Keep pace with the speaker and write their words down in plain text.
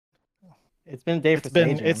It's been a day for It's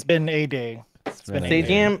been a day. It's been a Sage day.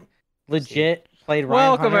 Jam legit played Ryan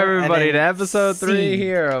Welcome Hunter, everybody and to then episode 3 Siege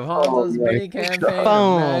here of Hanzo's my mini campaign of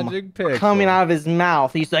Boom. Magic Pixel. coming out of his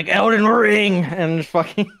mouth. He's like Elden Ring and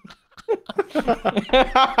fucking.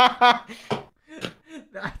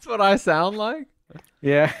 That's what I sound like.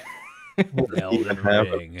 Yeah, Elden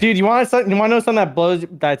Ring. dude, you want to know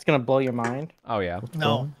something that's gonna blow your mind? Oh yeah.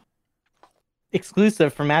 No.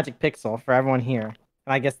 Exclusive for Magic Pixel for everyone here,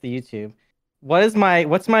 and I guess the YouTube. What's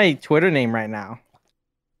my Twitter name right now?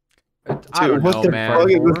 I don't what know, the man. fuck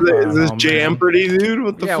is this Oh, Jam man. Pretty dude?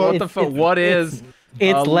 What the Yeah, fuck? what the fuck? What is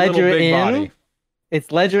It's a Ledger little big in. body?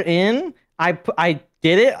 It's Ledger in. I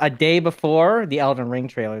did it a day before the Elden Ring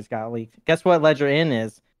trailers got leaked. Guess what Ledger in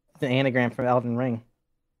is? It's an anagram from Elden Ring.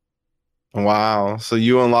 Wow. So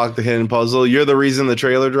you unlocked the hidden puzzle. You're the reason the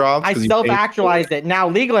trailer dropped. I 'cause you paid for self-actualized it. Now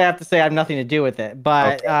legally I have to say I have nothing to do with it,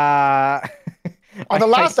 but On the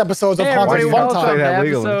last episodes of Hey, Hanzo's everybody, Fun welcome Time. to that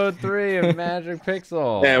legally. episode 3 of Magic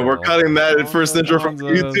Pixel. Yeah, we're cutting that first intro from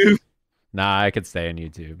Hanzo's- YouTube. Nah, I could stay on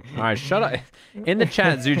YouTube. All right, shut up. In the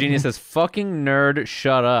chat, Zugenie says, "Fucking nerd,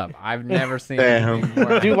 shut up." I've never seen. Damn. anything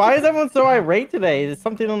more- dude, why is everyone so irate today? Is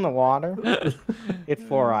something in the water? It's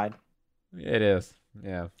fluoride. It is.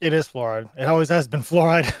 Yeah. It is fluoride. It always has been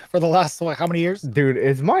fluoride for the last how many years? Dude,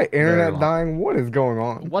 is my Very internet long. dying? What is going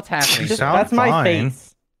on? What's happening? Just- sound that's my fine. face.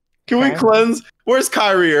 Can we Okay. cleanse? Where's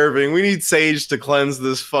Kyrie Irving? We need Sage to cleanse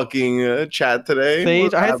this fucking chat today. Sage,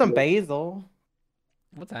 What's I had some happening? basil.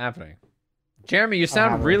 What's happening? Jeremy, you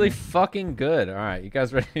sound have really it. fucking good. All right, you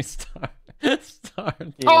guys ready to start? Start.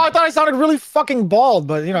 Oh, I thought I sounded really fucking bald,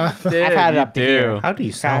 but you know. Dude, I've had it you up to here. do. How do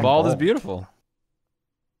you sound Bald is beautiful.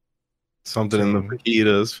 Something in the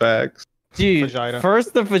fajitas. Facts. Dude, Vagina.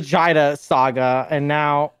 first the Vegeta saga, and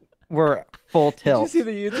now we're full Did you tilt. see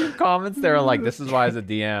the YouTube comments? They were like, "This is why as a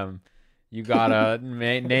DM, you gotta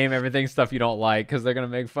name everything stuff you don't like because they're gonna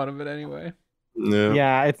make fun of it anyway." Yeah.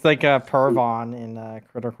 Yeah, it's like a Pervon in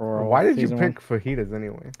Critical Role. Why did you Season 1. pick fajitas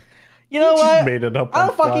anyway? You know what? Made it up. I on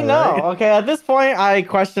don't fucking fly, know. right? Okay, at this point, I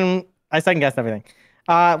second guess everything.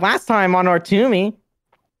 Last time on Artumi,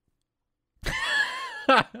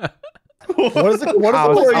 What is it? What is I the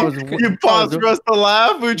was- word? I was- You paused for us to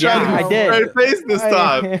laugh. We tried Yeah, to I be did. straight face this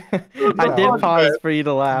time. I did pause for you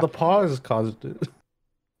to laugh. The pause caused it.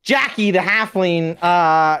 Jackie, the halfling,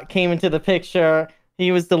 came into the picture.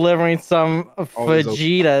 He was delivering some Always open.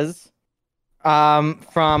 fajitas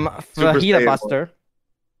from Super Fajita Saiyan Buster.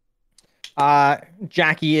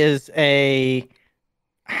 Jackie is a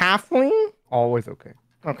halfling. Always okay.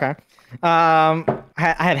 Okay. I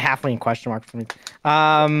had halfling question mark for me.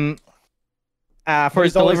 For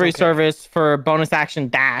his He's always delivery okay. service for bonus action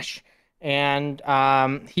dash, and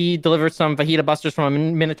he delivered some fajita busters from a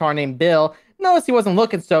minotaur named Bill. Notice he wasn't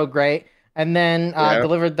looking so great, and then Yeah.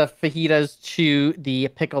 delivered the fajitas to the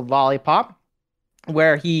pickled lollipop,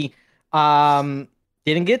 where he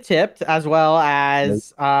didn't get tipped, as well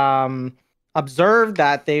as observed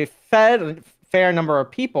that they fed a fair number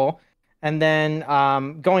of people. And then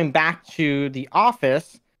going back to the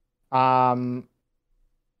office,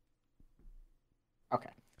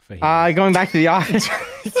 okay. Going back to the office.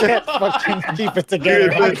 Can't fucking keep it together.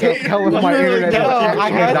 Dude, I can't tell if my Literally, internet no, I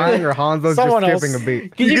is had dying to- or Hanzo's Someone just else. skipping a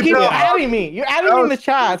beat. Because you You keep know- adding me. You're adding me in the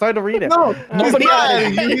chat, so I had to read it. No, Nobody he's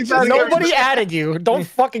added not. you. He's not Nobody added you. Don't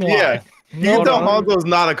fucking lie. Yeah. You No, can tell no. Hanzo's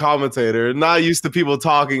not a commentator, not used to people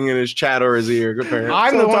talking in his chat or his ear. Apparently.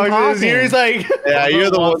 I'm the one talking. He's like, Yeah, you're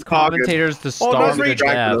the one wants talking. commentators to don't starve to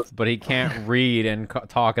distract death, us. but he can't read and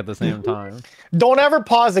talk at the same time. Don't ever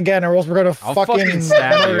pause again, or else we're gonna I'll fucking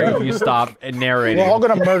stab you if you stop narrating. We're all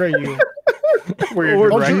gonna murder you.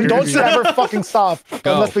 Don't you ever fucking stop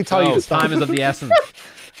Go, unless we tell you go. to stop. Time is of the essence.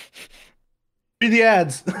 read the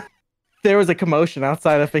ads. There was a commotion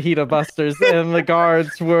outside of Fajita Busters, and the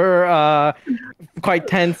guards were quite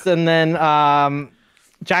tense. And then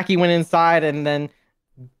Jackie went inside, and then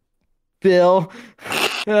Bill,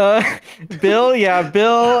 Bill,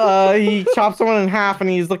 he chopped someone in half, and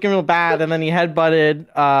he's looking real bad. And then he headbutted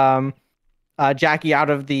Jackie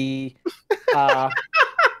out of the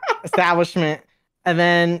establishment, and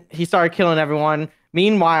then he started killing everyone.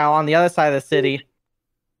 Meanwhile, on the other side of the city,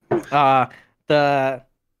 the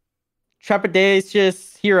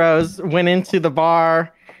trepidatious heroes went into the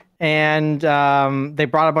bar, and they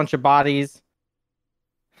brought a bunch of bodies,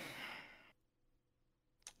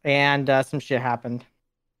 and some shit happened.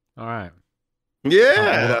 All right.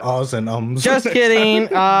 Yeah. Ahs and ums. Just kidding.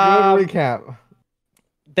 Good recap.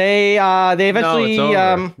 They eventually no, it's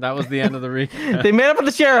over. That was the end of the recap. they made up with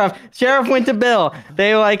the sheriff. Sheriff went to Bill.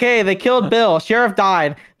 They were like, hey, they killed Bill. Sheriff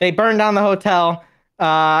died. They burned down the hotel.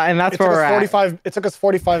 And that's where we're at. It took us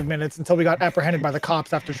 45 minutes until we got apprehended by the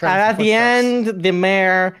cops after trying. And at the end, the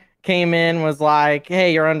mayor came in, was like,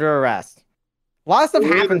 "Hey, you're under arrest." A lot of stuff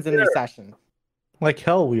happens in these sessions. Like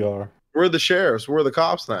hell, we are. We're the sheriffs. We're the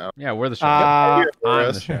cops now. Yeah, we're the sheriff.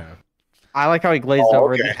 I'm the sheriff. I like how he glazed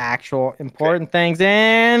over the actual important things.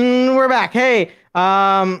 And we're back. Hey,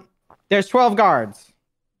 there's 12 guards.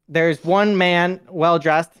 There's one man, well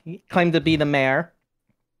dressed. He claimed to be the mayor.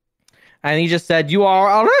 And he just said, "You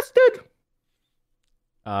are arrested."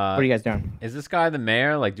 What are you guys doing? Is this guy the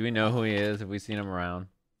mayor? Like, do we know who he is? Have we seen him around?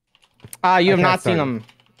 You have not seen him.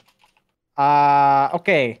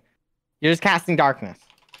 Okay. You're just casting darkness.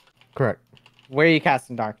 Correct. Where are you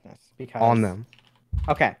casting darkness? Because On them.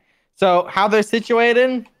 Okay. So how they're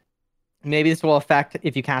situated, maybe this will affect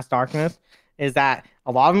if you cast darkness, is that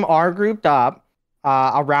a lot of them are grouped up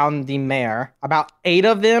around the mayor. About 8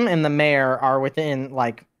 of them and the mayor are within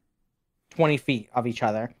like 20 feet of each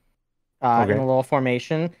other in a little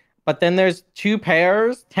formation. But then there's 2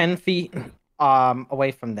 pairs 10 feet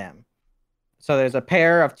away from them. So there's a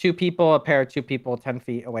pair of 2 people, a pair of 2 people 10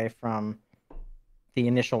 feet away from the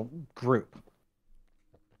initial group.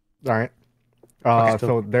 All right.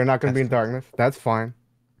 So they're not going to be in darkness. That's fine.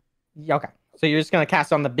 Okay. So you're just going to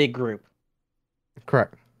cast on the big group.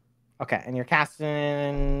 Correct. Okay. And you're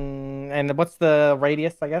casting... And what's the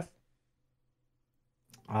radius, I guess?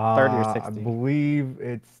 30 or 60? I believe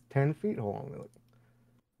it's 10 feet. Hold on. Look.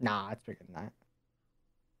 Nah, it's bigger than that.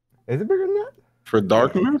 Is it bigger than that? For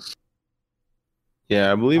darkness?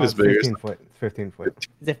 Yeah, I believe it's bigger. 15 foot. It's 15 foot.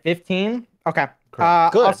 Is it 15? Okay. Good.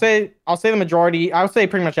 I'll say the majority. I would say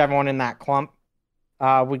pretty much everyone in that clump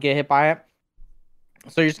would get hit by it.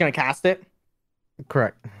 So you're just gonna cast it?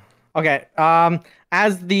 Correct. Okay.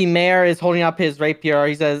 As the mayor is holding up his rapier,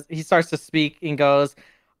 he starts to speak and goes,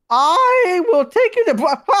 "I will take you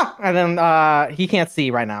to," and then he can't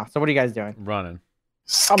see right now. So what are you guys doing? Running.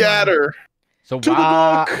 Scatter. So To the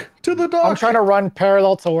dock. To the dock. I'm trying to run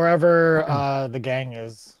parallel to wherever the gang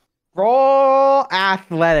is. Roll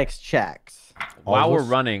athletics checks. while we're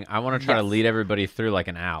running, I want to try to lead everybody through like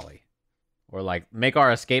an alley, or like make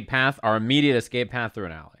our escape path, our immediate escape path through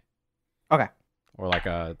an alley. Okay. Or like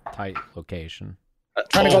a tight location. I'm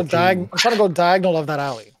trying to go diagonal of that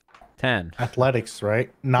alley. 10. Athletics, right?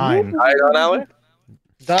 9. Diagon alley?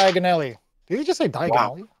 Diagonally. Did you just say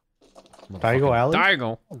diagonally? Diagonal alley?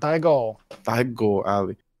 Diagonal. Diagonal.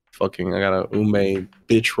 alley. Fucking, I got a Ume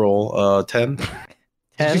bitch roll. 10. 10,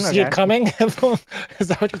 Did you see it coming? Is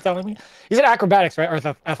that what you're telling me? You said acrobatics, right?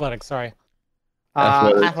 Or athletics, sorry.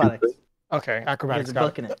 Athletics. Okay, acrobatics. He's Got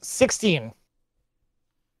booking it. 16.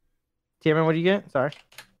 Tierman, what do you get? Sorry.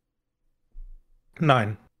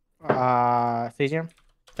 9. CGM?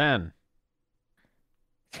 10.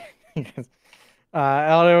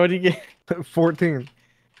 Elder, what do you get? 14.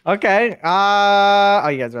 Okay. Oh,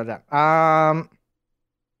 you guys wrote it down.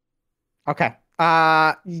 Okay.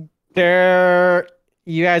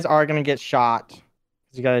 You guys are gonna get shot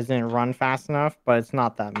because you guys didn't run fast enough, but it's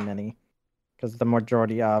not that many because the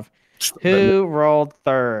majority of who rolled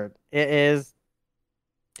third. It is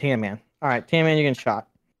Tan-Man. All right, Tan-Man, you get shot.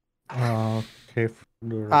 Okay.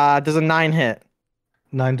 Does a 9 hit?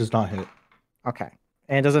 9 does not hit. Okay,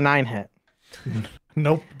 and does a 9 hit?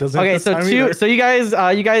 Nope, doesn't. Okay, so you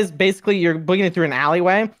guys basically you're booking it through an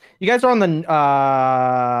alleyway. You guys are on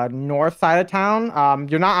the north side of town.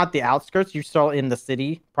 You're not at the outskirts. You're still in the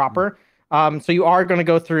city proper. So you are going to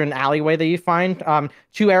go through an alleyway that you find.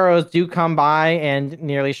 2 arrows do come by and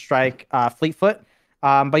nearly strike Fleetfoot.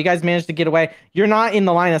 But you guys managed to get away. You're not in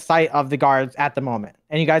the line of sight of the guards at the moment,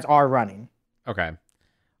 and you guys are running. Okay.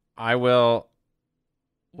 I will.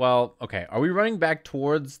 Well, okay. Are we running back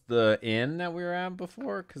towards the inn that we were at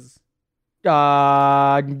before? Because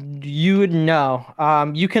you would know.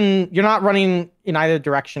 You're not running in either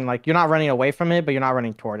direction. Like you're not running away from it, but you're not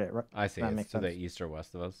running toward it. I see. That It's makes to the sense. east or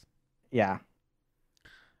west of us. Yeah.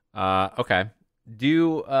 Okay.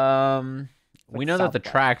 We know that the southwest.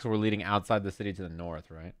 tracks were leading outside the city to the north,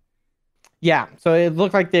 right? Yeah. So it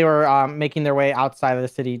looked like they were making their way outside of the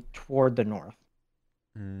city toward the north.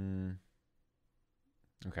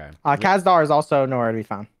 Okay. Kazdar is also nowhere to be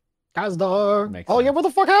found. Kazdar. Makes Oh yeah, sense. what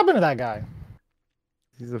the fuck happened to that guy?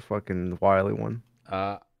 He's a fucking wily one.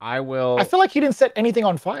 I will. I feel like he didn't set anything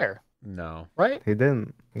on fire, No. right? He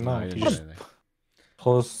didn't. No, I No. didn't do anything.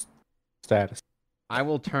 Close status. I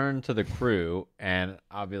will turn to the crew and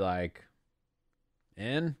I'll be like,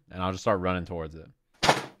 in, and I'll just start running towards it.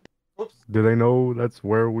 Do they know that's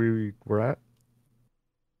where we were at?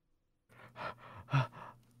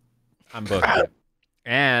 I'm booking it.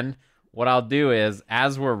 And what I'll do is,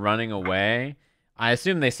 as we're running away, I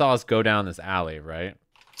assume they saw us go down this alley, right?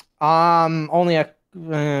 Only a.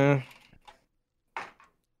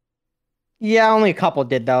 Yeah, only a couple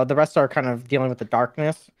did though. The rest are kind of dealing with the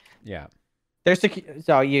darkness. Yeah.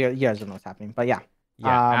 So you guys don't know what's happening, but yeah.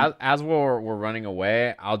 Yeah. As we're running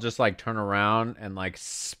away, I'll just like turn around and like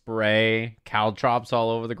spray caltrops all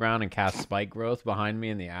over the ground and cast spike growth behind me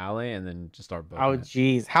in the alley, and then just start booking Oh it.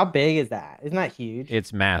 geez, how big is that? Isn't that huge?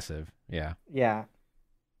 It's massive. Yeah. Yeah.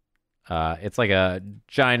 It's like a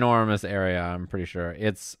ginormous area. I'm pretty sure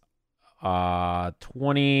it's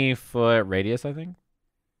 20-foot radius, I think.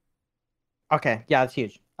 Okay, yeah, it's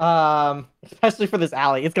huge. Especially for this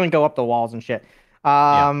alley, it's gonna go up the walls and shit.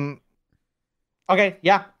 Okay,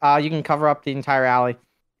 yeah. You can cover up the entire alley,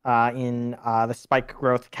 in the spike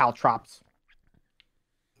growth caltrops.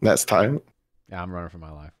 That's time. Yeah, I'm running for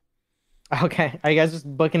my life. Okay, are you guys just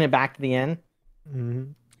booking it back to the inn? Mm-hmm.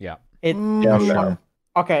 Yeah. Yeah, sure.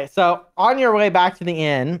 Okay, so on your way back to the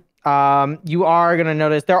inn, you are gonna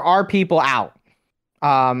notice there are people out.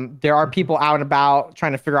 There are people out and about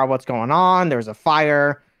trying to figure out what's going on. There's a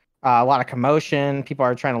fire, a lot of commotion. People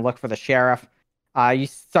are trying to look for the sheriff. You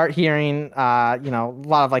start hearing, a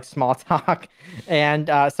lot of like small talk. And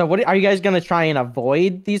so, what are you guys gonna try and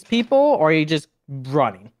avoid these people, or are you just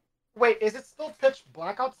running? Wait, is it still pitch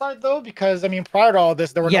black outside though? Because I mean, prior to all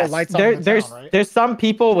this, there were no lights on in the town, right? There's some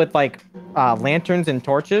people with like lanterns and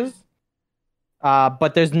torches,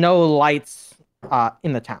 but there's no lights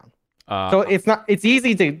in the town. So it's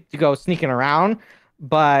easy to go sneaking around,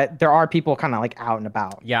 but there are people kind of like out and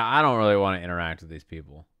about. Yeah, I don't really want to interact with these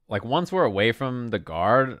people. Like once we're away from the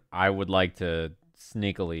guard, I would like to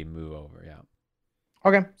sneakily move over. Yeah.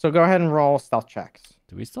 Okay, so go ahead and roll stealth checks.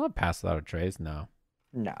 Do we still have pass without a trace? No.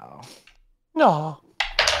 No. No.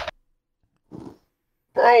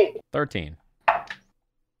 13.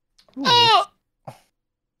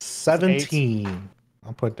 17.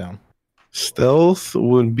 I'll put down. Stealth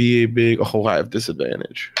would be a big. Oh, I have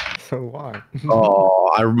disadvantage. So why?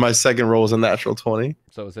 My second roll is a natural 20.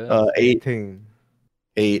 So is it? 18.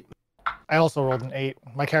 8. I also rolled an 8.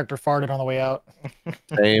 My character farted on the way out.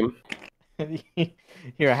 Same.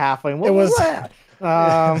 You're a halfling. What It was- that?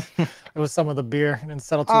 It was some of the beer and it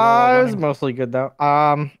settled too well. It was mostly good though.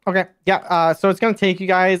 Okay, yeah. So it's gonna take you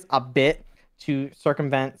guys a bit to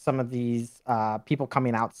circumvent some of these people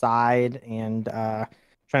coming outside and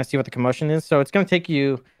trying to see what the commotion is. So it's gonna take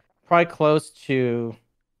you probably close to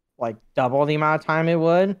like double the amount of time it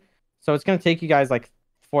would. So it's gonna take you guys like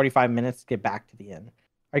 45 minutes to get back to the inn.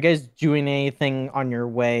 Are you guys doing anything on your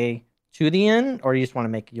way to the inn, or you just want to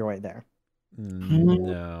make your way there?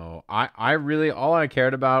 No. I really all I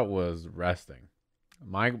cared about was resting.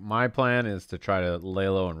 My plan is to try to lay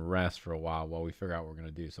low and rest for a while we figure out what we're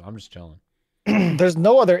gonna do. So I'm just chilling. There's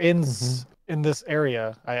no other inns in this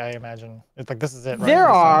area, I imagine. It's like this is it, right? There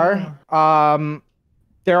are.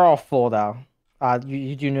 They're all full though.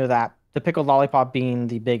 You do know that the pickled lollipop being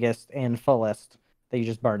the biggest and fullest that you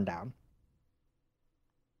just burned down.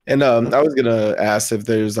 And I was gonna ask if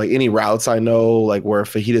there's like any routes I know, like where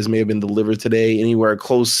fajitas may have been delivered today, anywhere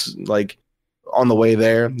close, like on the way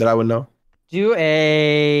there that I would know. Do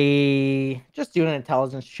an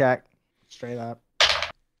intelligence check, straight up.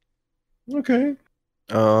 Okay.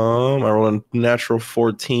 I rolled a natural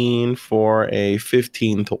 14 for a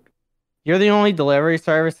 15 total. You're the only delivery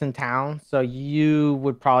service in town, so you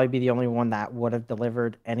would probably be the only one that would have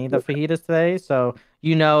delivered any of the fajitas today. So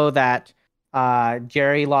you know that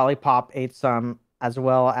Jerry Lollipop ate some, as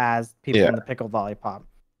well as people in the pickled lollipop.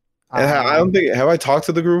 And I don't think have I talked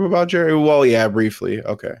to the group about Jerry? Well, yeah, briefly.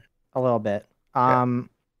 Okay. A little bit.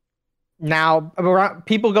 Now,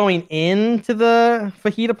 people going into the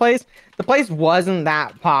fajita place, the place wasn't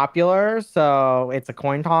that popular, so it's a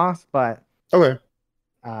coin toss. But okay.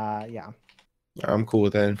 Yeah, I'm cool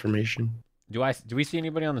with that information. Do we see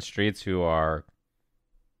anybody on the streets who are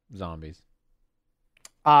zombies?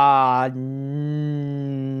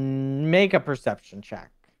 Make a perception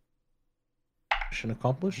check. Mission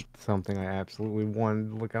accomplished. Something I absolutely wanted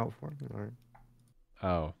to look out for. All right.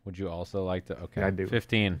 Oh, would you also like to? Okay, Yeah, I do.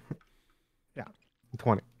 15. Yeah,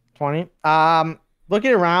 20. 20.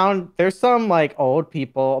 Looking around, there's some like old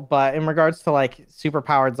people, but in regards to like super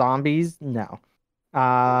powered zombies, no.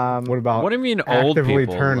 What about What do you mean old actively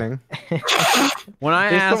people? turning? When I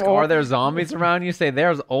There's some ask, old- are there zombies around? You say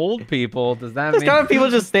there's old people. Does that There's mean kind of people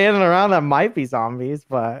just standing around that might be zombies,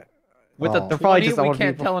 but with Oh. a They're probably 20, just we old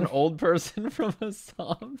can't people. tell an old person from a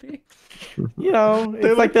zombie? you know, They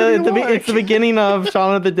it's like look pretty it's the beginning of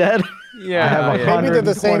Shaun of the Dead. Yeah, have yeah. Maybe they're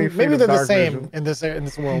the 120 same. feet Maybe of they're the dark same vision. in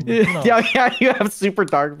this world. Who knows? yeah, you have super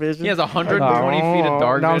dark vision. He has 120 feet of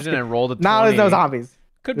dark No, I'm vision kidding. and rolled a 20. No, there's no zombies.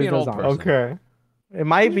 Could be there's an no old zombies. person. Okay. It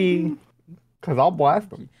might be. Cause I'll blast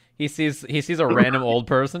them. He sees a random old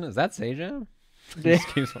person. Is that Sajam? Just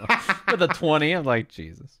keeps with a 20. I'm like,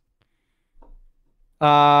 Jesus.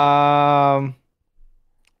 My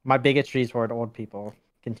bigotry toward old people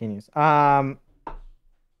continues. Yeah,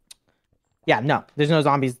 no, there's no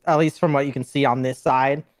zombies, at least from what you can see on this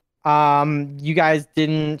side. You guys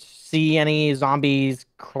didn't see any zombies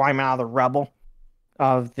climbing out of the rubble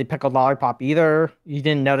of the pickled lollipop either. You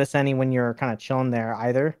didn't notice any when you're kind of chilling there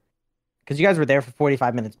either, because you guys were there for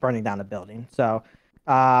 45 minutes burning down a building. So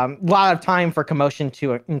a lot of time for commotion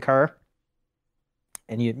to incur,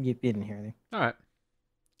 and you didn't hear anything. All right.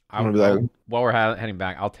 I'm gonna be like, While we're heading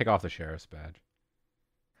back, I'll take off the sheriff's badge.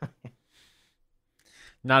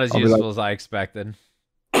 Not as I'll be useful like- as I expected.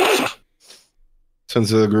 turn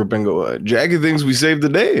to the group and go, Jackie thinks we saved the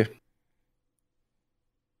day.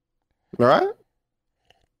 All right.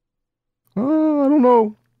 I don't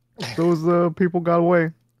know. Those people got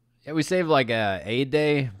away. Yeah, we saved like a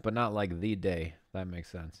day, but not like the day. That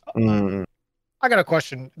makes sense. Mm. I got a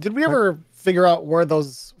question. Did we ever figure out where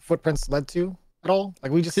those footprints led to at all?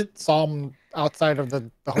 Like we just saw them outside of the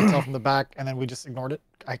hotel from the back, and then we just ignored it.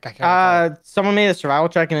 I can't recall. Someone made a survival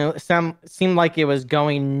check, and it seemed like it was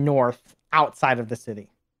going north outside of the city.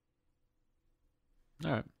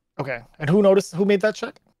 All right. Okay. And who noticed? Who made that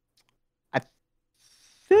check? I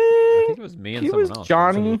think it was me and It someone was else.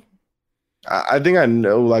 Johnny. I think I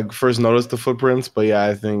know, like, first noticed the footprints, but yeah,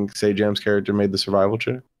 I think Sajam's character made the survival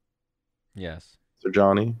check. Yes. So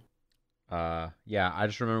Johnny. Yeah, I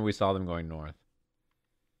just remember we saw them going north.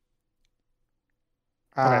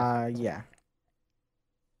 Yeah.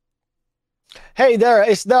 Hey, there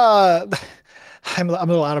is the. I'm a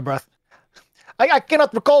little out of breath. I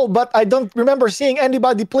cannot recall, but I don't remember seeing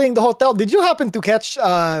anybody playing the hotel. Did you happen to catch?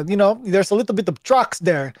 There's a little bit of trucks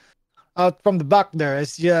there, out from the back there.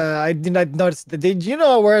 I did not notice. Did you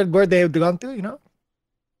know where they had gone to? You know.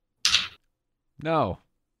 No.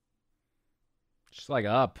 Just like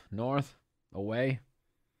up, north, away.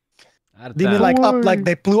 Out of Do you mean town. like up, like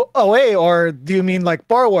they flew away, or do you mean like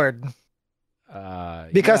forward?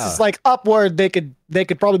 Because yeah, it's like upward, they could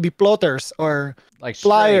probably be floaters or like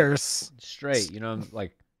flyers. straight, you know,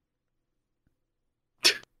 like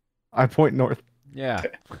I point north. yeah.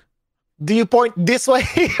 Do you point this way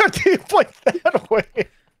or do you point that way?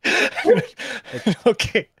 Okay.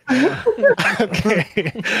 Okay. I don't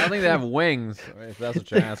think they have wings, if that's what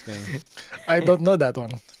you're asking. I don't know that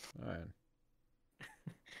one. All right.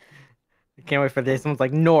 I can't wait for this. Someone's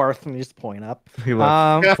like north, and you just point up. He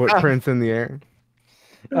left footprints in the air.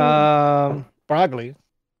 Probably.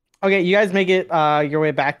 Okay, you guys make it your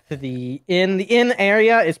way back to the inn. The inn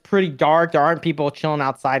area is pretty dark. There aren't people chilling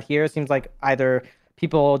outside here. It seems like either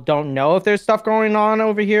people don't know if there's stuff going on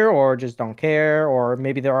over here, or just don't care, or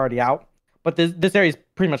maybe they're already out. But this area is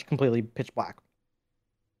pretty much completely pitch black.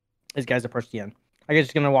 These guys approach the inn. Are you guys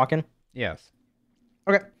just gonna walk in? Yes.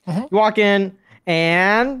 Okay. You walk in,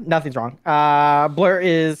 and nothing's wrong. Blur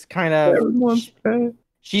is kind of.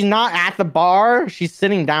 She's not at the bar. She's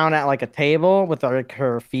sitting down at like a table with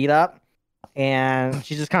her feet up, and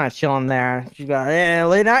she's just kind of chilling there. She's got, hey,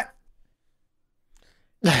 late night.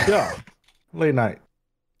 Yeah. Late night.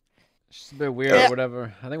 She's a bit weird or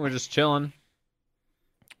whatever. I think we're just chilling.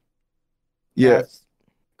 Yeah.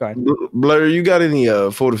 Go ahead. Blur, you got any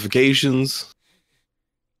fortifications?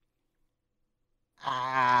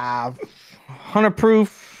 100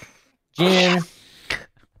 proof gin.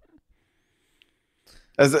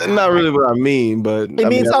 That's not really what I mean, but It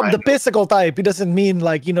means of the physical type. It doesn't mean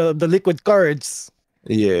like, the liquid courage.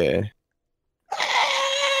 Yeah.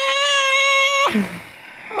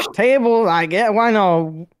 Table, I get. Why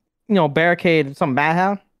no? Barricade some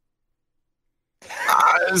bathhouse.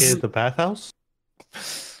 Is the bathhouse?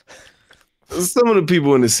 Some of the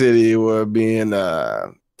people in the city were being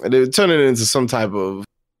they were turning it into some type of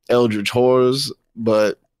eldritch horrors,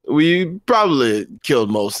 but we probably killed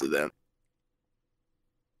most of them.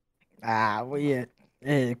 Well, yeah.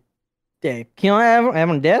 Killing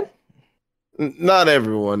everyone dead? Not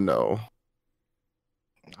everyone, no.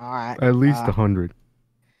 All right. At least 100.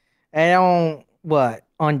 And what?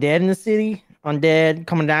 Undead in the city? Undead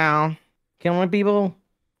coming down, killing people?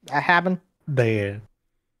 That happened? Dead.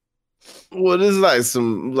 Well, this is like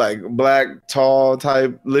some like black tar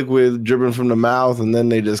type liquid dripping from the mouth, and then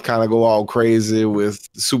they just kind of go all crazy with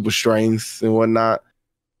super strength and whatnot.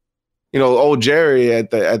 Old Jerry at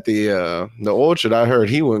the orchard, I heard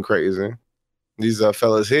he went crazy. These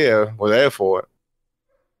fellas here were there for it.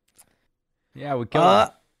 Yeah, we killed him.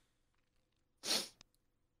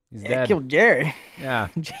 He's Yeah, dead. killed Jerry. Yeah,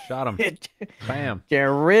 shot him. Bam.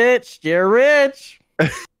 Jerry Rich.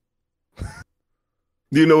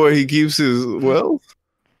 Do you know where he keeps his wealth?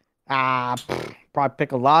 Probably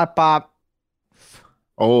pick a lollipop.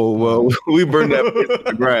 Oh well, we burned that place to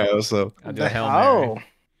the ground. So I do a Hail Mary. Oh,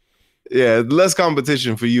 yeah, less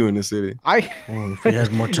competition for you in the city. Oh, if he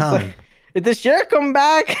has more It's like, time. did the sheriff come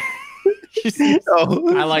back? She sees-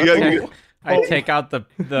 Oh, I like yeah, I take out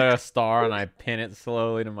the star and I pin it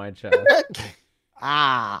slowly to my chest.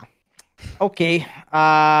 Okay.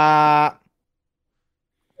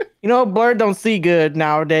 Blur don't see good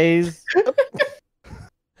nowadays.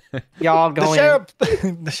 Y'all The going? sheriff,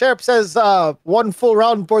 the sheriff says one full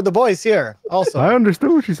round for the boys here. Also, I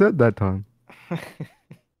understood what she said that time.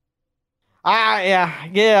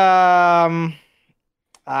 Yeah.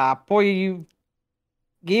 Boy, you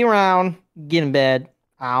get around, get in bed.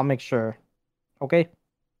 I'll make sure. Okay.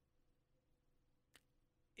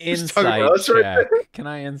 He's talking Insight about us right check. Can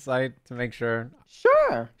I insight to make sure?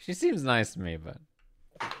 Sure. She seems nice to me, but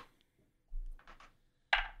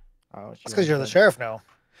Oh, that's because you're the sheriff now.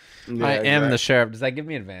 Yeah, I am the exactly. sheriff. Does that give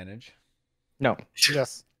me advantage? No.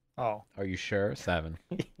 Yes. Oh. Are you sure? 7.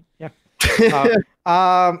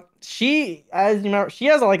 She, as you remember, she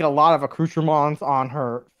has like a lot of accoutrements on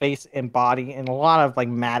her face and body, and a lot of like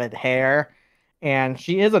matted hair. And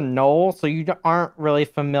she is a gnoll, so you aren't really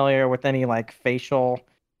familiar with any like facial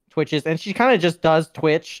twitches. And she kind of just does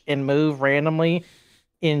twitch and move randomly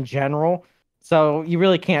in general, so you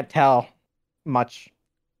really can't tell much.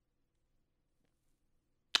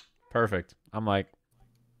 Perfect. I'm like,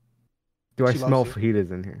 Do I She smell loves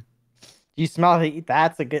fajitas in here? Do you smell it?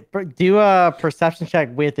 That's a good. Do a perception check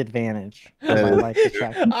with advantage. I like the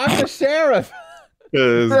check. I'm the sheriff.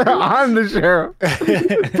 'Cause I'm the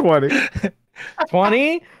sheriff. 20.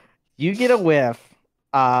 20. You get a whiff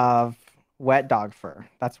of wet dog fur.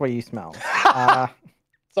 That's what you smell.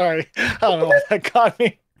 Sorry, I don't know what that got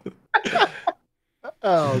me.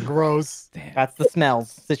 Oh, gross. Damn. That's the smells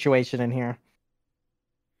situation in here.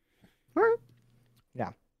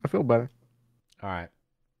 I feel better. All right.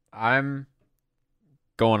 I'm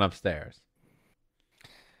going upstairs.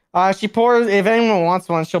 She pours. If anyone wants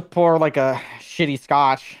one, she'll pour like a shitty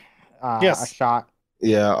scotch. Yes. A shot.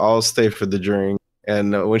 yeah, I'll stay for the drink.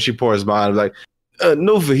 And when she pours mine, I'm like,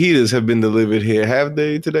 no fajitas have been delivered here, have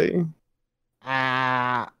they today?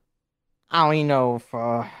 I don't even know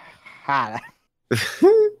for hot.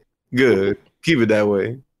 Good. Keep it that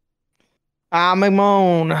way.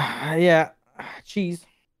 McMoan. Yeah. Cheese.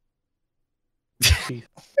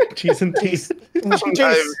 Cheese and teeth. I'm not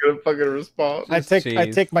Jeez. even gonna fucking respond. I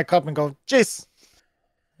Cheese. take my cup and go, jeez.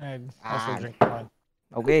 I also Ah. drink mine.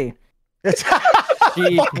 Okay.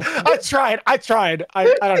 I tried. I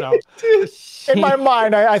don't know. In my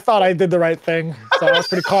mind, I thought I did the right thing. So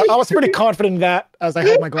I was pretty confident in that as I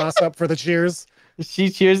held my glass up for the cheers. She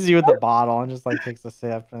cheers you with the bottle and just like takes a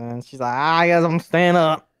sip, and then she's like, I guess I'm staying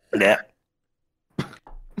up. Yeah.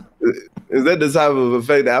 Is that the type of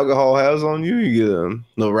effect alcohol has on you? You get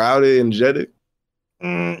no rowdy, energetic?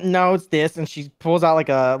 No, it's this. And she pulls out like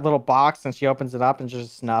a little box and she opens it up and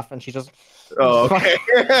just snuff, and she just Oh, okay.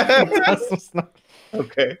 does some snuff.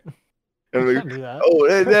 Okay. I can't do that.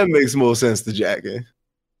 Oh, that makes more sense to Jackie.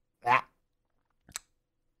 Ah.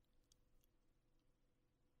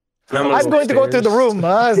 I'm going to go through the room.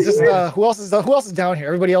 It's just who else is down here?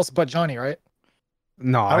 Everybody else but Johnny, right?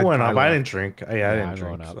 No, I went up. I left. didn't drink. I Yeah, didn't I'm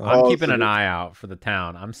drink. going up. so- I'm Oh, keeping so an you- eye out for the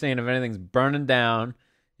town. I'm seeing if anything's burning down,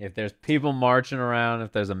 if there's people marching around,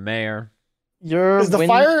 if there's a mayor. Is the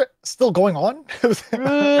fire still going on?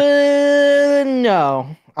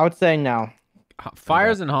 No, I would say no.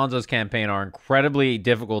 Fires in Hanzo's campaign are incredibly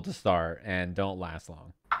difficult to start and don't last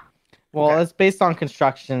long. Well, Okay. it's based on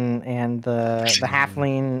construction and the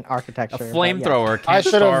halfling architecture. A but yes. flamethrower can't I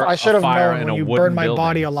start should a have fire known in when a you wooden burned my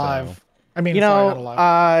body building, alive. so- I mean, You sorry, not know,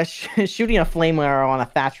 alive. shooting a flame arrow on a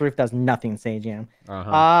thatch roof does nothing, Sage Jam.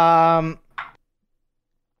 Uh-huh.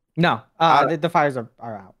 No, the fires are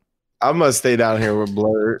out. I must stay down here with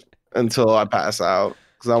Blurred until I pass out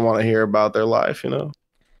because I want to hear about their life, you know?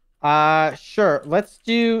 Sure. Let's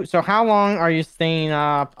do. So, how long are you staying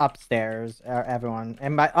up upstairs, everyone?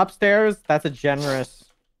 And by upstairs, that's a generous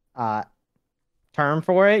term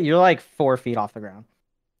for it. You're like 4 feet off the ground.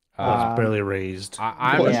 Oh, it's Um, barely raised.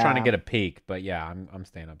 I'm just trying to Yeah. get a peek, but yeah, I'm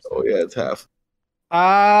staying upstairs. Oh, yeah, it's half.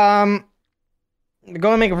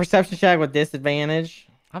 Go and make a perception check with disadvantage.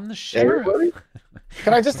 I'm the sheriff. Everybody?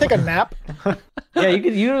 Can I just take a nap? Yeah, you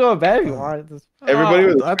can go to bed if you want. Everybody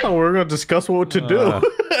was I thought we were going to discuss what to do. Uh.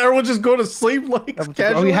 Everyone just go to sleep like Oh,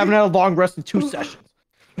 casually. you haven't had a long rest in 2 sessions.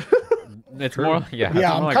 It's more, yeah. it's Yeah,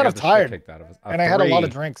 more I'm like kind I of got the shit tired. kicked out of us. And I had a lot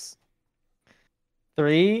of 3. drinks.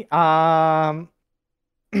 3.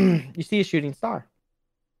 You see a shooting star.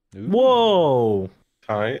 Ooh. Whoa.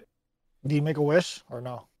 All right. Do you make a wish or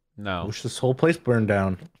no? I No, wish this whole place burned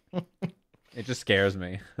down. it just scares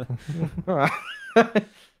me. What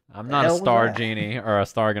I'm The not a hell was star that? genie or a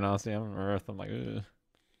star ganassi. I'm on Earth. I'm like, ugh.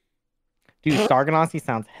 Dude, Starganassi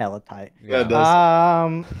sounds hella tight. Yeah, it So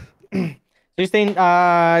does. you're staying,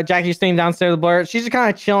 Jackie, you're staying downstairs with Blur. She's just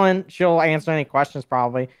kind of chilling. She'll answer any questions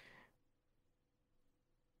probably.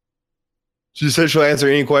 She said she'll answer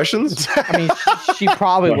any questions. I mean, she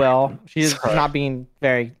probably will. She's Sorry. not being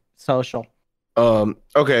very social.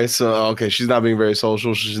 Okay, so she's not being very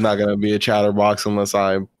social. She's not gonna be a chatterbox unless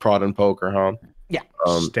I prod and poke her, huh? Yeah.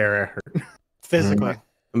 Stare at her. Physically.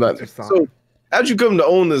 But, Just not. so how'd you come to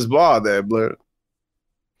own this bar there, Blair?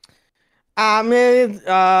 I mean,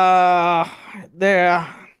 there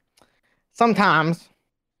sometimes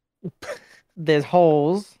there's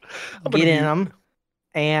holes, I'm get gonna in mute. them,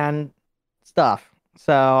 and stuff.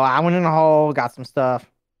 So I went in a hole, got some stuff.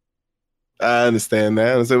 I understand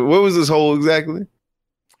that. So what was this hole exactly?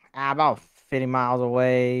 About 50 miles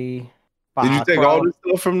away. Did you take all this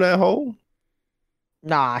stuff from that hole?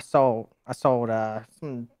 Nah, I sold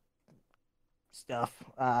some stuff.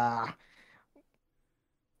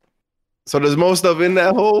 So there's more stuff in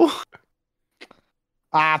that hole?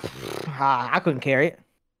 I couldn't carry it.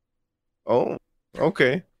 Oh,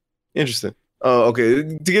 okay. Interesting. Okay.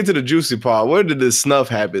 To get to the juicy part, where did this snuff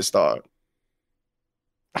habit start?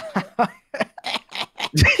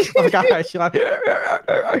 Oh gosh,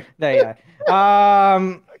 there you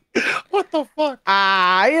go. What the fuck?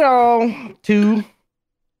 You know, 2.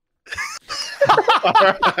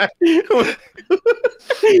 Alright.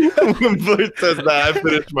 When Blair says that, I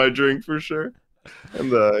finished my drink for sure.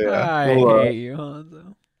 And yeah, I we'll, hate you,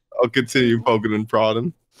 Hanzo. I'll continue poking and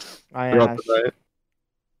prodding Oh, throughout yeah, the night.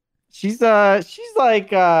 she's like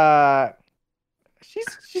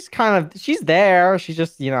she's kind of she's there. She's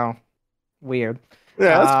just weird.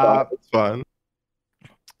 Yeah, that's fine. That's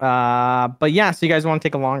fine. But yeah. So you guys want to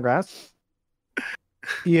take a long rest?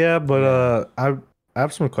 Yeah, but I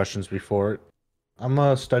have some questions before. I'm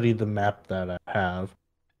gonna study the map that I have,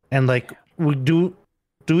 and like do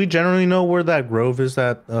we generally know where that grove is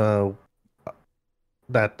that the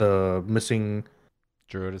missing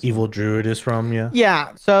Druid is evil druid is from? Yeah.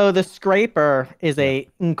 Yeah. So the scraper is a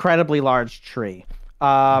incredibly large tree.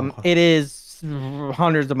 It is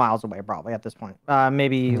hundreds of miles away, probably at this point.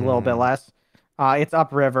 Maybe a little bit less. It's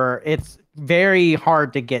upriver. It's very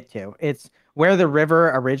hard to get to. It's where the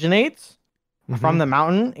river originates from the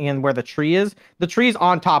mountain and where the tree is. The tree's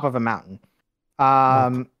on top of a mountain.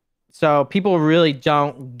 So people really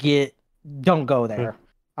don't go there.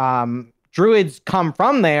 Druids come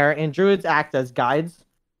from there, and druids act as guides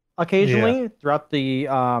occasionally throughout the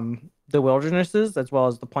wildernesses as well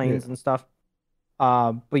as the plains and stuff.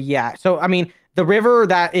 But yeah, so I mean, the river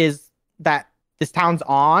that this town's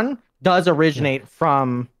on does originate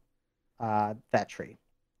from that tree.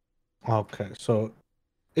 Okay, so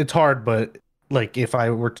it's hard, but like if I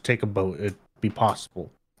were to take a boat, it'd be possible,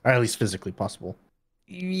 or at least physically possible.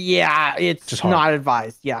 Yeah, it's Just hard. not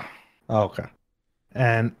advised. Yeah. Okay,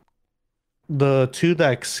 and the two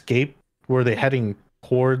that escaped, were they heading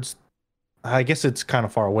towards? I guess it's kind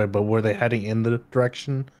of far away, but were they heading in the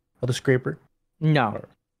direction of the scraper? No.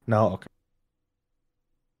 No. Okay.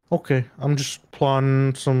 Okay, I'm just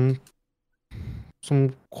plotting some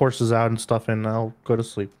courses out and stuff, and I'll go to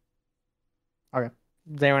sleep.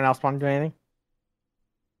 Does anyone else want to do anything?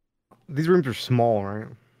 These rooms are small, right?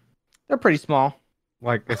 They're pretty small.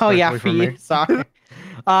 Like, Oh yeah, for you. Sorry.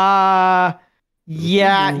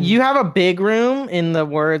 Yeah, you have a big room in the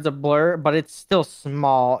words of Blur, but it's still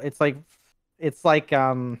small. It's like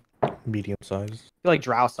Medium size. like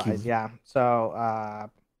drow size, yeah. So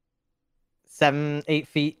 7-8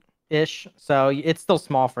 feet ish. So it's still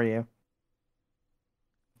small for you.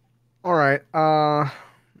 All right.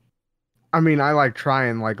 I mean, I like try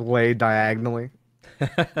and like lay diagonally,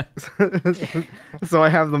 so I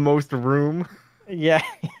have the most room, Yeah,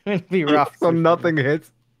 it'd be rough. so for sure. nothing hits.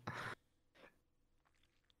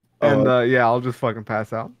 And yeah, I'll just fucking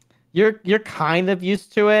pass out. You're kind of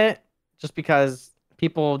used to it, just because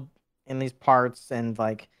people in these parts and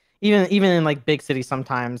like even in like big cities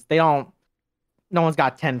sometimes no one's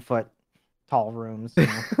got 10-foot tall rooms. You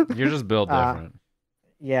know? You're just built different.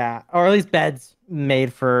 Yeah, or at least beds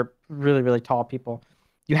made for really, really tall people.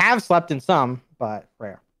 You have slept in some, but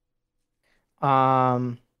rare.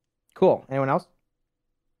 Cool. Anyone else?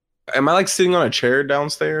 Am I like sitting on a chair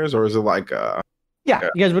downstairs, or is it like Yeah, Yeah.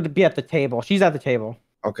 you guys would be at the table. She's at the table.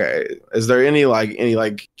 okay? Is there any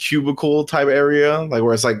cubicle type area, like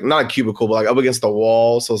where it's like not a cubicle, but like up against the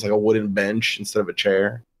wall, so it's like a wooden bench instead of a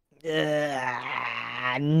chair?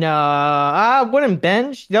 No, wooden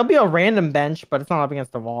bench. There'll be a random bench, but it's not up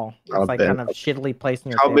against the wall. It's Not a like bench. kind of shittily placed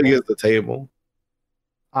in your How table. big is the table?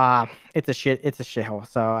 It's a shithole.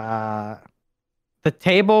 So the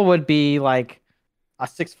table would be like a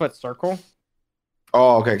 6-foot circle.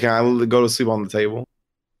 Oh, okay. Can I go to sleep on the table?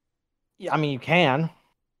 Yeah, I mean you can.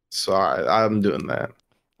 So I'm doing that.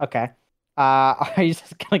 Okay. Are you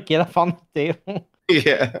just gonna get up on the table?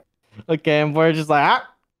 Yeah. Okay, and we're just like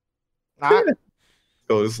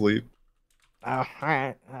Go to sleep. oh, all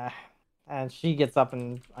right. And she gets up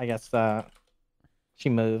and I guess she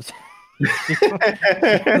moves. We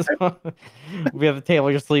have the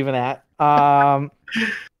table you're sleeping at. But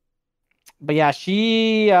yeah,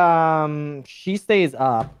 she stays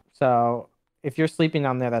up. So if you're sleeping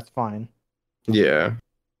down there, that's fine. Yeah.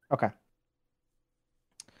 Okay.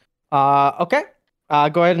 Okay.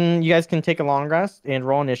 Go ahead and you guys can take a long rest and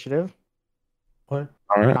roll initiative. What?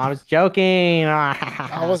 All right. I was joking.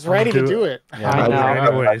 I was ready to do it. I know.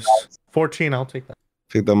 Anyways, 14. I'll take that.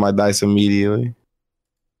 Picked up my dice immediately.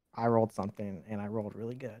 I rolled something and I rolled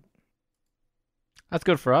really good. That's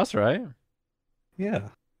good for us, right? Yeah.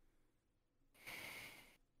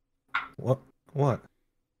 What? What?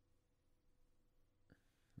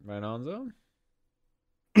 Right on, zone.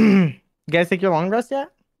 You guys take your long rest yet?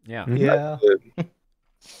 Yeah. Yeah.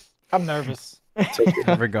 I'm nervous.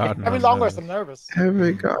 Every garden. Every long rest, I'm nervous.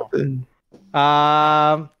 Every garden.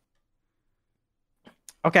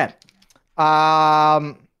 Okay.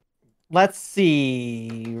 Let's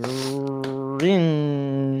see.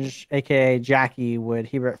 Ringe, aka Jackie, would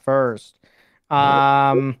hear it first.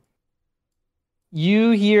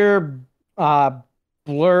 You hear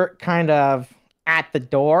Blurt kind of at the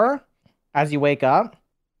door as you wake up.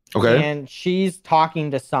 Okay. And she's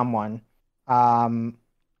talking to someone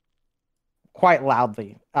quite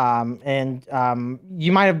loudly. And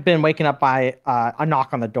you might have been waken up by a knock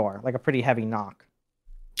on the door, like a pretty heavy knock.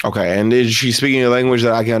 Okay. And is she speaking a language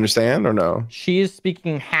that I can understand or no? She is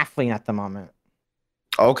speaking halfling at the moment.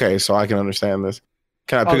 Okay, so I can understand this.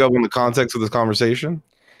 Can I pick up on the context of this conversation?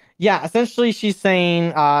 Yeah, essentially she's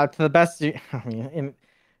saying to the best I mean,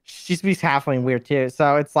 she speaks halfling weird too.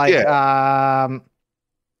 So it's like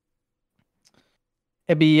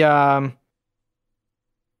it'd be I'm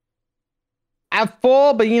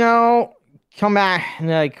full, but come back and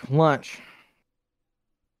like lunch.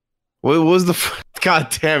 What was the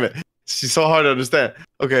God damn it. She's so hard to understand.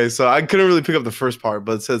 Okay, so I couldn't really pick up the first part,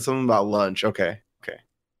 but it said something about lunch. Okay.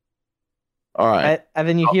 All right. And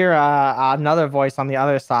then you hear another voice on the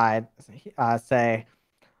other side say,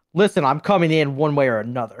 "Listen, I'm coming in one way or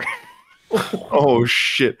another." Oh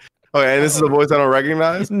shit. Okay, and this is a voice I don't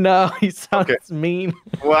recognize? No, he sounds mean.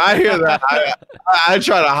 When I hear that, I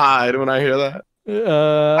try to hide when I hear that. I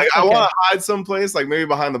Okay. want to hide someplace, like maybe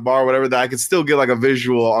behind the bar or whatever, that I could still get like a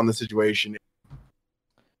visual on the situation.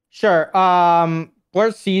 Sure.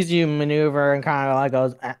 Blurt sees you maneuver and kind of like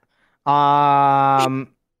goes,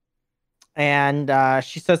 and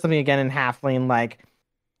she says something again in halfling, like,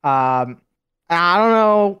 I don't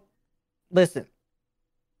know. Listen,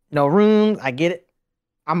 no rooms. I get it.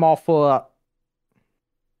 I'm all full up.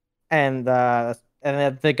 And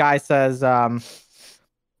then the guy says,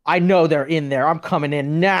 I know they're in there. I'm coming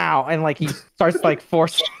in now. And like he starts like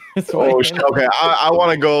forcing his way in. Shit. Okay, I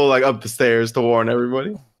want to go like up the stairs to warn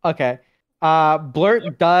everybody. Okay.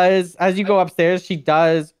 Blurt does, as you go upstairs, she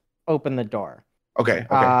does open the door. Okay.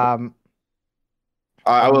 I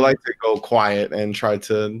would like to go quiet and try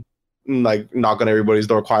to like knock on everybody's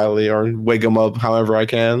door quietly or wake them up however I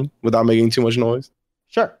can without making too much noise.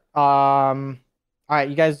 Sure. All right,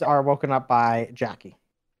 you guys are woken up by Jackie.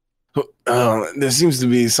 There seems to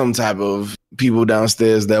be some type of people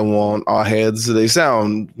downstairs that want our heads. They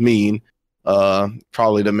sound mean.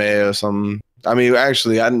 Probably the mayor or something. I mean,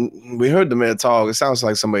 actually, we heard the mayor talk. It sounds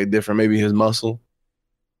like somebody different. Maybe his muscle.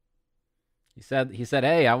 He said,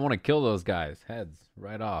 "Hey, I want to kill those guys. Heads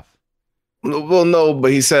right off." Well, no, but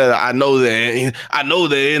he said, I know they're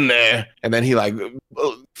in there. And then he like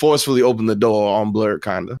forcefully opened the door on Blurt,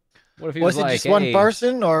 kind of. What if he Was was it like, just one "Hey,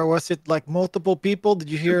 person, or was it like multiple people? Did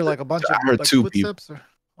you hear like a bunch of I heard like, two footsteps? Or...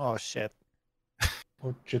 Oh shit!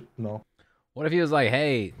 Oh, shit, no. What if he was like,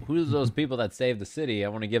 "Hey, who's those people that saved the city? I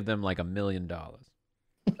want to give them like $1 million."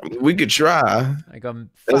 We could try. Like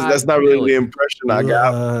That's not really the impression I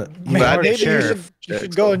got. Maybe you Sheriff.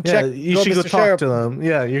 should go and Yeah, check. you should go Mr. talk Sheriff. to them.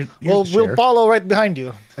 Yeah, you're We'll sheriff. follow right behind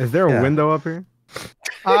you. Is there a Yeah. window up here?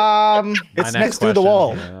 It's next to the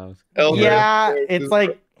wall. Yeah,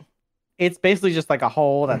 it's basically just like a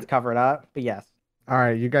hole that's covered up. But yes, All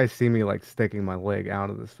right, you guys see me like sticking my leg out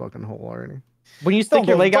of this fucking hole already. when you stick Don't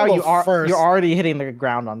your go- leg don't out, go first. you're already hitting the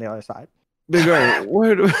ground on the other side. Big Earn,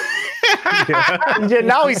 where do Yeah,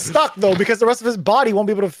 now he's stuck though because the rest of his body won't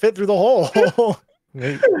be able to fit through the hole.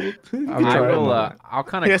 I will. I'll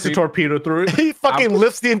kind He of has to creep. torpedo through it. He fucking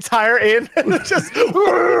lifts the entire inn and just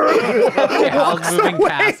Howl's moving away.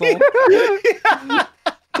 castle.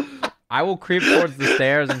 I will creep towards the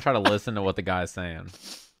stairs and try to listen to what the guy's saying.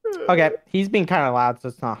 Okay, he's being kind of loud, so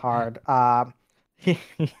it's not hard. He,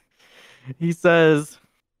 he says,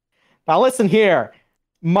 "Now listen here.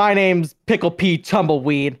 My name's Pickle Pete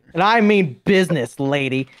Tumbleweed, and I mean business,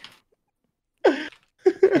 lady."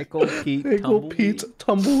 Pickle Pete. Pickle Pete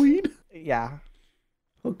Tumbleweed. Yeah.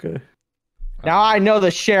 Okay. Now I know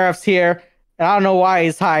the sheriff's here, and I don't know why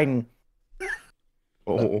he's hiding.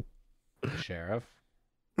 Oh, Sheriff.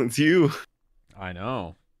 it's you. I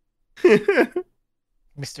know.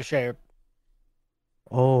 Mr. Sheriff.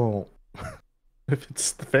 Oh, if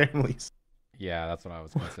it's the families. Yeah, that's what I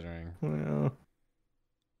was considering. Well,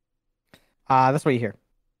 That's what you hear.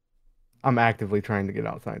 I'm actively trying to get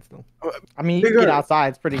outside still. I mean, you can get outside.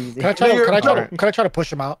 It's pretty easy. Can I try to, Alright. can I try to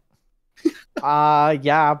push him out?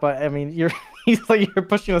 Yeah, but I mean, he's like you're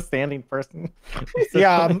pushing a standing person.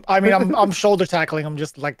 Yeah, I'm shoulder tackling him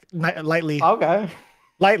just like lightly. Okay.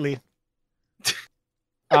 Lightly.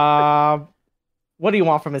 What do you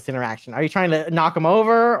want from this interaction? Are you trying to knock him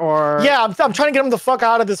over or? Yeah, I'm trying to get him the fuck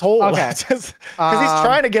out of this hole. Okay. Because he's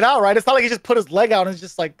trying to get out, right? It's not like he just put his leg out and it's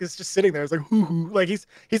just sitting there. It's like hoo hoo. Like he's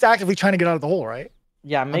actively trying to get out of the hole, right?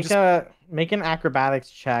 Yeah, make an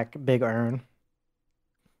acrobatics check, Big Earn.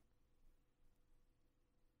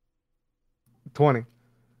 20.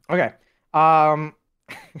 Okay.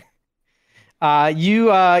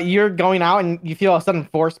 You're going out and you feel a sudden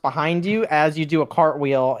force behind you as you do a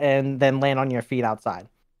cartwheel and then land on your feet outside.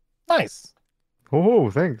 Nice. Oh,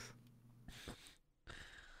 thanks.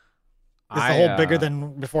 Is the hole bigger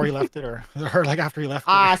than before he left it, or like after he left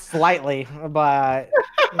it? Slightly, but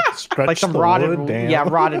stretch like some the rotted, wood, damn. yeah,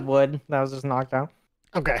 rotted wood that was just knocked out.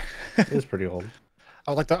 Okay. It's pretty old.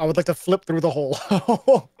 I would like to flip through the hole.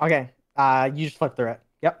 Okay. You just flip through it.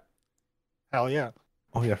 Yep. Hell yeah.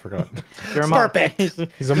 Oh yeah, I forgot. You're a monk. Perfect.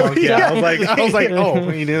 He's a monk. Yeah, I was like, oh,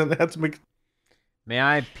 you didn't have to make. May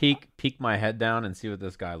I peek my head down and see what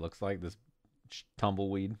this guy looks like? This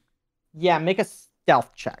tumbleweed. Yeah, make a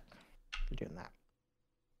stealth check. You're doing that.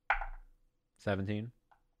 17.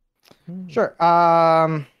 Sure.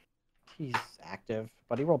 He's active,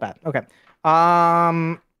 but he rolled bad. Okay.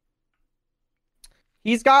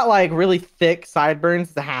 He's got like really thick sideburns.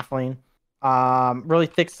 He's a halfling. Really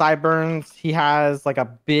thick sideburns. He has like a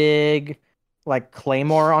big, like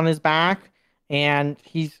claymore on his back, and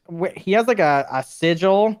he has like a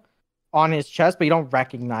sigil on his chest, but you don't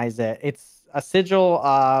recognize it. It's a sigil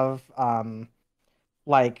of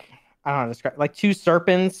like I don't know how to describe, like two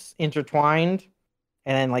serpents intertwined,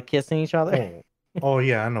 and then like kissing each other. Oh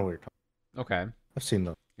yeah, I know what you're talking. Okay. I've seen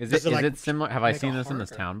those. Is it, like, it similar? Have I make a seen this in heart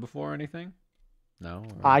this or- town before or anything? No.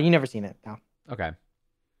 Or- You never seen it. No. Okay.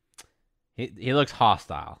 He looks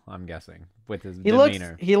hostile, I'm guessing, with his He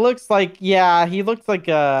demeanor. looks like he looks like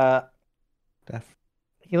Def.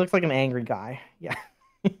 he looks like an angry guy. Yeah.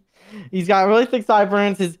 He's got really thick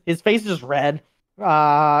sideburns. His face is just red.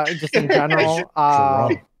 Just in general.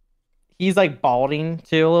 Drunk. He's like balding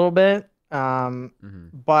too a little bit. Mhm.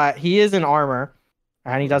 But he is in armor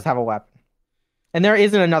and he does have a weapon. And there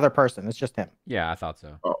isn't another person, it's just him. Yeah, I thought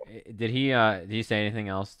so. Oh. Did he say anything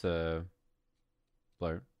else to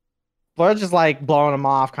Blur? Blur's just like blowing him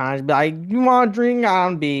off, kind of be like, "You want a drink?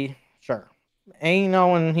 I'll be sure. Ain't no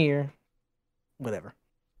one here. Whatever."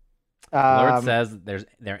 Blur says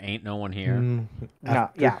there ain't no one here. No,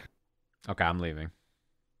 After- yeah. Okay, I'm leaving.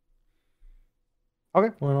 We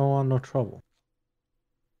don't want no trouble.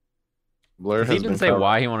 Blur He has didn't been say covered.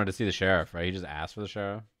 why he wanted to see the sheriff, right? He just asked for the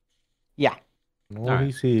sheriff. Yeah. No, Alright.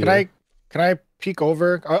 he's here. Can I peek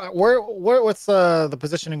over? What's the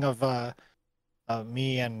positioning of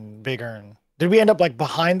me and Big Earn? Did we end up like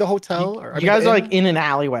behind the hotel? Or, You guys are like in an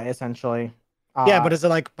alleyway essentially. yeah, but is it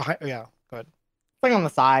like behind? Yeah, go ahead. it's like on the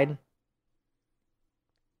side.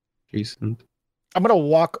 Decent. I'm gonna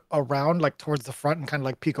walk around like towards the front and kind of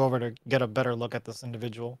like peek over to get a better look at this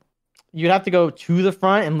individual. You'd have to go to the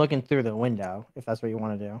front and look in through the window if that's what you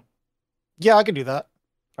want to do. Yeah, I can do that.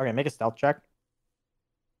 Okay, make a stealth check.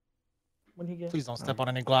 What did he get? Please don't step on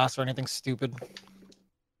any glass or anything stupid.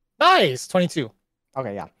 Nice, 22.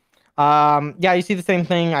 Okay, yeah. Yeah, you see the same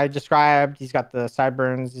thing I described. He's got the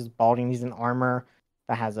sideburns, he's balding, he's in armor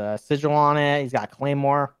that has a sigil on it. He's got a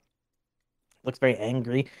claymore. Looks very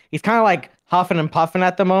angry. He's kind of like huffing and puffing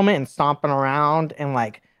at the moment and stomping around and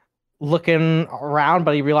like looking around,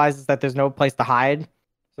 but he realizes that there's no place to hide.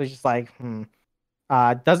 So he's just like,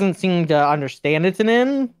 Doesn't seem to understand it's an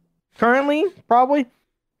inn currently, probably.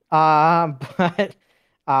 But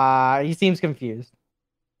he seems confused.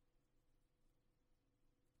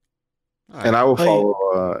 And I will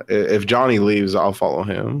follow. If Johnny leaves, I'll follow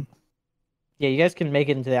him. Yeah, you guys can make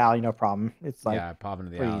it into the alley, no problem. It's like yeah, pop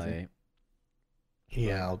into the pretty easy. alley.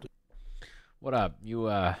 Yeah, I'll do. What up? You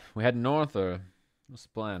we heading north or what's the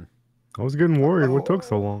plan? I was getting worried. What took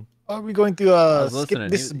so long? Are we going to was skip listening.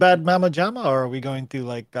 this bad Mama Jama, or are we going to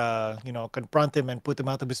like confront him and put him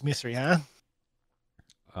out of his misery, huh?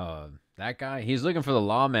 That guy, he's looking for the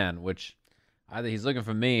lawman, which either he's looking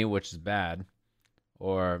for me, which is bad,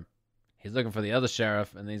 or he's looking for the other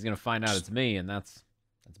sheriff, and then he's gonna find out it's me, and that's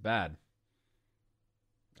bad.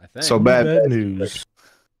 I think. So bad. news.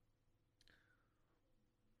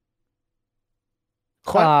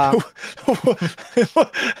 What?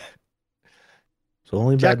 So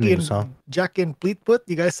only bad Jackie news, huh? and Jackie and Fleetfoot,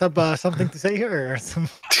 you guys have something to say here? Or some...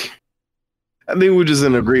 I think we're just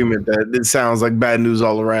in agreement that it sounds like bad news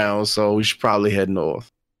all around, so we should probably head north.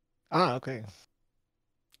 Okay.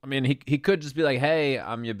 I mean, he could just be like, "Hey,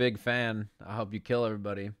 I'm your big fan. I hope you kill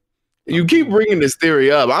everybody." You keep bringing this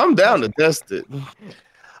theory up. I'm down to test it.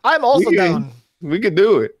 I'm also We- down. We could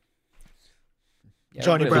do it. Yeah,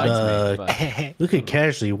 Johnny everybody Bravo. likes me, but- We could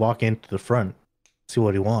casually walk into the front, see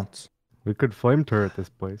what he wants. We could flame turret this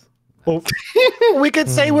place. We could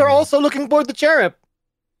say we're also looking for the sheriff.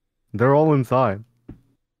 They're all inside.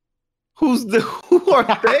 Who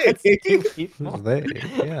are they? Who's they?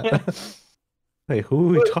 Yeah. Hey, who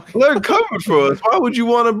are we talking? They're covered for us. Why would you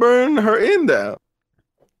want to burn her in down?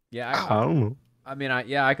 Yeah, I don't know. I mean,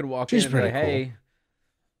 I could walk She's in and be like, pretty cool. "Hey,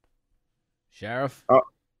 sheriff."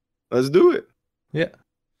 Let's do it. Yeah,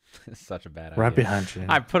 It's such a bad right idea. behind you.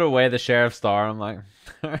 I put away the sheriff star. I'm like,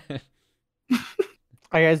 "Alright."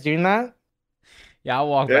 Are you guys doing that? Yeah, I'll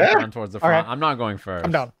walk back Yeah. down towards the All front. right. I'm not going first.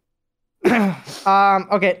 I'm down.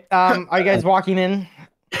 Okay. Are you guys walking in?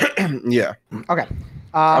 Yeah. Okay.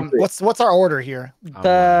 What's our order here?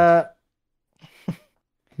 The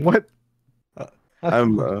What?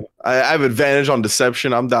 I have advantage on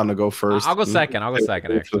deception. I'm down to go first. I'll go second. I'll go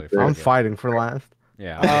second, actually. Yeah. I'm Fuck it. fighting for last.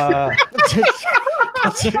 Yeah.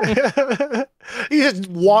 You just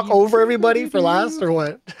walk over everybody for last, or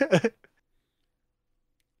what?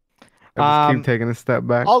 I just keep taking a step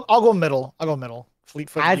back. I'll go middle. I'll go middle.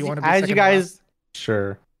 Fleetfoot, as you want to be as you second to last? guys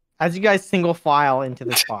Sure. as you guys single file into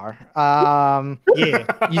this bar, Yeah.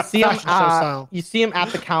 you see him. Fashion show style. You see him at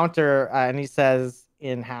the counter, and he says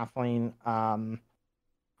in halfling,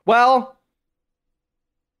 "Well,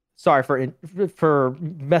 sorry for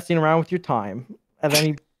messing around with your time." And then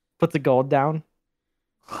he puts the gold down,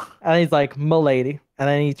 and he's like, "Milady," and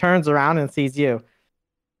then he turns around and sees you.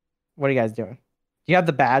 What are you guys doing? Do you have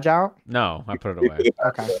the badge out? No, I put it away.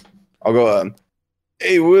 Okay. I'll go.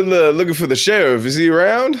 Hey, we're looking for the sheriff. Is he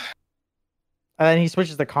around? And then he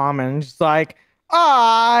switches to common, and he's like,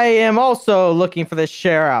 "I am also looking for the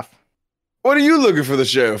sheriff. What are you looking for the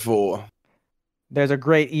sheriff for? There's a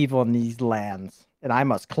great evil in these lands, and I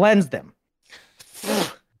must cleanse them."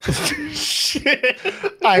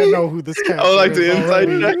 I don't know who this character I would like is to insight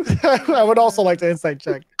already. I would also like to insight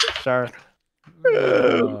check. Sure.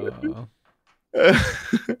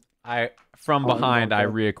 From Oh, behind, I no.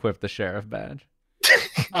 re-equip the sheriff badge.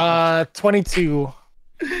 22.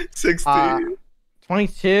 16.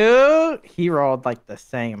 22. He rolled like the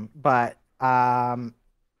same, but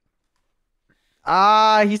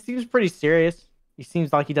he seems pretty serious. He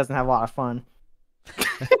seems like he doesn't have a lot of fun.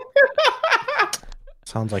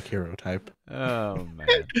 Sounds like hero type. Oh man.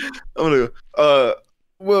 I'm gonna go.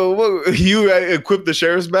 Well, what, you equip the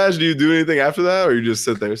sheriff's badge. Do you do anything after that, or you just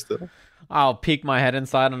sit there still? I'll peek my head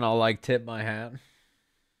inside and I'll like tip my hat.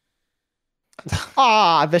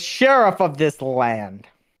 The sheriff of this land.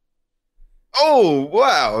 Oh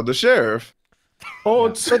wow, the sheriff. Oh,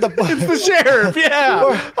 it's, Where the, it's the sheriff. Yeah.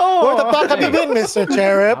 where the fuck have you been, Mr.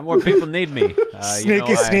 Sheriff? I'm where people need me.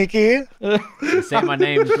 Sneaky, sneaky. You say my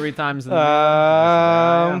name 3 times in the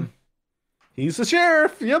minute. He's the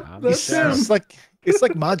sheriff. Yep. I'm That's the sheriff. him. It's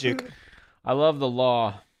like magic. I love the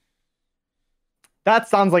law. That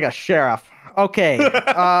sounds like a sheriff. Okay.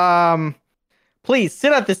 Please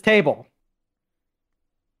sit at this table.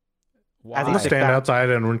 Why? As I'm he gonna stand outside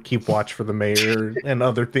and keep watch for the mayor and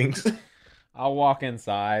other things. I'll walk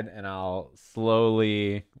inside and I'll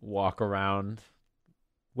slowly walk around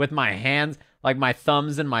with my hands, like my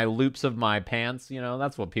thumbs in my loops of my pants. You know,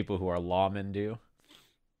 that's what people who are lawmen do.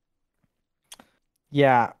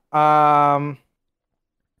 Yeah.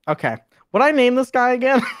 Okay. What I name this guy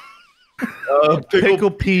again?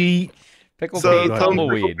 Pickle Pete. Pickle So, Pete, Tum-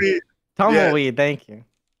 tumbleweed. Pete. Tumbleweed. Thank you.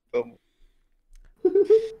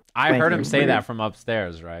 I Thank heard you. him say that from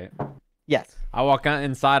upstairs, right? Yes. I walk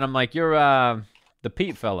inside. I'm like, you're the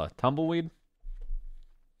Pete fella, Tumbleweed.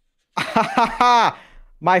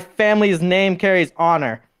 My family's name carries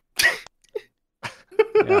honor.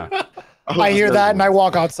 Yeah. I hear that and I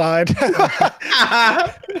walk outside.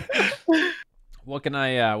 What can I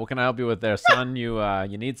help you with there, son?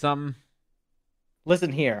 You need something?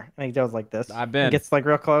 Listen here. And he goes like this. I've He been. gets like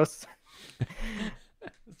real close. This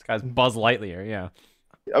guy's Buzz Lightyear. Yeah.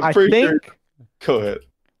 I'm I pretty sure. think Go ahead.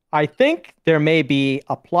 I think there may be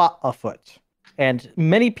a plot afoot, and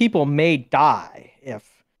many people may die if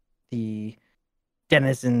the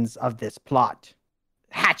denizens of this plot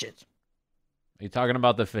hatch it. Are you talking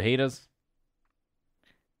about the fajitas?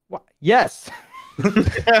 Yes.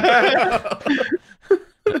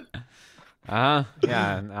 Yeah,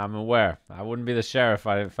 I'm aware. I wouldn't be the sheriff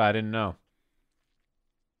if I didn't know.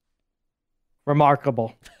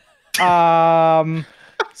 Remarkable.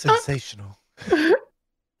 Sensational.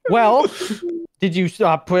 Well, did you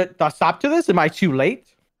put a stop to this? Am I too late?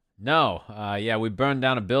 No. Yeah, we burned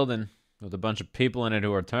down a building with a bunch of people in it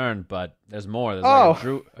who are turned, but there's more. There's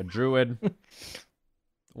like a druid.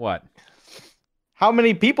 What? How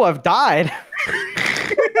many people have died?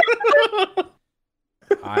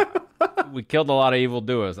 We killed a lot of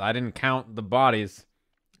evildoers. I didn't count the bodies,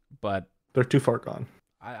 but They're too far gone.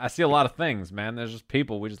 I see a lot of things, man. There's just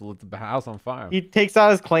people. We just lit the house on fire. He takes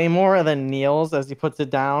out his claymore and then kneels as he puts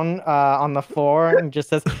it down on the floor and just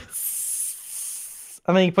says,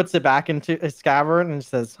 and then he puts it back into his scabbard and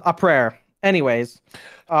says, a prayer. Anyways,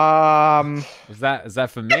 Is that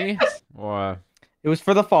for me or? it was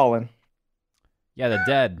for the fallen. Yeah, the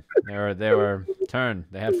dead. They were turned.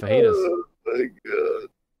 They had fajitas. Oh my god.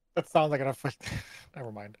 That sounds like an effect.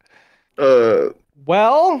 Never mind.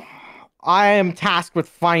 Well, I am tasked with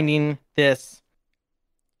finding this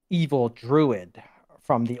evil druid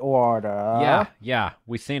from the order. Yeah,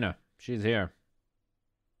 we seen her. She's here.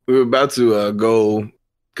 We were about to go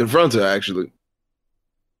confront her, actually.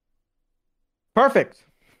 Perfect.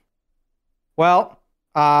 Well,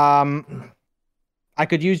 I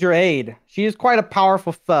could use your aid. She is quite a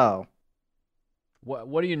powerful foe.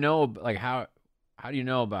 What do you know? Like how do you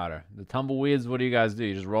know about her? The tumbleweeds. What do you guys do?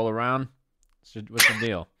 You just roll around? What's the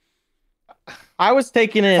deal? I was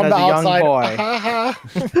taken in From as the a young outside.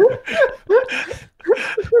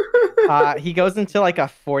 boy. He goes into like a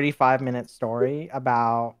 45-minute story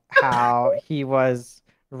about how he was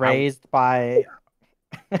raised by.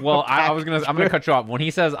 Well, I'm gonna cut you off. When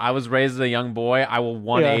he says I was raised as a young boy, I will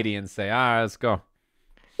 180 and say, all right, let's go.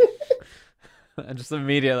 And just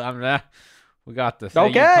immediately, we got this. Hey, you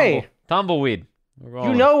Okay. tumbleweed. We're You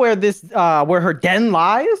rolling. know where this where her den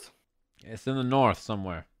lies? It's in the north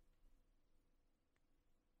somewhere.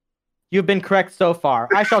 You've been correct so far.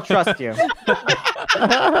 I shall trust you.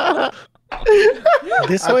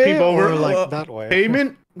 This I way peep over, or like that way?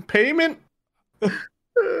 Payment.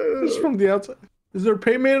 It's from the outside. Is there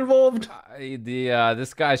payment involved?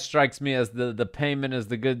 This guy strikes me as the payment is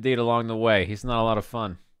the good deed along the way. He's not a lot of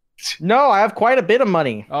fun. No, I have quite a bit of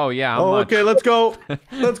money. Oh yeah, how Oh, much? okay, let's go.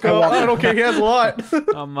 Let's go. I don't care. He has a lot.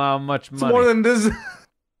 It's How much money? more than this.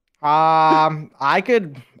 I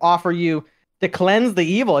could offer you to cleanse the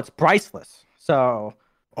evil. It's priceless. So,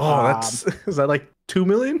 Oh, that's is that like 2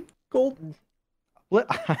 million gold?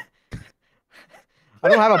 I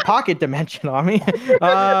don't have a pocket dimension on me.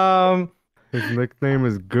 His nickname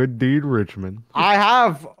is Good Deed Richmond. I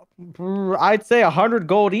have, I'd say 100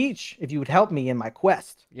 gold each if you would help me in my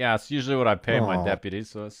quest. Yeah, it's usually what I pay my Aw. deputies,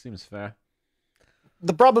 so it seems fair.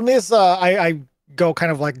 The problem is, I go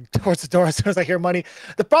kind of like towards the door as soon as I hear money.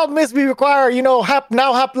 The problem is, we require, half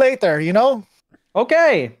now, half later.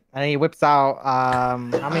 Okay. And he whips out, how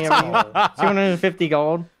many of you? 250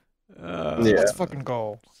 gold. Yeah. Let's fucking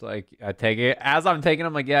go. It's like I take it as I'm taking.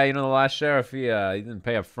 I'm like, yeah, the last sheriff, he didn't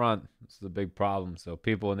pay up front. This is a big problem. So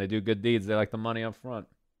people, when they do good deeds, they like the money up front.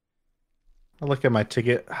 I look at my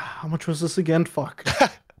ticket. How much was this again? Fuck. I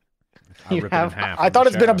You rip have- it in half. I I'm thought the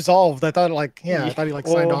it's been sheriff. absolved. I thought I thought he signed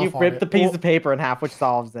Well, off you on ripped it. the piece of paper in half, which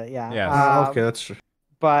solves it. Yeah. Yes. Okay, that's true.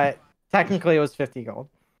 But technically, it was 50 gold.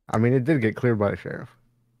 I mean, it did get cleared by the sheriff.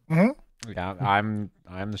 Yeah, I'm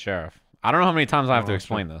the sheriff. I don't know how many times I have to Oh,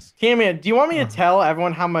 explain this. Tamia, do you want me to tell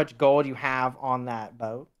everyone how much gold you have on that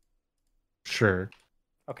boat? Sure.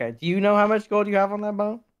 Okay. Do you know how much gold you have on that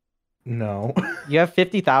boat? No. You have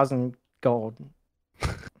 50,000 gold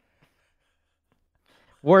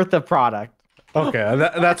worth of product. Okay,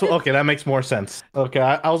 that's okay. That makes more sense. Okay,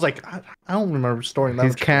 I was like, I don't remember storing that.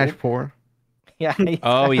 He's much cash gold. poor. Yeah.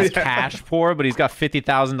 Oh, he's cash poor, but he's got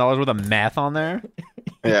 $50,000 worth of meth on there.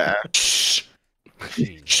 Yeah.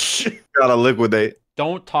 Jesus. Gotta liquidate.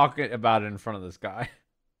 Don't talk about it in front of this guy.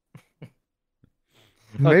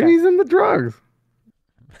 Maybe Okay. he's in the drugs.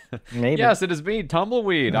 Maybe. Yes, it is me,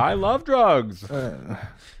 Tumbleweed. I love drugs.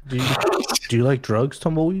 Do you like drugs,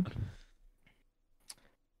 Tumbleweed?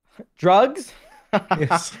 Drugs?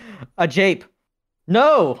 Yes. A jape.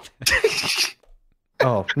 No.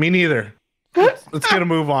 Oh, me neither. Let's get a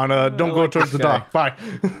move on. Don't go like towards the this guy. dock. Bye.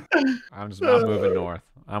 I'm moving north.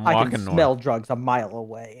 I'm I walking can north. smell drugs a mile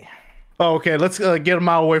away. Oh, okay, let's get a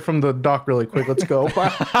mile away from the dock really quick. Let's go.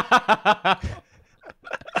 Bye.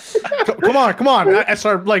 Come on. I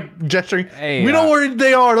start like gesturing. Hey, we know where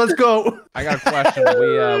they are. Let's go. I got a question.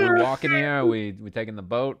 We walking here? We taking the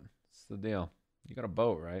boat? What's the deal? You got a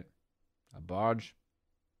boat, right? A barge?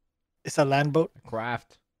 It's a land boat. A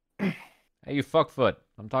craft? Hey, you fuckfoot.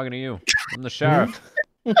 I'm talking to you. I'm the sheriff.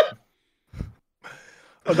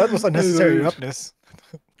 Oh, that was unnecessary roughness.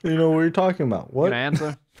 You know what you're talking about. You What? gonna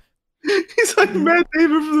answer? He's like Matt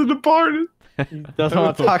Damon from The Departed. Doesn't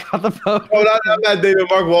want to talk about the boat. Oh, not Matt Damon.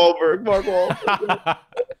 Mark Wahlberg. Mark Wahlberg.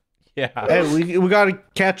 Yeah. Hey, we gotta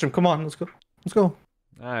catch him. Come on, let's go. Let's go. All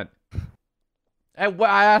right. Hey,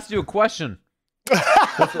 I asked you a question. What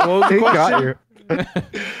was the He got question? you.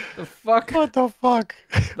 The fuck? What the fuck?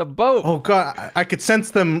 The boat. Oh god, I could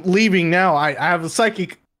sense them leaving now. I have a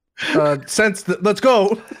psychic sense that. Let's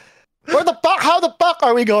go. Where the fuck? How the fuck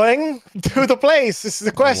are we going to the place? This is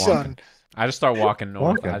the question. I just start walking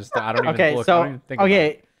north. Walking. I don't even Okay, look. I don't so even think about it.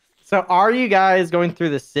 okay, so are you guys going through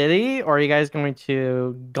the city, or are you guys going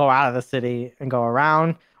to go out of the city and go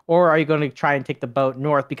around, or are you going to try and take the boat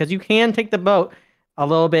north? Because you can take the boat a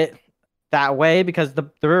little bit that way because the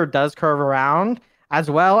river does curve around, as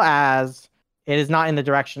well as it is not in the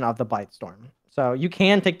direction of the Blight Storm. So you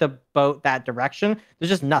can take the boat that direction. There's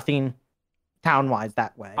just nothing town-wise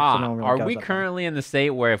that way. so no one really Are goes we up there. currently in the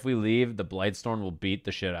state where if we leave, the Blightstorm will beat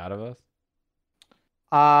the shit out of us?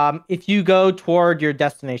 If you go toward your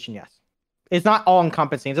destination, yes. It's not all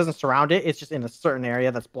encompassing. It doesn't surround it. It's just in a certain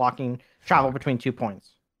area that's blocking travel between 2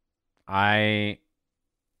 points. We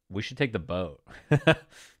should take the boat.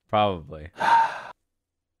 Probably.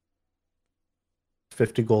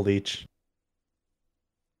 50 gold each.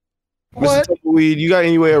 What? Mr. Tumbleweed, you got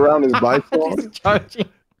any way around this bike storm? He's charging.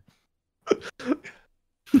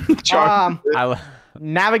 Charge.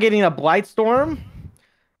 Navigating a blight storm?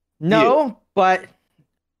 No, but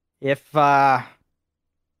if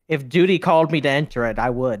duty called me to enter it, I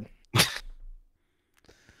would.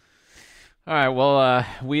 All right. Well,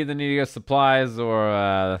 we either need to get supplies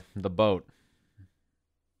or the boat.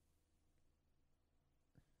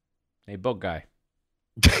 Hey, boat guy.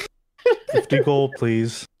 50 gold,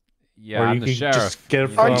 please. Yeah, or I'm you the can sheriff. just get it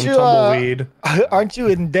You from know? Aren't you, Tumbleweed. Aren't you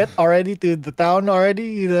in debt already to the town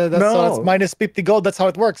already? That's No. minus 50 gold. That's how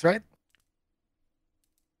it works, right?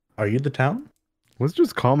 Are you the town? Let's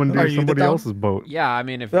just Are commandeer you the somebody town? else's boat. Yeah, I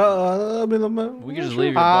mean, if I mean, we could just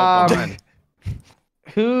leave your boat behind.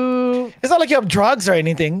 Who? It's not like you have drugs or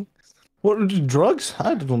anything. What drugs?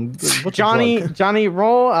 I don't. What's a Johnny? drug? Johnny,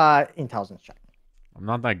 roll intelligence check. I'm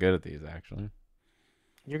not that good at these, actually.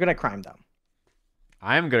 You're good at crime, though.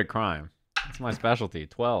 I am good at crime. That's my specialty.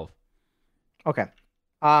 12. Okay.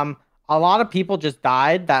 A lot of people just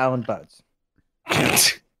died that owned boats.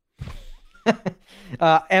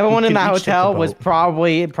 Everyone We in can that each take a hotel was boat.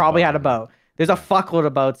 probably had a boat. There's a fuckload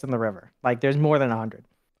of boats in the river. Like there's more than 100.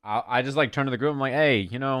 I just like turn to the group. I'm like, hey,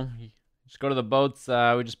 just go to the boats.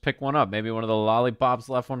 We just pick one up. Maybe one of the lollipops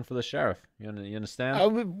left one for the sheriff. You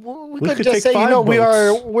understand? We We could could just take say, 5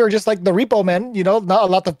 boats. we're just like the repo men. Not a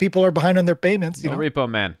lot of people are behind on their payments. No repo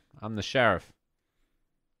man. I'm the sheriff.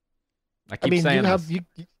 I I keep mean, saying you have this.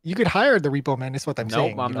 you could hire the repo man. Is what I'm Nope,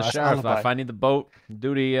 saying. I'm the as sheriff. alibi. If I need the boat,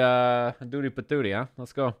 duty patootie, huh?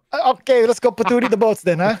 Let's go. Okay, let's go patootie the boats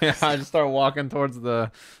then, huh? Yeah, I just start walking towards the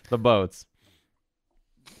boats.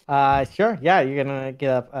 Sure. Yeah, you're gonna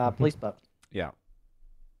get a police boat. Yeah.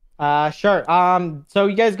 Sure. So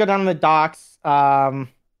you guys go down to the docks.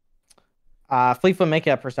 Fleetfoot, make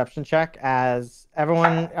a perception check as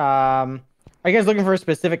everyone. Are you guys looking for a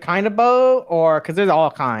specific kind of boat, or because there's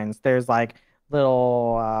all kinds? There's like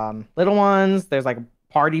little ones. There's like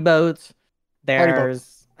party boats. Party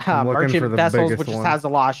There's I'm looking for merchant the vessels, biggest which just one. has a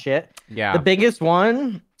lot of shit. Yeah. The biggest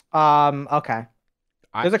one. Okay.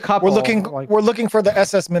 There's a couple. We're looking for the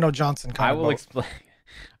SS Minnow Johnson kind I of will boat. explain.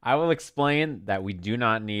 I will explain that we do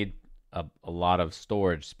not need a lot of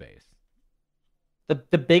storage space.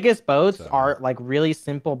 The biggest boats So- are like really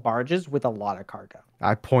simple barges with a lot of cargo.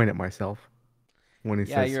 I point at myself when he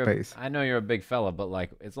Yeah, says space. I know you're a big fella, but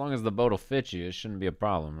like, as long as the boat will fit you, it shouldn't be a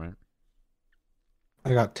problem, right?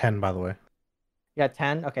 I got 10, by the way. You got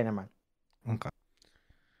 10? Okay, never mind. Okay.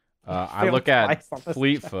 I Failed look at twice on this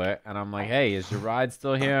Fleetfoot and I'm like, hey, is your ride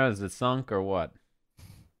still here? Is it sunk or what?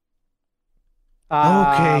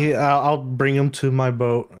 Okay, I'll bring him to my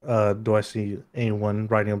boat. Do I see anyone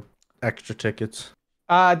writing up extra tickets?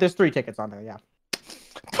 There's 3 tickets on there. Yeah.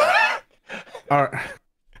 All right,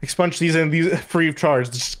 expunge these and these free of charge.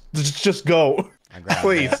 Just go, I grab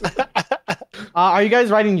please. it. Are you guys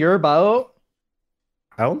riding your boat?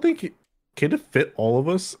 I don't think can it fit all of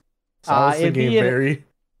us. So I was It'd thinking be an- very.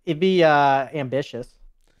 It'd be ambitious.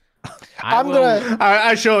 I'm will- gonna.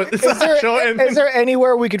 I show it. Is there, show it. is there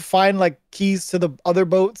anywhere we could find like keys to the other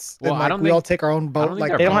boats? Well, and I like don't we think- all take our own I boat. don't think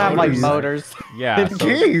Like They don't have like Motors. motors. Yeah, so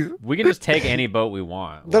Keys. we can just take any boat we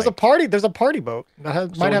want. There's a like- party. There's a party boat. That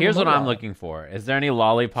has, So might have a here's what motor I'm on it. looking for. Is there any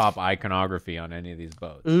lollipop iconography on any of these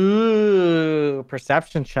boats? Ooh,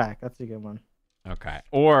 perception check. That's a good one. Okay.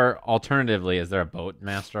 Or alternatively, is there a boat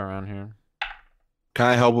master around here? Can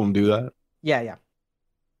I help him do that? Yeah, yeah.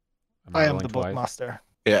 I am rolling the boat twice? master.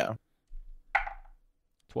 Yeah.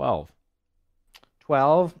 12.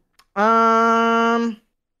 12.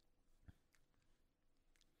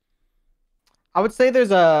 I would say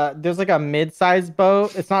there's like a mid-sized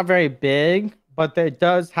boat. It's not very big, but it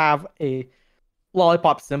does have a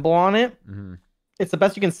lollipop symbol on it. Hmm. It's the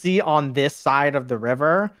best you can see on this side of the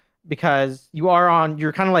river because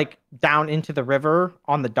you're kind of like down into the river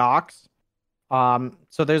on the docks.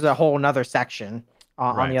 So there's a whole another section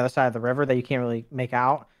on Right. the other side of the river that you can't really make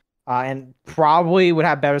out. And probably would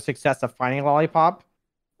have better success of finding a lollipop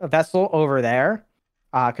vessel over there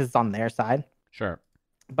because it's on their side. Sure.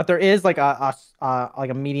 But there is like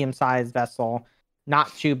a medium-sized vessel,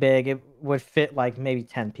 not too big. It would fit like maybe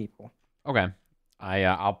 10 people. Okay.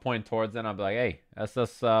 I'll point towards it and I'll be like, hey, that's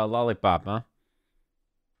this lollipop, huh?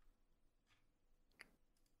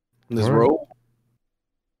 This Alright. rope.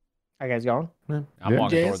 Are you guys going? I'm Yeah.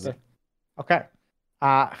 walking Yes. towards it. Okay.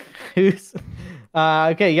 Who's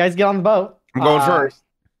okay, you guys get on the boat. I'm going first.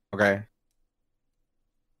 Okay.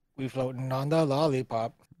 We floating on the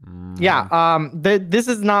lollipop. Yeah. This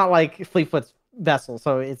is not like Fleetfoot's vessel,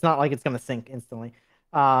 so it's not like it's gonna sink instantly.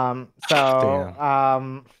 You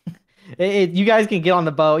guys can get on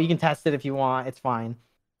the boat. You can test it if you want. It's fine.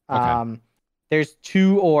 Okay. There's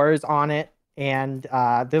 2 oars on it, and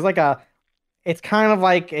there's like it's kind of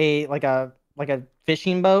like a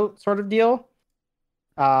fishing boat sort of deal,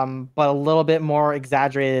 but a little bit more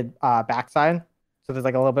exaggerated backside. So there's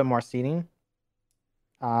like a little bit more seating.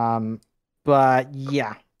 But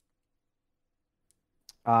yeah.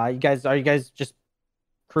 Are you guys just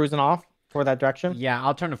cruising off toward that direction? Yeah,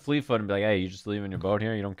 I'll turn to Fleetfoot and be like, hey, you just leaving your boat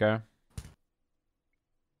here? You don't care?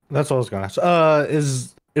 That's what I was gonna ask.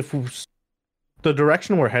 The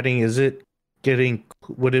direction we're heading,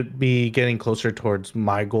 would it be getting closer towards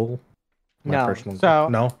my goal? No. Personal So- goal?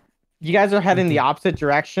 No. You guys are heading the Mhm. opposite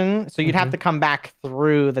direction, so you'd have Mhm. to come back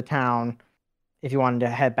through the town if you wanted to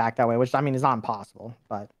head back that way, which I mean is not impossible,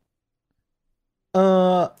 but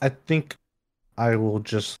I think I will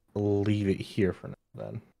just leave it here for now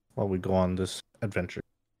then, while we go on this adventure.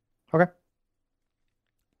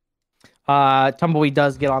 Tumbleweed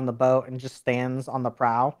does get on the boat and just stands on the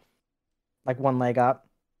prow, like one leg up.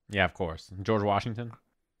 Yeah, of course. George Washington?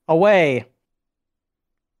 Away.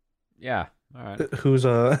 Yeah. All right. Who's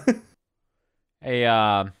Hey,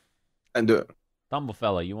 And do it.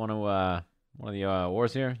 Thumblefella, you want to, one of the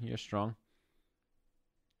oars here? You're strong.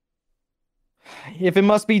 If it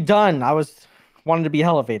must be done, I wanted to be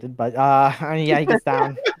elevated, but I mean, yeah, he gets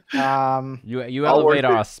down. You I'll work elevate it.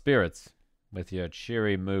 our spirits with your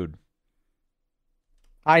cheery mood.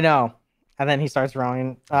 I know. And then he starts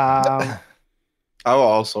rowing. I will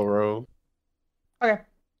also row. Okay,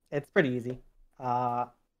 it's pretty easy.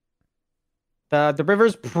 The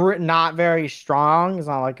river's not very strong. It's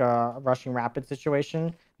not like a rushing rapid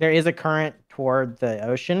situation. There is a current toward the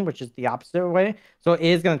ocean, which is the opposite way. So it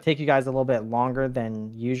is going to take you guys a little bit longer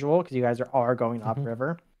than usual because you guys are going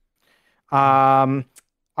upriver. Are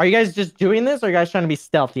you guys just doing this, or are you guys trying to be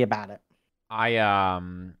stealthy about it?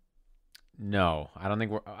 No, I don't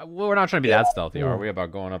think we're not trying to be that stealthy, are we?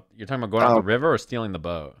 About going up? You're talking about going up the river or stealing the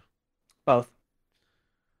boat? Both.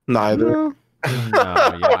 Neither. No,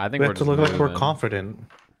 yeah, I think we we're have to just look like we're moving. confident?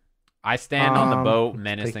 I stand on the boat take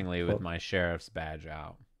menacingly the with boat. my sheriff's badge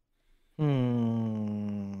out,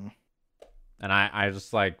 Hmm. and I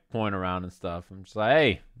just like point around and stuff. I'm just like,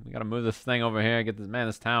 hey, we gotta move this thing over here. Get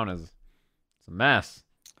this town it's a mess.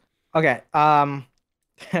 Okay.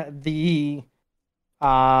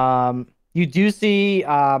 You do see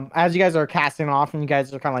as you guys are casting off and you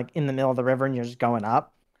guys are kind of like in the middle of the river and you're just going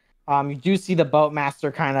up. You do see the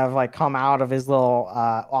boatmaster kind of like come out of his little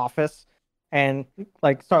office and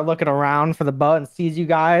like start looking around for the boat and sees you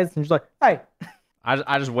guys and she's like, "Hey,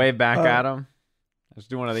 I just wave back at him. I just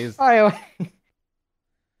do one of these. hi,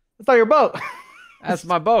 it's not your boat." That's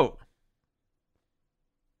my boat.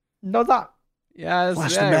 No, it's not. Yeah, it's,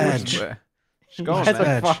 Flash the yeah, badge. Just going, You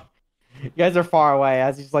guys, man. you guys are far away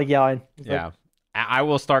as he's like yelling. He's like, Yeah. I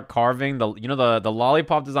will start carving the the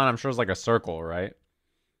lollipop design. I'm sure is like a circle, right?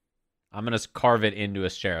 I'm gonna carve it into a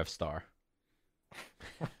sheriff star,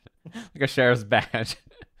 like a sheriff's badge.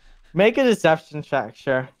 make a deception check,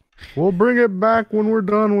 sure. We'll bring it back when we're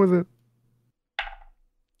done with it.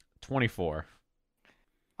 24.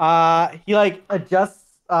 He like adjusts.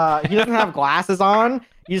 He doesn't have glasses on.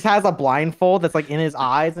 He just has a blindfold that's like in his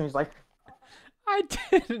eyes, and he's like, I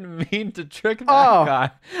didn't mean to trick that Oh.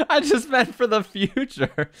 guy. I just meant for the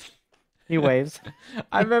future. he waves.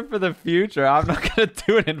 I meant for the future. I'm not gonna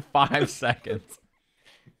do it in 5 seconds.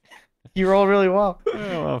 You rolled really well.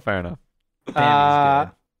 Well, fair enough. Uh,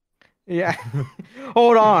 yeah.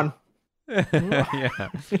 Hold on. Yeah.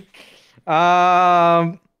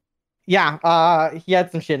 Yeah. He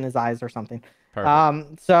had some shit in his eyes or something.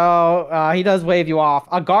 Perfect. So he does wave you off.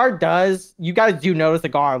 A guard does. You guys do notice the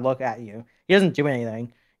guard look at you. He doesn't do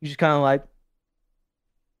anything. You just kind of like,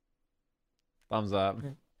 Thumbs up.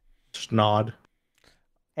 Just nod.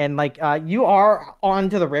 and like you are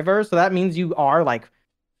onto the river, so that means you are like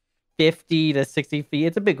 50 to 60 feet.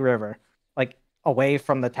 It's a big river, like away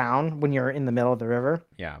from the town when you're in the middle of the river.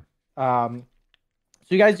 Yeah. So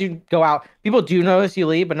you guys do go out. People do notice you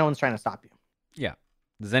leave, but no one's trying to stop you.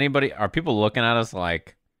 Are people looking at us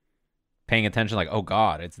like paying attention, like, oh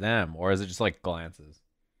God, it's them? Or is it just like glances?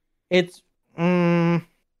 It's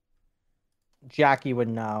Jackie would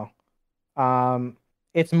know.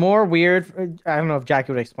 It's more weird. I don't know if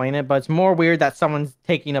Jackie would explain it, but it's more weird that someone's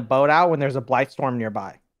taking a boat out when there's a blight storm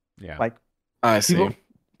nearby. Yeah. Like I see.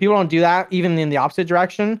 people don't do that even in the opposite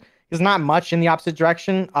direction. There's not much in the opposite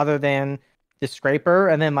direction other than the scraper,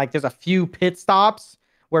 and then like there's a few pit stops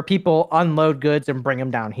where people unload goods and bring them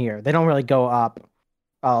down here. They don't really go up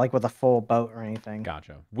like with a full boat or anything.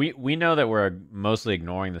 Gotcha. We know that we're mostly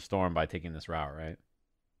ignoring the storm by taking this route, right?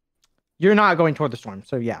 You're not going toward the storm,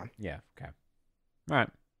 so yeah. Yeah. Okay. All right.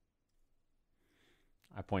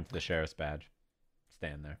 I point to the sheriff's badge.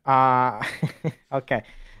 Stand there. Okay.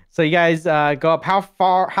 So you guys go up.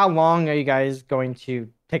 How long are you guys going to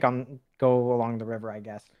go along the river, I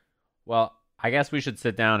guess? Well, I guess we should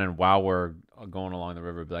sit down and while we're going along the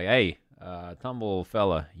river, be like, "Hey, tumble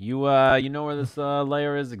fella, you know where this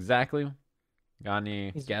layer is exactly? Got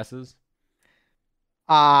any guesses?"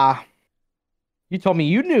 You told me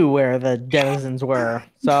you knew where the denizens were,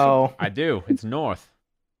 so I do. It's north.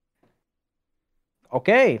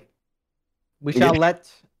 okay. We shall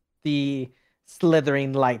let the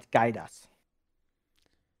slithering light guide us.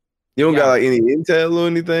 You don't Yeah. got like any intel or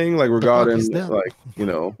anything like regarding is that? like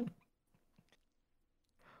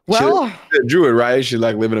Well, a druid, right? She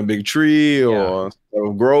like live in a big tree or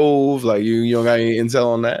a grove. Like you don't got any intel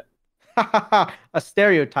on that. a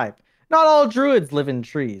stereotype. Not all druids live in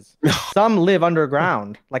trees. Some live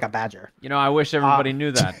underground, like a badger. You know, I wish everybody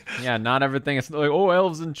knew that. Yeah, not everything is like, oh,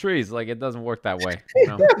 elves and trees. Like, it doesn't work that way. You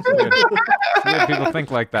know? It's weird. It's weird people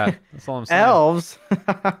think like that. That's all I'm saying. Elves.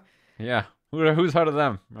 Yeah. Who's heard of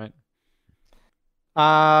them, right? It's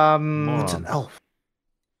an Morons. elf.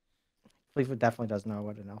 Fleetwood definitely does know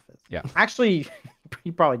what an elf is. Yeah. Actually,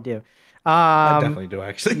 you probably do. I definitely do,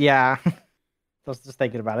 actually. Yeah. I was just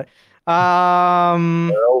thinking about it.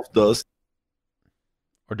 Elf dust.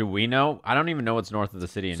 Or do we know? I don't even know what's north of the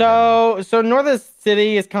city in general. So north of the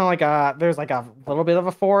city is kind of like there's like a little bit of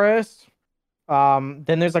a forest. Then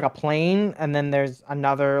there's like a plain, and then there's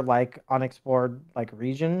another like unexplored like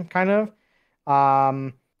region kind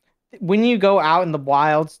of. When you go out in the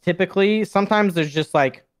wilds, typically sometimes there's just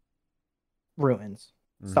like ruins,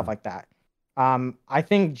 stuff Mhm. like that. I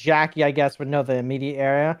think Jackie, I guess, would know the immediate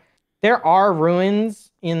area. There are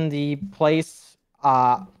ruins in the place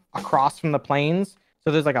across from the plains. So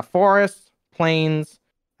there's like a forest, plains,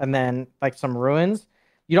 and then like some ruins.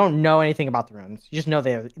 You don't know anything about the ruins. You just know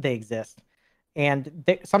they exist. And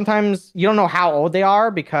sometimes you don't know how old they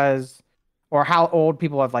are or how old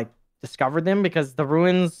people have like discovered them, because the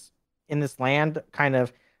ruins in this land kind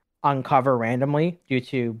of uncover randomly due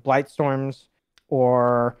to blight storms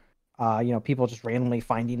or people just randomly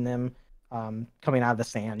finding them coming out of the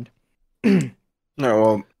sand. All right,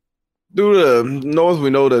 well, due to north, we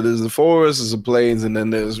know that there's the forest, there's the plains, and then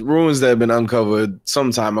there's ruins that have been uncovered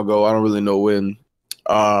some time ago. I don't really know when.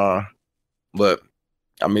 But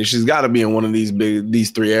I mean, she's got to be in one of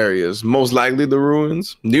these three areas. Most likely the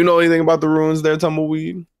ruins. Do you know anything about the ruins there,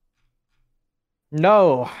 Tumbleweed?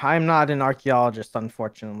 No, I'm not an archaeologist,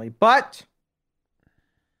 unfortunately. But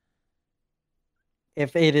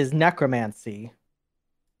if it is necromancy,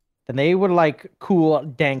 then they would like cool,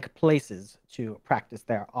 dank places to practice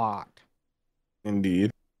their art.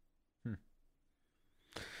 Indeed.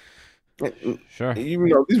 Sure. Even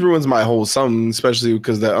though these ruins might hold some, especially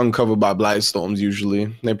because they're uncovered by blight storms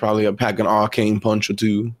usually. They probably pack an arcane punch or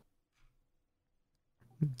two.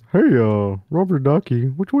 Hey, Robert Ducky,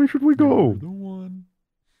 which way should we go? The one.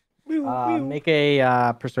 Make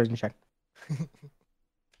a persuasion check. Excuse me.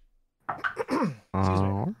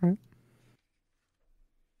 All right.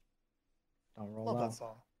 Don't roll Love low. that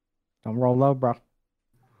song. Don't roll low, bro.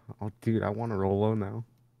 Oh, dude, I want to roll low now.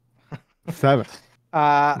 7.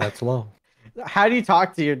 That's low. How do you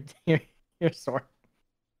talk to your sword?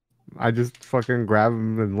 I just fucking grab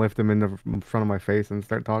him and lift him in front of my face and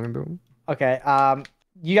start talking to him. Okay.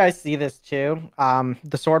 You guys see this too.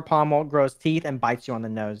 The sword pommel grows teeth and bites you on the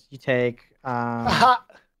nose. You take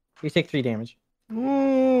 3 damage.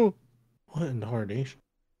 What in the hardation?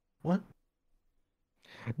 What?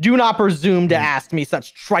 Do not presume to ask me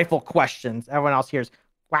such trifle questions. Everyone else hears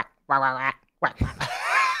whack, whack, whack, whack, whack.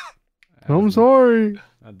 I'm sorry.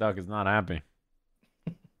 That duck is not happy.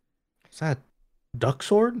 Is that duck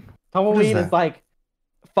sword? Halloween is that? like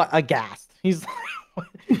aghast. He's like,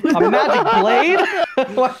 a magic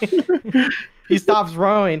blade? He stops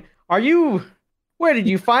rowing. Where did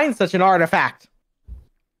you find such an artifact?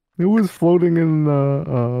 It was floating in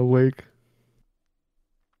the lake.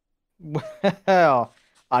 Well,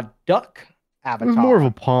 a duck It avatar. was more of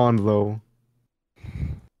a pond, though.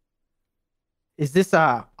 Is this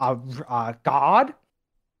a god?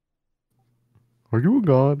 Are you a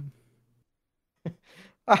god?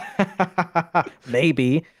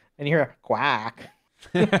 Maybe. And you hear a quack.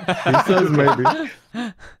 He says maybe.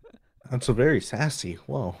 That's a very sassy.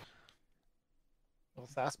 Whoa. Little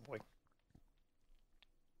sass boy.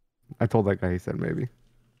 I told that guy he said maybe.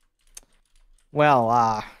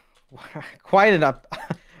 Well, quite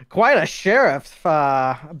a sheriff's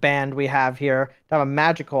band we have here to have a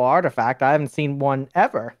magical artifact. I haven't seen one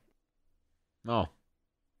ever. Oh.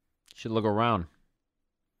 Should look around.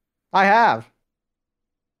 I have.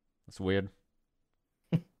 That's weird.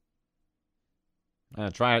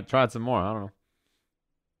 Try it some more. I don't know.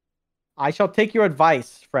 I shall take your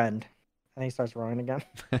advice, friend. And he starts rowing again.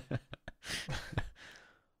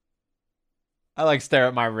 I like stare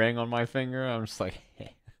at my ring on my finger. I'm just like,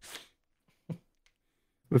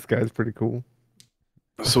 This guy's pretty cool.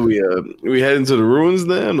 So we head into the ruins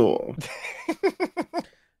then, or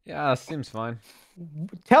yeah, seems fine.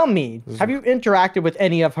 Tell me, have you interacted with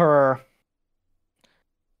any of her?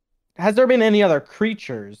 Has there been any other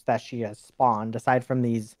creatures that she has spawned aside from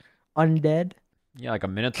these undead? Yeah, like a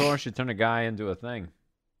minotaur. She turned a guy into a thing.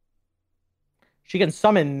 She can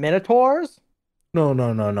summon minotaurs?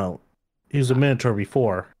 No. He was a minotaur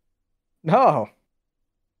before No.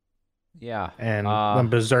 Yeah. and went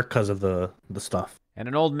berserk because of the stuff. And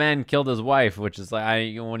an old man killed his wife, which is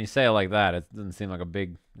like, when you say it like that, it doesn't seem like a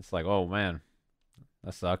big. It's like, oh man,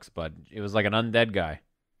 that sucks. But it was like an undead guy.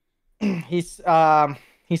 He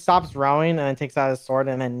stops rowing and then takes out his sword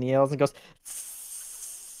and then kneels and goes,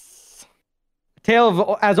 tale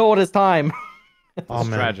of as old as time. Oh It's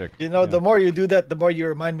man. tragic. You know, Yeah. the more you do that, the more you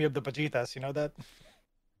remind me of the Vegetas. You know that?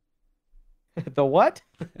 The what?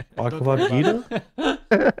 Bhagavad Gita?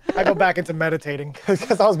 I go back into meditating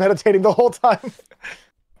because I was meditating the whole time.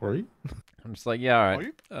 Were you? I'm just like, yeah, all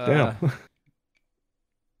right. Damn.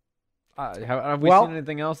 Have we Well- seen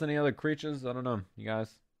anything else? Any other creatures? I don't know. You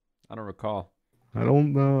guys? I don't recall. I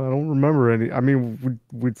don't remember any. I mean,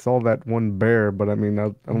 we saw that one bear, but I mean, I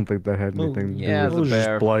don't think that had Well, anything to do yeah, It it's with a was bear.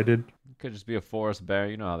 just blighted. Could just be a forest bear.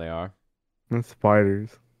 You know how they are. the spiders.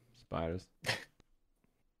 Spiders.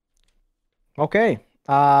 Okay.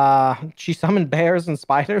 She summoned bears and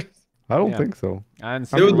spiders. I don't Yeah. think so. I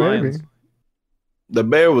didn't I see It mean, was lions. maybe. the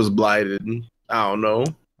bear was blighted. I don't know.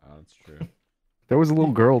 Oh, that's true. There was a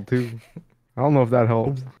little girl too. I don't know if that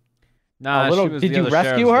helps. Nah, little- she was did the you other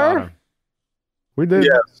rescue sheriff's her? daughter. We did.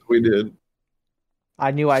 Yes, we did.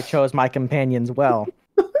 I knew I chose my companions well.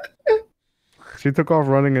 She took off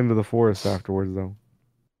running into the forest afterwards, though.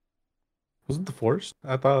 Was it the forest?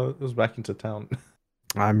 I thought it was back into town.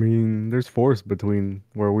 I mean, there's forest between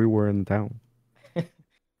where we were in the town.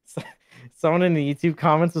 Someone in the YouTube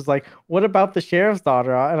comments was like, "What about the sheriff's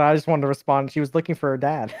daughter?" And I just wanted to respond. She was looking for her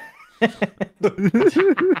dad. She was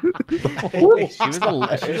a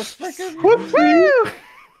freaking,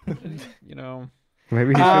 you know, Maybe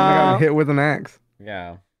he shouldn't have gotten hit with an axe.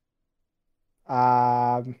 yeah.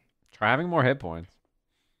 Um, Try having more hit points.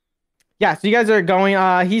 yeah. So you guys are going.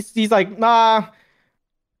 He's like, nah.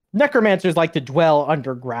 necromancers like to dwell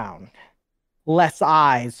underground. Less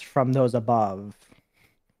eyes from those above.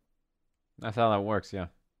 That's how that works. Yeah.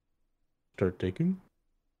 Start digging.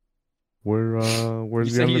 Where's You the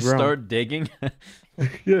say you underground? start digging?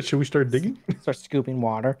 Yeah, should we start digging? Start scooping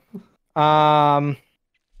water. Where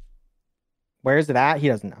is it at? He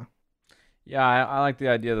doesn't know. Yeah, I like the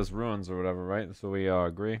idea of this ruins or whatever, right? So we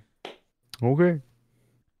agree. Okay.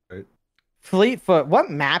 Fleetfoot, what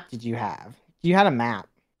map did you have? You had a map.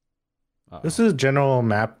 This is a general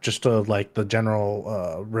map, just of like the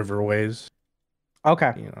general riverways.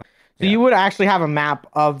 Okay. You know. So you would actually have a map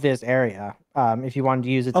of this area, if you wanted to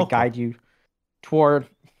use it to Okay. guide you toward.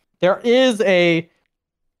 There is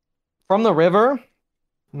from the river.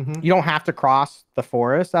 Mm-hmm. You don't have to cross the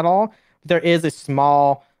forest at all. There is a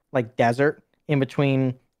small like desert in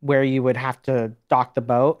between where you would have to dock the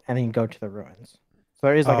boat and then go to the ruins. So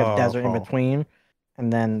there is like a desert in between,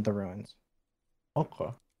 and then the ruins. Okay.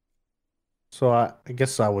 So I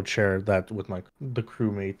guess I would share that with the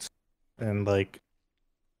crewmates, and like,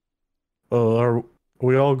 are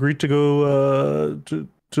we all agreed to go to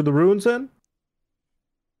the ruins then?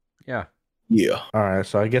 Yeah. Yeah. All right.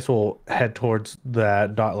 So I guess we'll head towards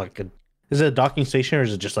that is it a docking station or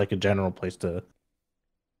is it just like a general place to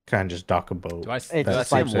kind of just dock a boat? Do I It's see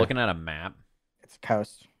just him like- looking at a map? It's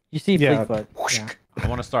coast. You see Yeah. Fleetfoot. Yeah. I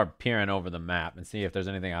want to start peering over the map and see if there's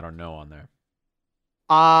anything I don't know on there.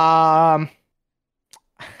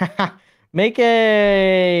 Make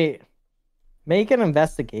an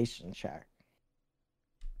investigation check.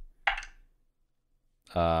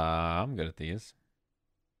 I'm good at these.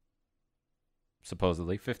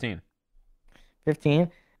 Supposedly 15.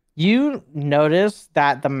 15. You notice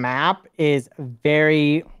that the map is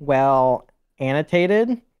very well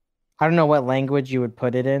annotated. I don't know what language you would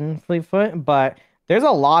put it in, Fleetfoot, but there's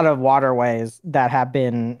a lot of waterways that have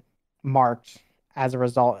been marked as a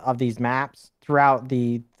result of these maps throughout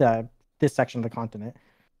this section of the continent.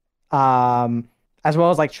 As well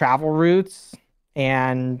as like travel routes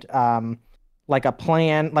and like a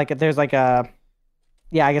plan, like there's like a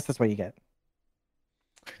I guess that's what you get.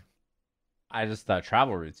 I just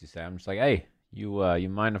travel routes. You say. I'm just like, hey, you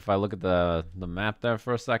mind if I look at the map there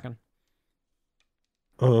for a second?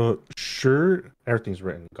 Sure. Everything's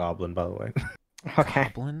written in Goblin, by the way. Okay.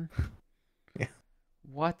 Goblin? Yeah.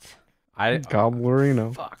 What? I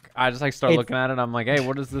Gobblerino. fuck. I just like start It's- looking at it. I'm like, hey,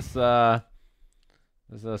 what is this?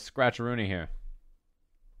 There's a scratch-a-rooney here.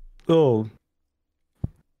 Oh,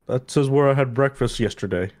 that says where I had breakfast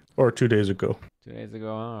yesterday or 2 days ago. 2 days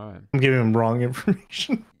ago. All right. I'm giving him wrong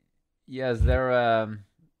information. Yeah, is there?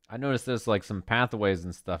 I noticed there's like some pathways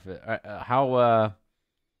and stuff. How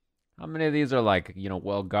many of these are like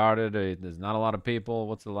well guarded? There's not a lot of people.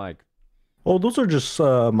 What's it like? Oh, those are just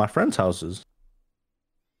my friends' houses.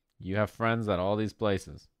 You have friends at all these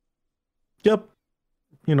places. Yep.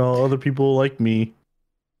 Other people like me.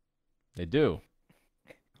 They do.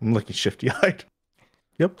 I'm looking shifty-eyed.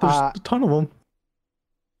 Yep, there's a ton of them.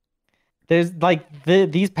 There's like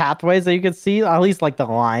these pathways that you can see, at least like the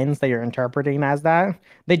lines that you're interpreting as that.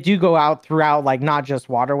 They do go out throughout like not just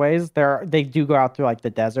waterways. They do go out through like the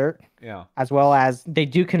desert, Yeah. as well as they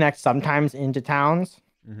do connect sometimes into towns.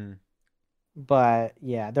 Mm-hmm. But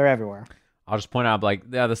yeah, they're everywhere. I'll just point out like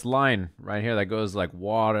this line right here that goes like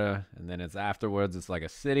water, and then it's afterwards it's like a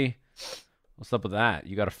city. What's up with that?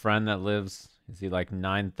 You got a friend that lives? Is he like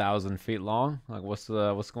 9,000 feet long? Like what's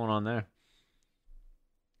going on there?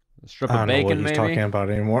 A strip I of don't know what bacon, he's maybe? talking about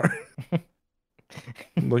anymore.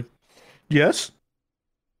 Like, yes,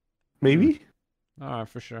 maybe. All right,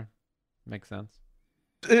 for sure. Makes sense.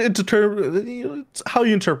 It's a term. It's how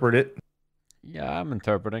you interpret it. Yeah, I'm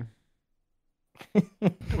interpreting.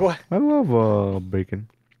 What? I love bacon.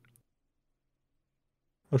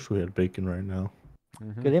 Wish we had bacon right now.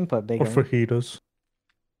 Mhm. Good input, Or Bacon. fajitas.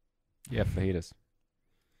 Yeah, fajitas.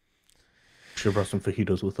 Should have brought some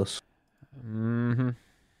fajitas with us. Mm-hmm.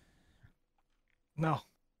 No.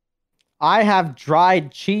 I have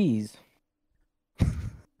dried cheese.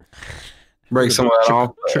 Break some of that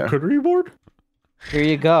off. there. Charcuterie board? Here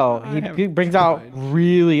you go. I He have brings out tried.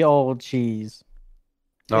 really old cheese.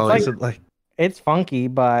 Oh, It's Is it like It's funky,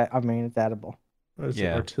 but I mean it's edible. is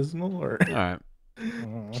Yeah. it artisanal or All right.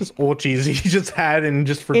 just old cheese he just had and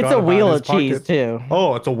just forgot It's a about wheel in his of cheese pocket? too.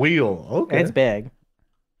 Oh, it's a wheel. Okay. It's big.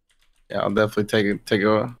 yeah, I'll definitely take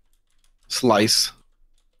a slice.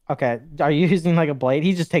 Okay, are you using like a blade?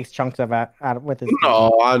 He just takes chunks of it out with his.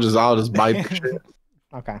 No, I'll just bite the shit.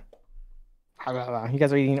 Okay. You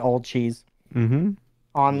guys are eating old cheese Mm-hmm.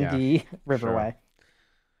 on Yeah, the riverway.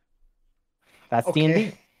 That's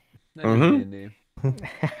D&D. Okay.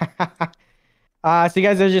 Mhm. So you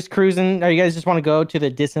guys are just cruising. Or you guys just want to go to the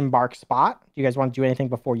disembark spot? Do you guys want to do anything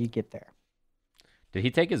before you get there? Did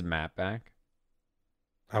he take his map back?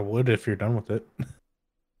 I would if you're done with it.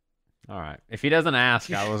 All right. If he doesn't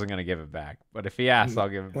ask, I wasn't gonna give it back. But if he asks, I'll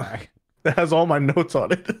give it back. That has all my notes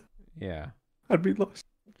on it. Yeah. I'd be lost.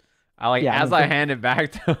 I like Yeah, as I I think- hand it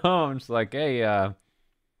back to him, I'm just like, hey,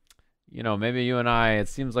 you know, maybe you and I. It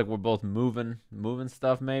seems like we're both moving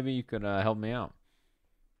stuff. Maybe you could help me out.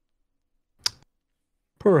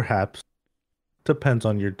 Perhaps. Depends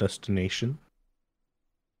on your destination.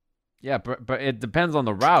 Yeah, but it depends on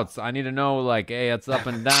the routes. I need to know, like, hey, it's up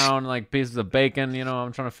and down, like pieces of bacon. You know,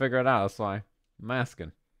 I'm trying to figure it out. That's why I'm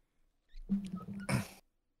asking.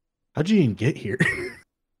 How'd you even get here?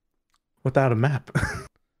 Without a map.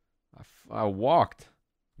 I walked.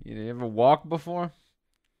 You ever walked before?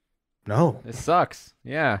 No. It sucks.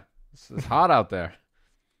 Yeah, it's hot out there.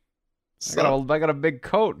 I got a big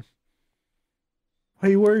coat. Why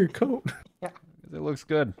you wear your coat? 'Cause it looks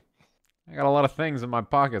good. I got a lot of things in my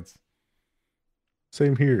pockets.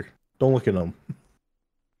 Same here. Don't look at them.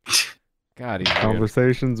 God, he's weird.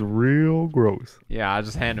 Conversation's real gross. Yeah, I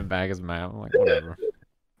just hand him back his map. I'm like, whatever.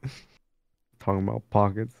 Talking about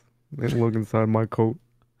pockets. They look inside my coat.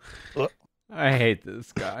 I hate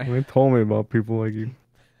this guy. They told me about people like you.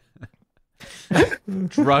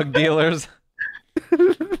 Drug dealers.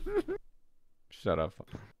 Shut up.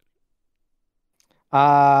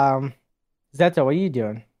 Zeta, what are you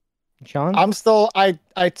doing? Chilling? I'm still. I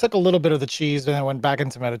took a little bit of the cheese and then went back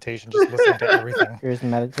into meditation, just listening to everything. You're just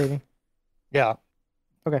meditating. Yeah.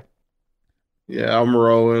 Yeah, I'm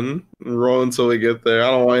rolling till we get there. I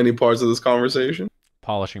don't want any parts of this conversation.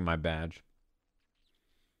 Polishing my badge.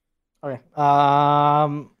 Okay.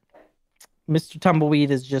 Mr. Tumbleweed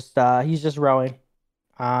is just he's just rowing.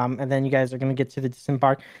 And then you guys are gonna get to the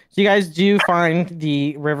disembark. So you guys do find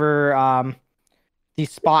the river, the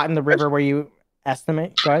spot in the river where you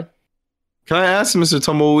estimate. Go ahead. Can I ask Mr.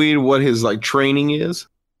 Tumbleweed what his like training is?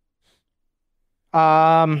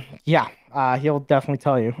 Yeah. He'll definitely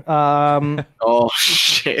tell you. Oh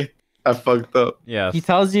shit, I fucked up. Yes. He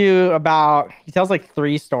tells like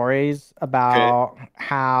 3 stories about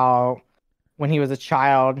how when he was a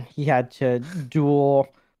child he had to duel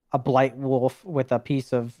a blight wolf with a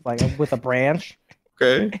piece of with a branch,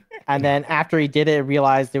 Okay. and then after he did it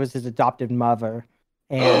realized it was his adopted mother,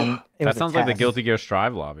 and it that was a sounds like the test. Guilty Gear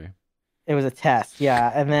Strive lobby. It was a test,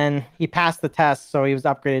 yeah, and then he passed the test, so he was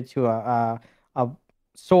upgraded to a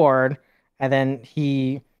sword, and then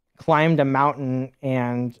he climbed a mountain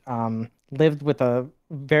and lived with a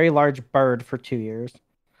very large bird for 2 years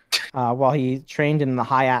while he trained in the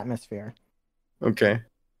high atmosphere. Okay.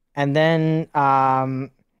 And then, That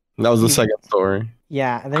was the second story.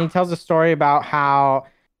 yeah, and then he tells a story about how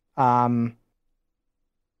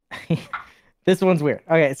this one's weird.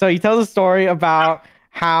 Okay, so he tells a story about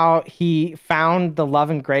how he found the love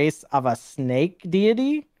and grace of a snake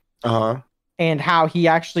deity, Uh-huh. and how he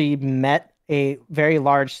actually met a very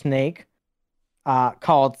large snake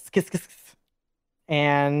called Skis,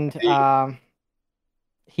 and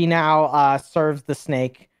he now serves the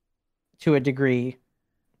snake to a degree.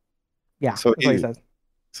 Yeah, So that's what he says.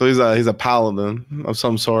 So he's a paladin of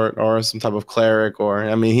some sort, or some type of cleric, or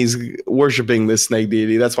I mean, he's worshiping this snake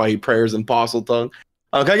deity. That's why he prayers in Postle tongue.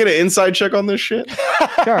 Can I get an inside check on this shit?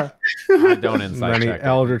 Sure. I don't And inside then he check. it.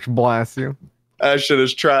 eldritch blasts you. That shit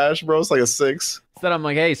is trash, bro. It's like a 6. Instead, I'm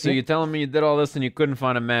like, hey, so you're telling me you did all this and you couldn't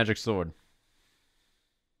find a magic sword?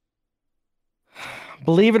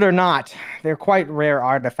 Believe it or not, they're quite rare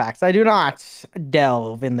artifacts. I do not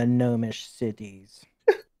delve in the gnomish cities.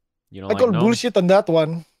 You don't I like call gnomes? bullshit on that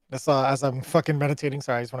one. As I'm fucking meditating.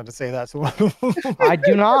 Sorry, I just wanted to say that. So I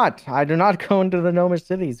do not. I do not go into the gnomish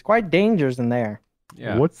cities. Quite dangerous in there.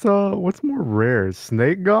 Yeah. What's more rare,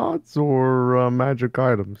 snake gods or magic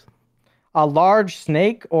items? A large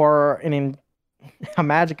snake or a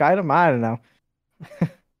magic item? I don't know.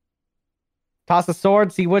 Toss a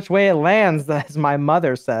sword, see which way it lands, as my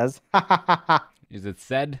mother says. Is it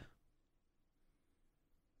said?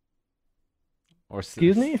 Or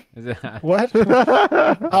Excuse me? Is it? what?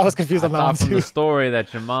 I was confused I on that thought one from too. the story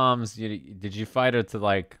that your mom's. Did you fight her to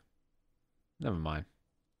like? Never mind.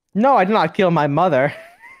 No, I did not kill my mother.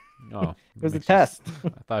 Oh, It was a makes you- test. I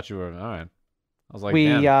thought you were all right. I was like, we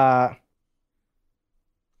damn.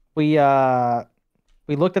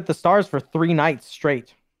 we looked at the stars for 3 nights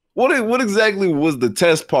straight. What exactly was the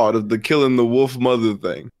test part of the killing the wolf mother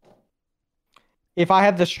thing? If I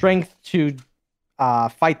had the strength to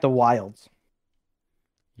fight the wilds.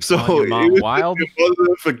 You So calling your it mom was wild? your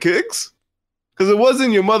mother for kicks? Because it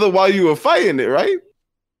wasn't your mother while you were fighting it, right?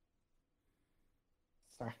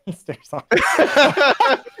 Sorry. Stairs on.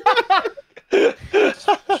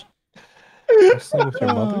 Wrestling with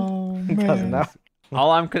your mother? Oh, Doesn't know.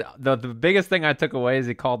 The biggest thing I took away is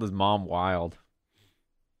he called his mom wild.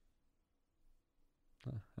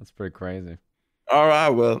 That's pretty crazy. All right,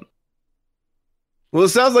 well, it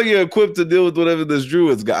sounds like you're equipped to deal with whatever this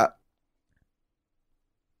druid's got.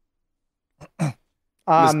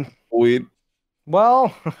 Weed.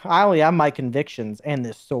 Well, I only have my convictions and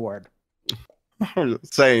this sword.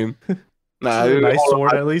 Same. Nah, Nice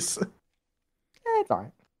sword at least. It's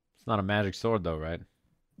alright. It's not a magic sword though, right?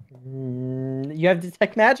 You have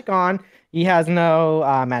detect magic on. He has no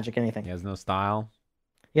magic anything. He has no style.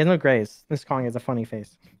 He has no grace. This Kong has a funny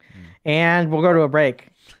face. And we'll go to a break.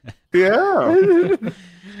 Yeah.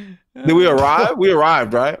 Did we arrive? We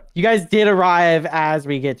arrived, right? You guys did arrive as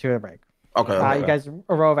we get to a break. Okay. okay. You guys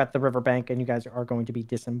arrive at the riverbank, and you guys are going to be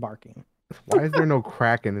disembarking. Why is there no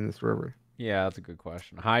kraken in this river? Yeah, that's a good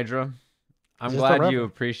question. Hydra, I'm Just glad a you river.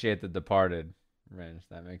 appreciate the Departed, Rich.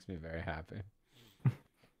 That makes me very happy.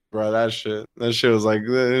 Bro, that shit was like, it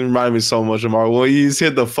reminded me so much of Marvel. When he's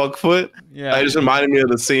hit the fuck foot, Yeah. it just reminded me of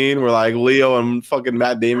the scene where like Leo and fucking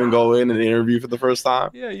Matt Damon go in and interview for the first time.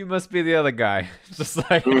 Yeah, you must be the other guy. Just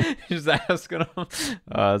like, just asking him. Oh,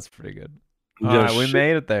 that's pretty good. All Yeah, right, we shit.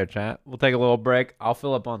 made it there, chat. We'll take a little break. I'll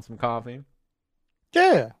fill up on some coffee.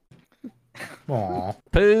 Yeah. Aw.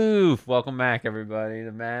 Poof! Welcome back, everybody,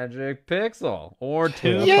 to Magic Pixel or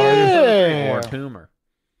Tumor. Yeah. Or Tumor.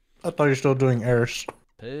 I thought you were still doing airs.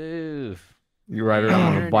 Poof. You ride around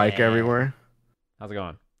on a bike everywhere. How's it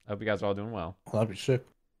going? I hope you guys are all doing well. That'd be sick.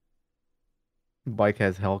 Bike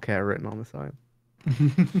has Hellcat written on the side.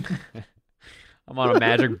 I'm on a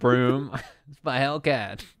magic broom. It's my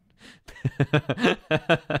Hellcat.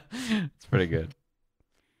 It's pretty good.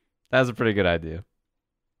 That's a pretty good idea.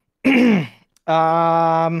 Hey.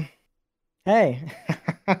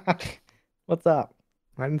 What's up?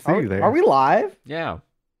 I didn't see you there. Are we live? Yeah,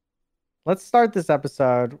 Let's start this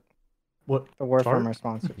episode. What? The word Start? from our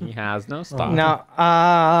sponsor. he has no style. No,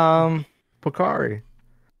 Pocari.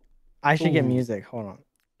 I should get Ooh. music. Hold on.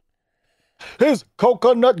 His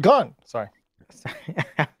coconut gun. Sorry. Sorry.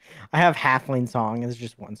 I have halfling song. It's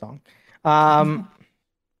just one song.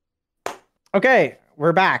 Okay,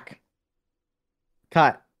 we're back.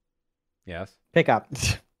 Cut. Yes. Pick up.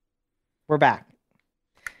 We're back.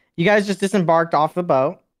 You guys just disembarked off the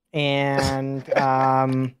boat, and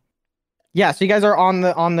yeah, so you guys are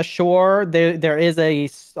on the shore. There is a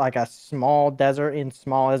small desert, in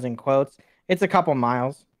small as in quotes. It's a couple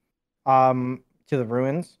miles to the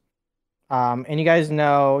ruins. And you guys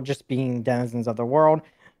know, just being denizens of the world,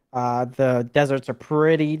 the deserts are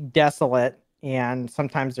pretty desolate, and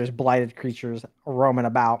sometimes there's blighted creatures roaming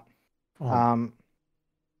about. Oh.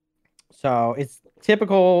 So it's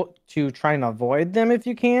typical to try and avoid them if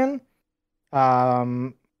you can.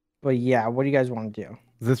 But yeah, what do you guys want to do?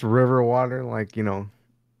 Is this river water like,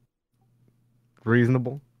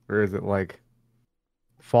 reasonable? Or is it like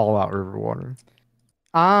Fallout river water?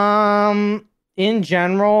 In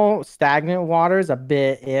general, stagnant water is a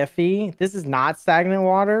bit iffy. This is not stagnant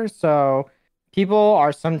water, so people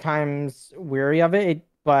are sometimes weary of it.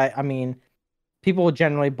 But I mean, people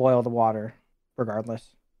generally boil the water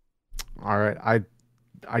regardless. All right.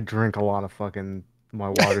 I drink a lot of fucking my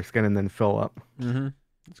water skin and then fill up. Mm-hmm.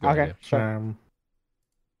 That's a good Okay, idea. sure.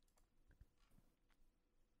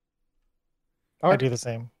 I do the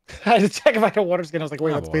same. I had to check if I had a water skin. I was like,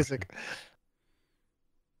 wait, I that's have basic.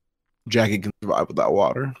 Jackie can survive without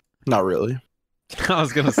water. Not really. I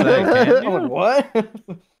was gonna say, can I'm you? like, what?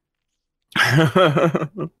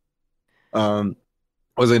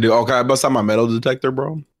 What's I do? Okay, I bust out my metal detector,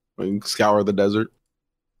 bro. I can scour the desert.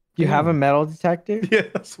 You have a metal detector? Yeah,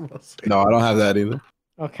 that's what I was saying. No, I don't have that either.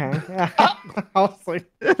 Okay. I was like,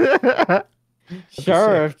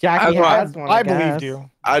 sure, if Jackie That's why has one. I guess. believed you.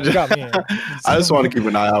 I You just, got me. I just want to keep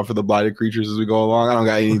an eye out for the blighted creatures as we go along. I don't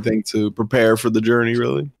got anything to prepare for the journey,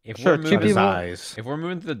 really. If Sure, we're two moving, His people- eyes. if we're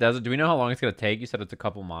moving through the desert, do we know how long it's gonna take? You said it's a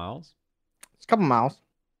couple miles. It's a couple miles.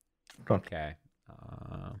 Okay.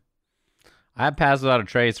 I have passed without a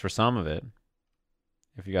trace for some of it.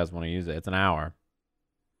 If you guys want to use it, it's an hour.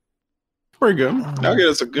 Pretty good. I'll get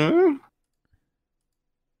us a good.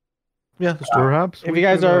 Yeah, let's do it. Perhaps If we you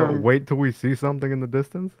guys could, are- wait till we see something in the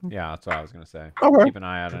distance. Yeah, that's what I was gonna say. Okay. Keep an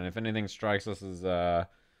eye out, and if anything strikes us as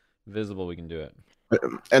visible, we can do it.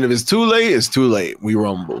 And if it's too late, it's too late. We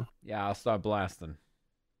rumble. Yeah, I'll start blasting.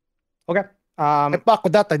 Okay. I back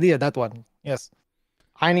with that idea, that one. Yes.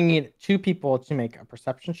 I need 2 people to make a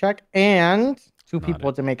perception check and 2 Not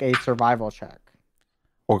people to make a survival check.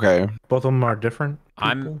 Okay. Both of them are different.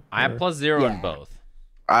 I people, have or- +0 Yeah. in both.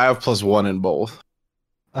 I have +1 in both.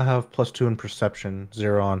 I have +2 in perception,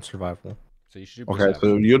 0 on survival. So you should do Okay, so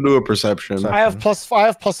perception. you'll do a perception. So- I have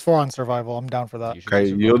 +4 on survival. I'm down for that. You should do Okay,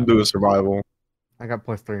 you'll survival. do a survival. I got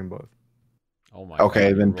 +3 in both. Oh my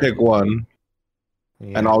Okay, God, then you pick rolled- one,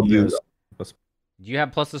 Yeah, and I'll do. yes. Do you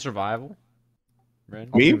have plus the survival? Ren?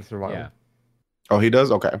 I'll Me? do the survival. Yeah. Oh, he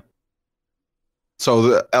does. Okay. So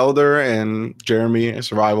the Elder and Jeremy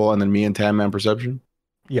survival, and then me and Tam man perception.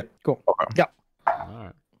 Cool. All right.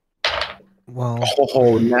 Well,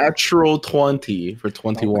 Oh, natural 20 for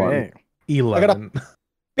 21. Okay. 11.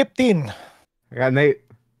 15. I got Nate.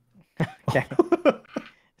 Okay.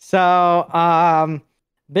 So,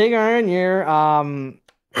 Big Iron, you're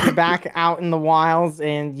back out in the wilds,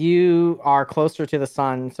 and you are closer to the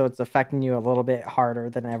sun, so it's affecting you a little bit harder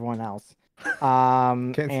than everyone else.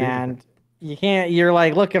 Can't see And you can't. You're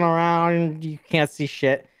like looking around, you can't see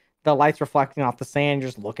shit. The light's reflecting off the sand. You're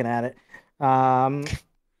just looking at it.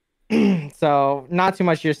 So not too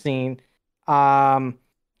much you're seeing.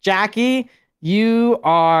 Jackie, you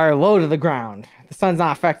are low to the ground. The sun's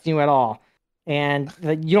not affecting you at all, and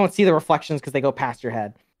you don't see the reflections because they go past your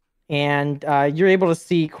head. And you're able to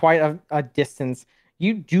see quite a distance.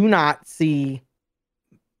 You do not see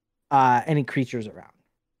any creatures around.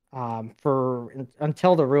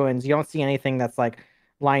 Until the ruins, you don't see anything that's like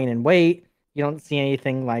lying in wait. You don't see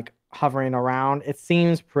anything like hovering around. It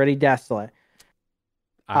seems pretty desolate.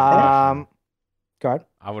 I have a question. Go ahead.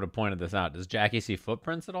 I would have pointed this out. Does Jackie see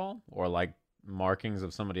footprints at all, or like markings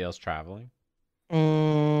of somebody else traveling?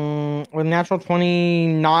 With natural 20,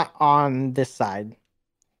 not on this side.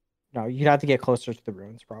 No, you'd have to get closer to the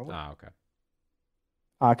ruins, probably. Ah, okay.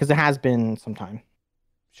 Because it has been some time.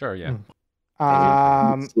 Sure, yeah.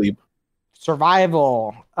 Sleep.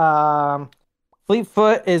 Survival.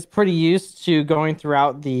 Fleetfoot is pretty used to going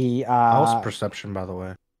throughout the. I was perception, by the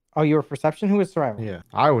way. Oh, you were perception? Who was survival? Yeah.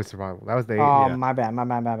 I was survival. That was the 8. Oh, yeah. my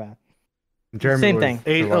bad. Jeremy same was thing.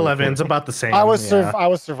 8, survival 11. It's too. about the same. I was yeah. I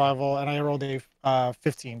was survival, and I rolled a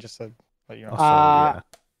 15 just to let you know. Also, Uh,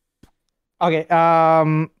 Okay.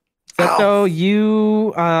 So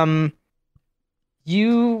you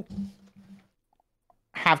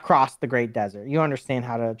have crossed the Great Desert. You understand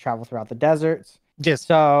how to travel throughout the deserts. Yes.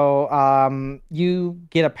 So you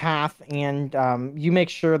get a path, and you make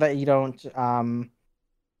sure that you don't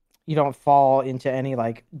fall into any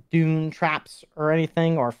like dune traps or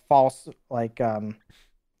anything, or false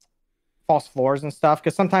floors and stuff.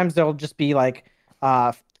 Because sometimes they'll just be like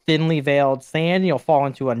thinly veiled sand. You'll fall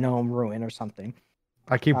into a gnome ruin or something.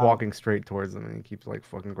 I keep walking straight towards him, and he keeps like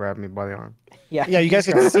fucking grabbing me by the arm. Yeah. Yeah, you guys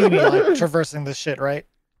can see me like traversing this shit, right?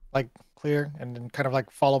 Like clear, and then kind of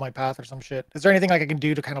like follow my path or some shit. Is there anything like I can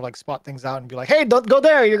do to kind of like spot things out and be like, hey, don't go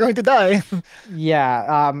there, you're going to die?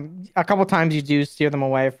 Yeah, a couple times you do steer them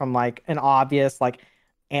away from like an obvious like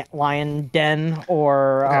antlion den,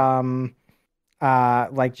 or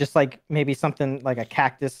like just like maybe something like a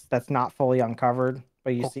cactus that's not fully uncovered,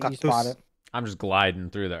 but you Oh, see you spot cactus. it. I'm just gliding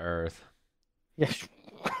through the earth. Yeah.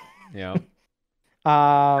 You know,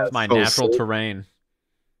 Uh, it's my so natural sick. terrain.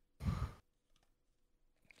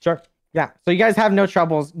 Sure. Yeah. So you guys have no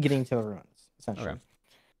troubles getting to the ruins, essentially.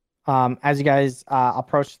 Okay. As you guys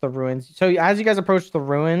approach the ruins, so as you guys approach the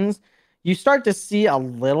ruins, you start to see a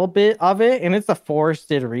little bit of it, and it's a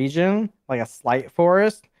forested region, like a slight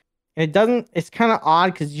forest. And it doesn't. It's kind of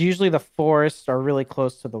odd because usually the forests are really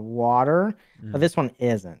close to the water, but this one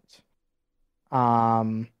isn't.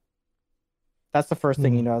 That's the first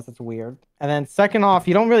thing you notice. That's weird. And then second off,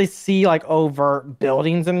 you don't really see like overt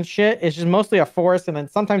buildings and shit. It's just mostly a forest, and then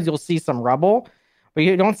sometimes you'll see some rubble, but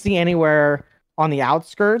you don't see anywhere on the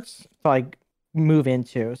outskirts to like move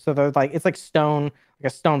into. So there's like it's like stone, like a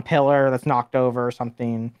stone pillar that's knocked over or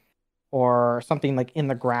something like in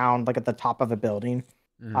the ground, like at the top of a building.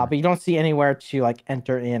 Mhm. But you don't see anywhere to like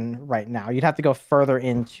enter in right now. You'd have to go further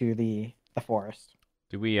into the forest.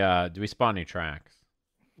 Do we spot any tracks?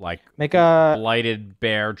 Like Make a blighted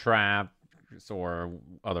bear traps or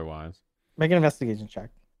otherwise? make an investigation check.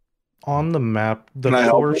 On the map, the Can I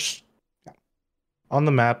help forest. On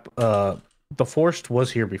the map, the forest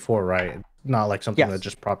was here before, right? Not like something Yes. that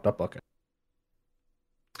just propped up. Okay.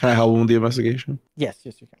 Can I help him with the investigation? Yes,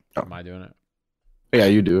 you can. Am I doing it? Yeah,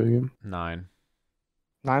 you do it again. 9.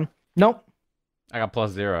 9. Nope. I got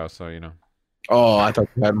 +0, so you know. Oh, I thought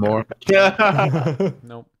you had more. Yeah.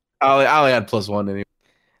 Nope. I only had +1 anyway.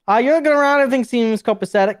 You're looking around. Everything seems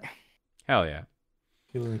copacetic. Hell yeah.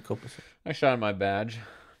 I shot my badge.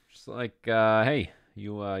 Just like, hey,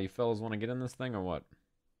 you fellas want to get in this thing or what?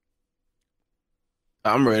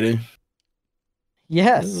 I'm ready.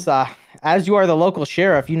 Yes. As you are the local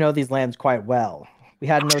sheriff, you know these lands quite well. We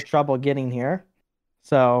had no trouble getting here,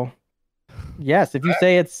 so Yes, if you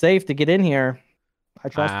say it's safe to get in here, I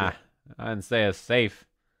trust Ah, I didn't say it's safe,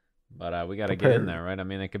 but we got to get in there, right? I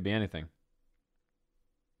mean, it could be anything.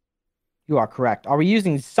 you. You are correct. Are we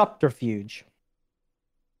using subterfuge?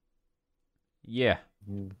 Yeah.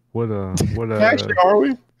 What Actually, are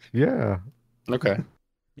we? yeah. Okay.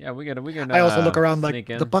 Yeah, we can. I also look around like, sneak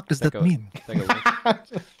in, the fuck does take that a- mean? take a look.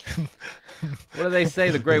 What do they say?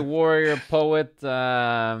 The great warrior poet,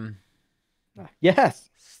 Yes.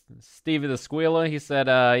 Stevie the Squealer. He said,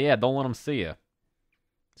 "Yeah, don't let them see you."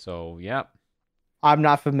 So, yeah, I'm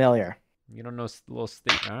not familiar. you don't know little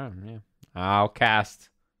Steve. Yeah, I'll cast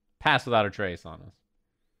Pass Without a Trace on us.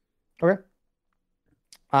 Okay.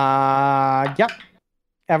 Yep.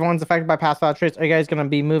 Everyone's affected by pass without trace. Are you guys gonna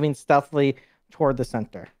be moving stealthily toward the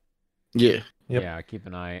center? Yeah. Yep. Yeah, keep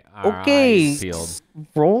an eye. Our Okay. eyes peeled.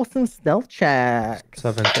 Roll some stealth checks.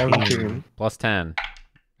 17. Plus 10.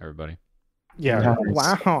 Everybody. Yeah.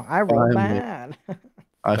 Wow, I rolled Finally. bad.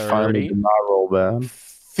 I 30. finally did not roll bad.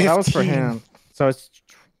 That was for 15. him. So it's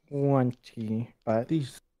 20, but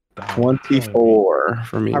These 24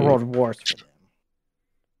 for me. I rolled worse for them.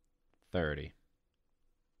 30.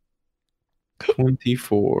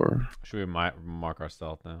 24. Should we mark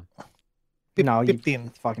ourselves now? No, you, 15.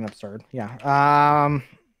 it's fucking absurd. Yeah.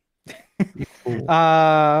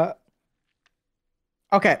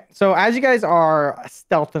 Okay, so as you guys are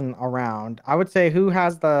stealthing around, I would say who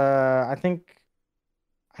has the I think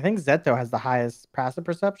Zeto has the highest passive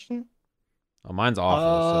perception. Oh, mine's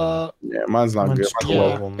awful. Yeah, mine's not Mine's good. Yeah.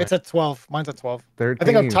 Yeah, 12 on it's at 12. Mine's at 12. 13. I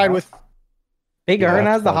think I'm tied with Big Yeah, Earn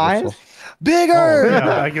has the 12 as highest. Bigger. Oh,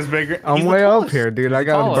 yeah, I guess bigger. I'm He's the way up tallest. here, dude. I the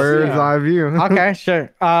got a tallest, bird's yeah. eye view. Okay,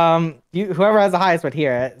 sure. Whoever has the highest would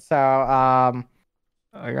hear it. So,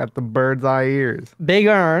 I got the bird's eye ears. Big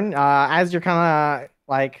Earn, as you're kind of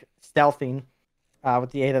like stealthing,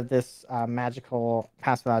 with the aid of this magical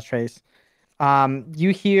pass without trace, you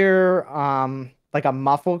hear like a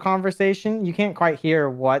muffled conversation. You can't quite hear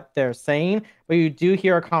what they're saying, but you do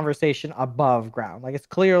hear a conversation above ground. Like it's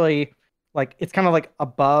clearly like it's kind of like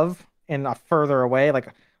above and further away, like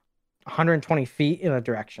 120 feet in a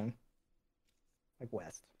direction, like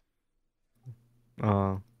west.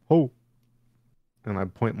 Oh. And I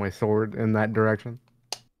point my sword in that direction.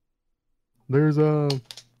 There's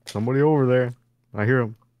somebody over there. I hear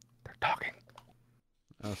them. They're talking.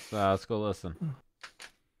 Let's go listen.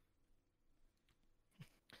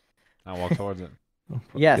 I walk towards it.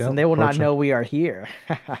 Yes, Yep, and they will not approaching. know we are here.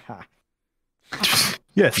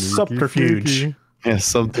 Yes, Sneaky, subterfuge. sneaky. Yeah,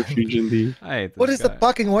 subterfuge indeed. I hate this What is the guy.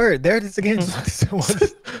 fucking word? There it is again. What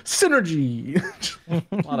is- Synergy. A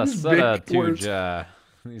lot of These big subterfuge words.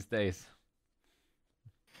 these days.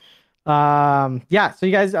 Yeah, so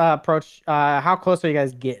you guys approach, how close are you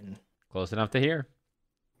guys getting? Close enough to hear.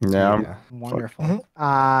 Yeah. Yeah. Wonderful.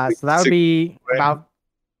 Mhm. So that would Six be away. about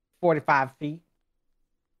 45 feet.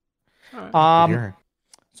 All right. Um,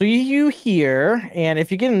 so you hear, and if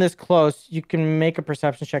you're getting this close, you can make a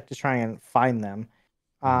perception check to try and find them.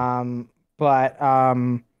 But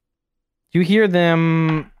you hear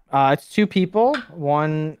them. It's two people,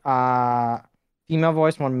 one female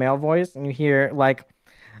voice, one male voice, and you hear like,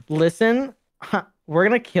 "Listen, we're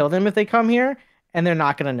gonna kill them if they come here, and they're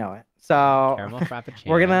not gonna know it. So Caramel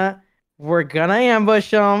frappuccino. we're gonna ambush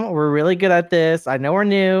them. We're really good at this. I know we're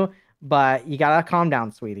new, but you gotta calm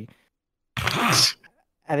down, sweetie."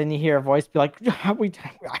 And then you hear a voice be like, I'm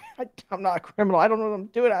not a criminal. I don't know what I'm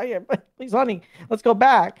doing out here, but please, honey, let's go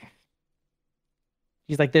back.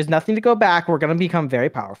 He's like, there's nothing to go back. We're going to become very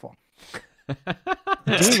powerful. Do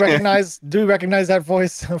we recognize that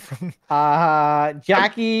voice from?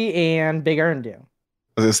 Jackie and Big Earn do.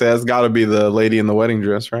 As I say, that's got to be the lady in the wedding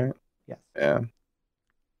dress, right? Yes. Yeah.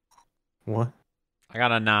 What? I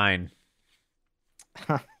got a 9.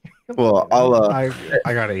 Well, I'll. I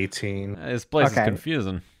got 18. This place Okay. is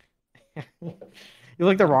confusing. You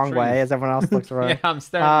look the wrong way Trees. as everyone else looks around. Yeah, I'm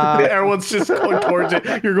staring. Everyone's just going towards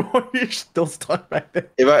it. You're still stuck back there.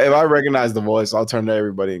 If I recognize the voice, I'll turn to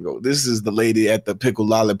everybody and go, "This is the lady at the pickle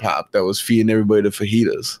lollipop that was feeding everybody the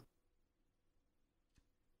fajitas."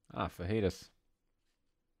 Fajitas.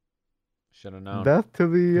 Should have known. Death to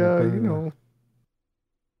the, Mhm. you know,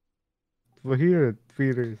 fajita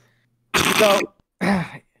feeders.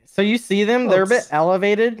 So you see them, they're a bit Close.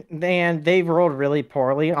 elevated, and they've rolled really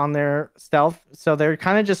poorly on their stealth. So they're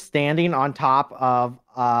kind of just standing on top of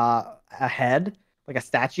a head, like a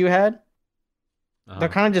statue head. They're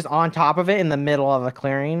kind of just on top of it in the middle of a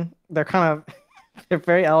clearing. They're kind of they're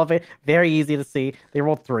very elevated, very easy to see. They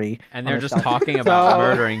rolled 3. and on they're their just stealth. talking about So-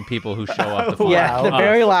 murdering people who show up to find Yeah, us. they're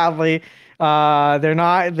very loudly. They're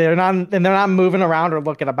not moving around or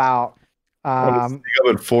looking about. Um, I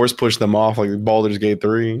would force push them off like Baldur's Gate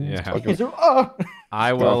 3. Yeah. Fucking- oh.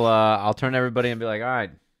 I will. I'll turn everybody and be like, all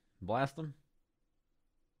right, blast them.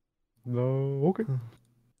 No, okay.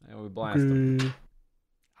 And we blast them. Okay.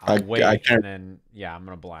 I'll wait, I and can't- then I'm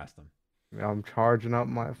gonna blast them. I'm charging up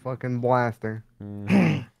my fucking blaster.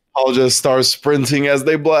 Mhm. I'll just start sprinting as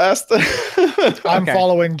they blast. I'm Okay.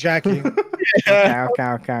 following Jackie. Okay. Hold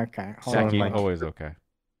on, Jackie, Mike. always okay.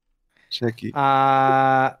 Checky.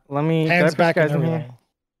 Let me did I Hands put back you guys and in here? everything.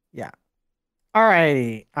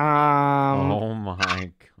 Alrighty. Oh my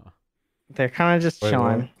god, They're kind of just Wait,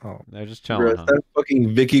 chilling. what? Oh. they're just Bro, chilling. is Huh? that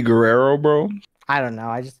fucking Vicky Guerrero, bro? I don't know.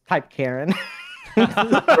 I just typed Karen. Bro,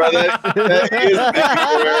 that is Vicky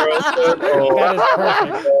Guerrero. That is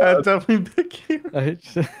perfect. That's definitely Vicky.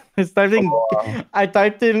 I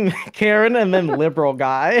typed in Karen and then liberal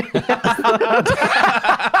guy.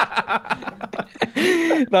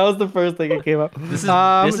 That was the first thing that came up. This is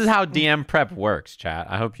Um, how DM prep works, chat.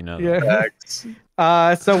 I hope you know that. Yeah.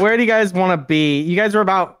 Facts. So where do you guys want to be? You guys are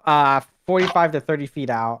about 45 to 30 feet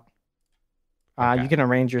out. Okay. You can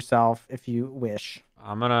arrange yourself if you wish.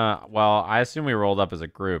 I'm gonna. Well, I assume we rolled up as a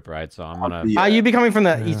group, right? So I'm gonna. Yeah. You'd be coming from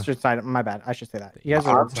the Yeah. eastern side. My bad. I should say that. You guys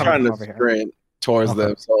are I'm coming trying from to over here. sprint towards Okay.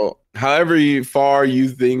 them. So, however far you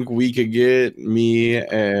think we could get, me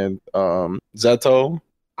and Zeto.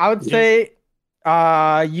 I would say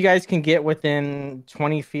you guys can get within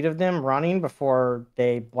 20 feet of them running before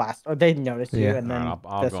they blast or they notice you, Yeah. and then Alright,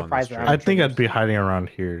 I'll the go in surprise this round. direction. I think I'd triggers. be hiding around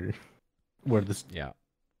here, where this Yeah.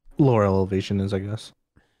 lower elevation is, I guess.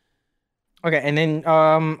 Okay, and then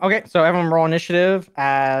okay, so everyone roll initiative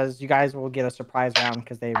as you guys will get a surprise round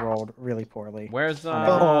because they rolled really poorly. Where's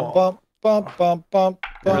Bump, bump, bump, bump, bump,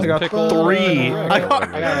 Where's bump, the bump, pickle? bump. Three. I I got-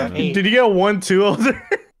 I got an 8. Did you get 1 2 over there?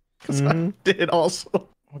 Because Mm-hmm. I did also.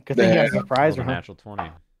 Good thing you have a Yeah. surprise a round. natural 20.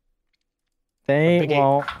 They Big eight.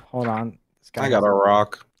 well, hold on. This guy I got a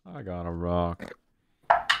rock. I got a rock.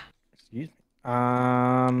 Excuse me.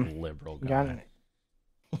 Liberal You got guy.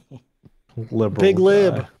 it. Liberal Big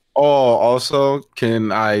lib. guy. Oh, also,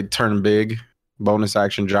 can I turn big? Bonus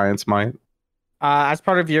action Giant's Might. As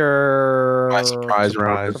part of your My surprise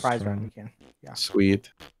round. surprise round, you can. Sweet.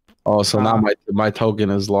 Oh, so now my token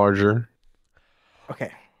is larger.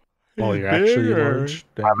 Okay. Oh, you're actually Bigger. large.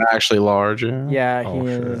 Damn. I'm actually large. Yeah. Yeah, Oh, he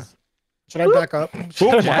sure. is. Should I back up?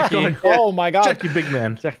 Oh, Jackie. my God. Oh my god. Jackie, big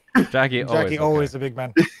man. Jackie, Jackie always a big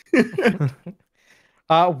man.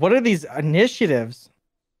 What are these initiatives?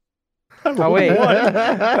 Oh wait,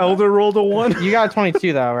 Elder rolled a 1. you got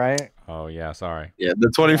 22 though, right? Oh yeah, sorry. Yeah, the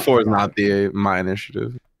 24 is not my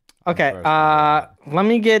initiative. Okay. First Let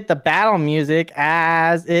me get the battle music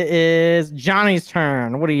as it is Johnny's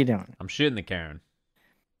turn. What are you doing? I'm shooting the Karen.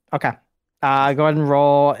 Okay. Go ahead and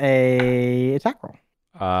roll a attack roll.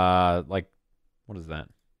 Like, what is that?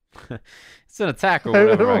 It's an attack or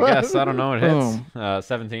whatever, I guess. I don't know. It hits.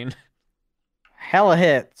 17. Hella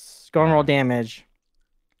hits. Go and roll damage.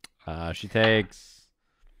 She takes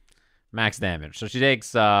max damage. So she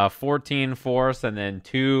takes 14 force and then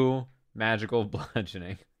 2 magical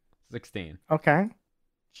bludgeoning. 16. Okay.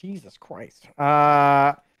 Jesus Christ.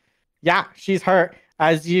 Yeah, she's hurt.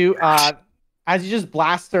 As you just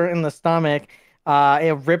blast her in the stomach,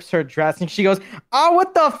 it rips her dress and she goes, "Oh,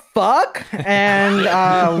 what the fuck?" and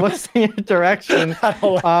looks in your direction.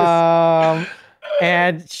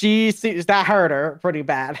 And she seems that hurt her pretty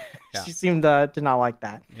bad. Yeah. She seemed to not like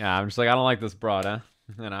that. Yeah, I'm just like, I don't like this broad, huh?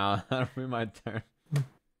 And that'll be my turn.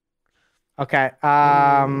 Okay.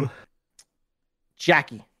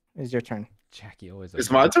 Jackie, is your turn. Jackie always.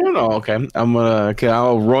 It's my turn. Oh, okay.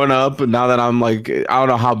 I'll run up. Now that I'm like, I don't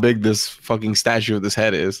know how big this fucking statue of this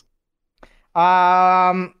head is.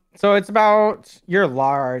 So it's about you're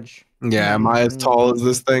large. Yeah, am I as tall as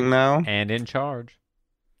this thing now? And in charge.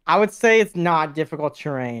 I would say it's not difficult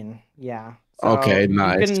terrain. Yeah. So Okay,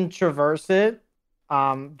 nice. You can traverse it.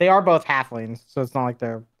 They are both halflings, so it's not like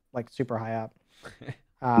they're like super high up.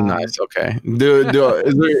 Nice. Okay.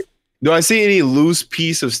 Do I see any loose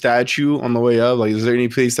piece of statue on the way up? Like, is there any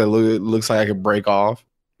piece that looks like I could break off?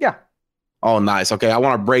 Yeah. Oh, nice. Okay, I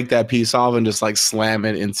want to break that piece off and just like slam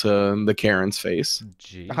it into the Karen's face.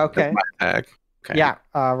 Gee. Okay. My attack. Okay. Yeah.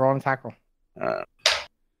 Roll and tackle.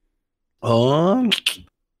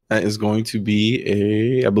 That is going to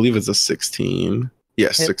be I believe it's a 16.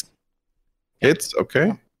 Yes, Hits. 16. Hits.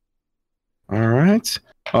 Okay. All right.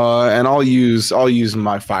 And I'll use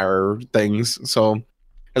my fire things. So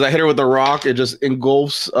as I hit her with the rock, it just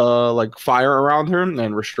engulfs like fire around her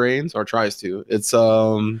and restrains or tries to. It's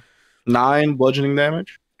 9 bludgeoning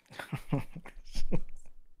damage.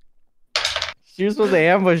 She was supposed to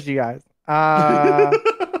ambush you guys.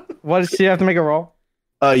 What does she have to make a roll?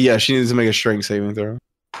 Yeah, she needs to make a strength saving throw.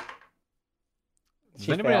 Does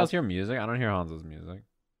She anybody failed. else hear music? I don't hear Hanzo's music.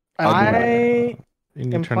 I You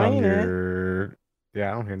need I'm to turn on playing it. your.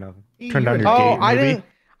 Yeah, I don't hear nothing. Turn down your oh gate, I maybe?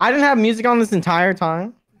 didn't have music on this entire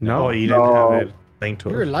time. No, Oh, you you didn't No. have it linked to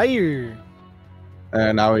You're a us. liar.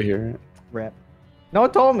 And now we hear it. Rip. No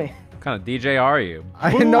one told me. What kind of DJ are you?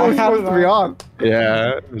 I didn't know it was supposed to be on.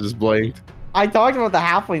 Yeah, it just blinked. I talked about the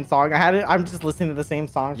Halfling song. I had it. I'm just listening to the same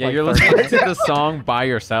song. Yeah, for you're like 30 listening to minutes. the song by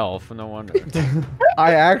yourself. No wonder.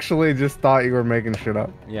 I actually just thought you were making shit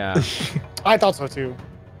up. Yeah, I thought so too.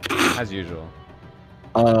 as usual.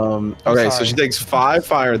 Okay, so sorry. she takes 5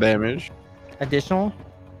 fire damage. Additional.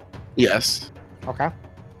 Yes. Okay.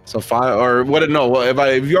 So 5 or what? No, well,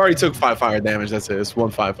 if you already took 5 fire damage, that's it. It's 1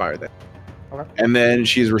 5 fire damage. Okay. And then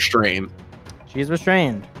she's restrained. She's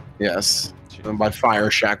restrained. Yes. And by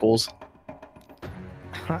fire shackles.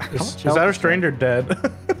 Is that a stranger dead?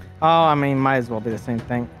 Oh, I mean, might as well be the same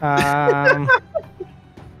thing.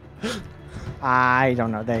 I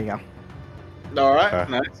don't know. There you go. All right.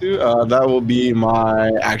 Nice. That will be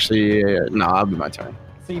my actually. No, that'll be my turn.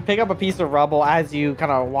 So you pick up a piece of rubble as you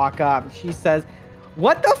kind of walk up. She says,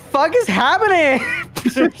 "What the fuck is happening?"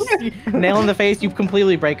 Nail in the face. You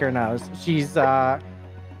completely break her nose. She's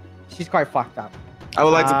quite fucked up. I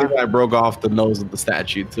would like to think that I broke off the nose of the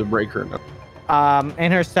statue to break her nose.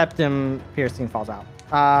 And her septum piercing falls out.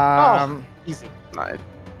 Easy. Nice.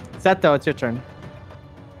 Seto, it's your turn.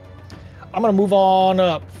 I'm gonna move on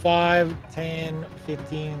up 5, 10,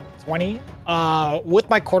 15, 20. With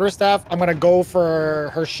my quarterstaff, I'm gonna go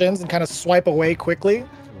for her shins and kind of swipe away quickly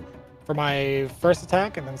for my first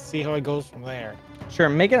attack, and then see how it goes from there. Sure,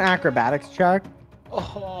 make an acrobatics check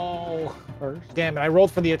Oh, first. damn it! I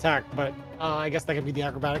rolled for the attack, but I guess that could be the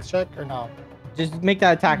acrobatics check, or no? Just make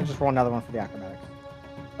that attack and just roll another one for the acrobatics.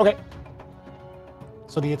 Okay.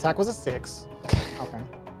 So the attack was a 6. Okay.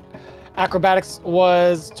 Acrobatics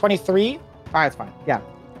was 23. All right, it's fine. Yeah.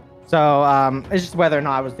 So it's just whether or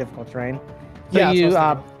not it was difficult terrain. So Yeah, that's you what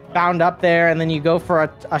I was thinking. bound up there, and then you go for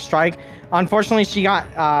a strike. Unfortunately, she got.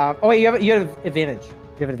 Oh wait, you have advantage.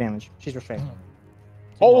 You have advantage. She's restrained.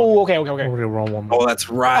 Oh, okay. We're gonna roll one more. Oh, that's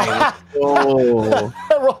right. Oh.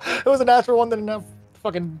 It was a natural one, then a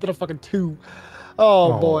fucking 2.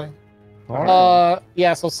 Oh, Oh. boy. Alright.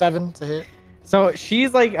 Yeah, so 7 to hit. So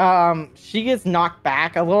she's like, she gets knocked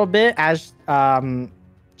back a little bit as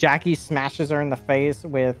Jackie smashes her in the face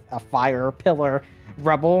with a fire pillar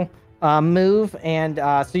rebel move, and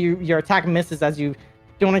so your attack misses as you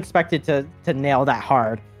don't expect it to nail that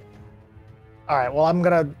hard. All right, well, I'm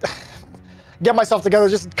gonna get myself together,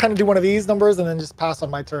 just kind of do one of these numbers, and then just pass on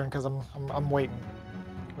my turn because I'm waiting.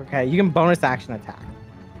 Okay, you can bonus action attack.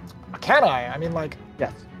 Can I? I mean, like,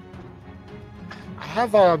 Yes, I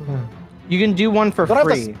have you can do one for Don't have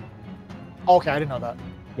to free. Okay, I didn't know that.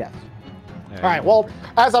 Yes. All right, well,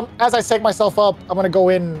 as I set myself up, I'm gonna go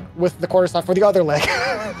in with the quarterstaff for the other leg.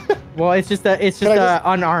 Well, it's just Can I a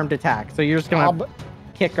unarmed attack, so you're just gonna But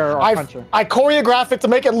kick her or I punch her. I choreograph it to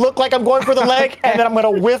make it look like I'm going for the leg, and then I'm gonna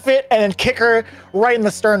whiff it and then kick her right in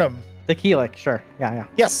the sternum. The Keelik, sure. Yeah.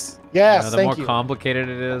 Yes, yes, the more thank you. complicated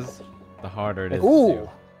it is, the harder it is. to Ooh, do.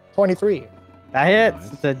 23. That hits.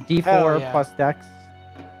 Nice. It's a D4 Hell yeah. plus Dex.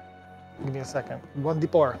 Give me a second.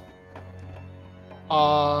 1d4.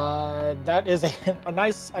 That is a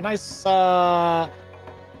nice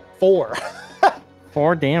 4.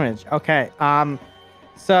 4 damage. Okay.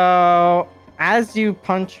 So as you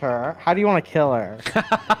punch her, how do you want to kill her?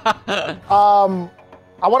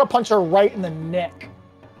 I want to punch her right in the neck.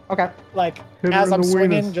 Okay. Like Hit her as in I'm the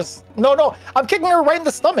swinging, weenus. just no. I'm kicking her right in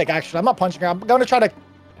the stomach. Actually, I'm not punching her. I'm gonna try to,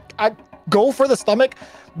 I go for the stomach,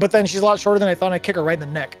 but then she's a lot shorter than I thought. I kick her right in the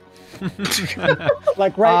neck,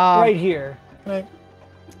 like right here. Right.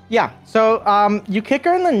 Yeah. So you kick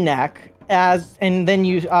her in the neck and then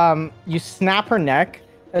you snap her neck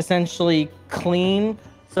essentially clean,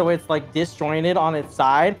 so it's like disjointed on its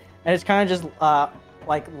side, and it's kind of just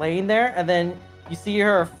like laying there, and then you see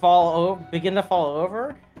her begin to fall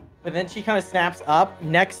over, but then she kind of snaps up,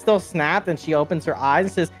 neck still snapped, and she opens her eyes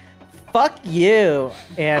and says, "Fuck you,"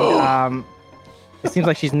 and it seems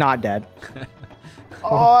like she's not dead.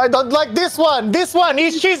 Oh, I don't like this one.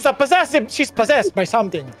 She's possessed by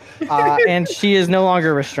something. And she is no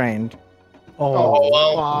longer restrained.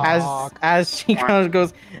 Oh, As she kind of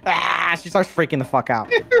goes, she starts freaking the fuck out.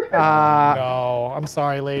 no, I'm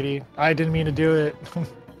sorry, lady. I didn't mean to do it.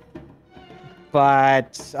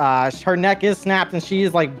 But her neck is snapped and she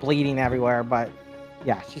is like bleeding everywhere. But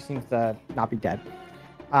yeah, she seems to not be dead.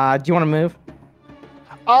 Do you want to move?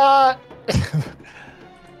 I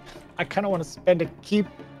kind of want to spend a key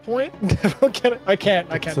point. I can't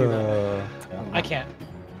do that. I can't.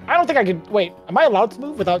 I don't think I could. Wait, am I allowed to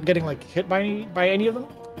move without getting like hit by any of them?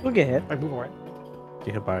 You'll get hit. I move away.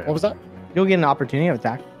 Get hit by it. What was that? You'll get an opportunity of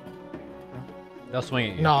attack. They'll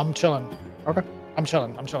swing at you. No, I'm chilling. Okay. I'm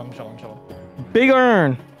chilling. I'm chilling. Big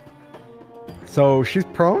Earn. So she's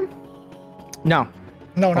prone. No,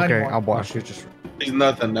 not Okay, anymore. I'll Oh, block. she just He's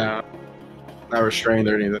nothing now. Not restrained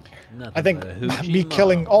or anything. Nothing I think but a hoochie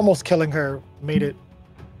me mom. almost killing her made it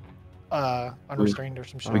unrestrained or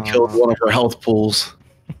some shit. We killed one of her health pools.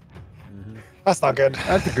 Mhm. That's not good.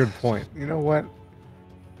 That's a good point. You know what?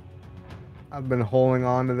 I've been holding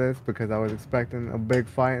on to this because I was expecting a big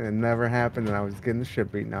fight and it never happened, and I was getting the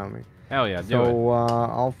shit beaten out of me. Hell yeah, do it. So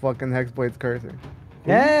I'll fucking Hexblade's Cursor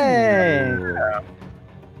Hey.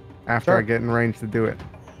 after Sure. I get in range to do it.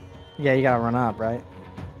 Yeah, you gotta run up, right?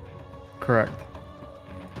 Correct.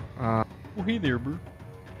 Oh, hey there, bro.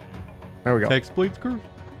 There we go. Text blades curve.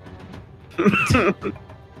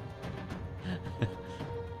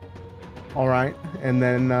 All right, and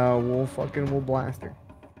then we'll blast her.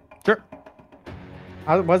 Sure.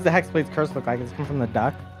 What does the Hexblade's curse look like? Does it come from the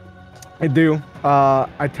duck? I do.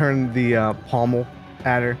 I turn the pommel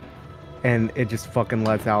at her, and it just fucking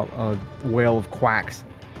lets out a whale of quacks,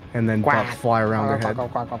 and then Quack. ducks fly around her head.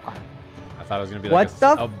 Quack, quack, quack, quack. I thought it was gonna be What like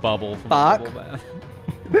the a bubble from fuck? a bubble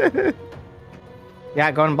bath.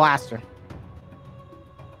 Yeah, go and blast her.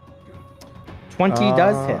 20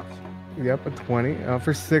 does hit. Yep, a 20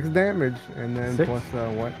 for 6 damage, and then 6? plus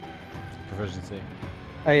what? Proficiency.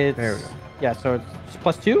 It's, There we go. Yeah, so it's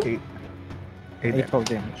plus 2? 8 8 damage. total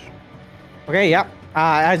damage. Okay, yep.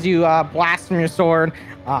 As you blast from your sword,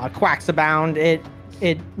 quacks abound. It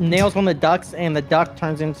nails one of the ducks, and the duck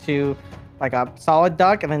turns into like a solid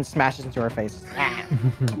duck, and then smashes into her face.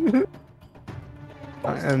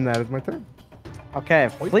 And that is my turn. Okay,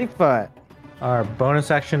 Fleetfoot. Alright,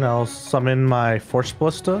 bonus action, I'll summon my Force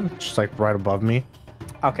Ballista, just like right above me.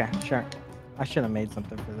 Okay, sure. I should have made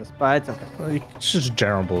something for this, but it's okay. It's just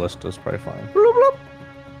general ballista, it's probably fine. Bloop, bloop.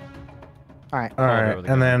 All right. Alright, over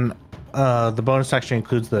the and then the bonus action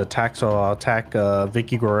includes the attack, so I'll attack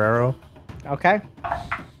Vicky Guerrero Okay.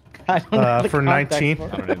 I don't know the for context 19. for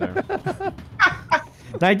I it. don't either.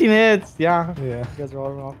 19 hits. Yeah. Yeah. You guys are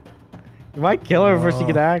all wrong. You might kill her before she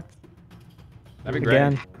can act. That'd be great.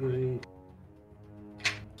 Again.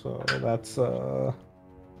 So that's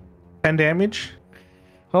 10 damage.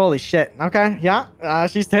 Holy shit. Okay. Yeah.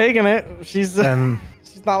 She's taking it. She's And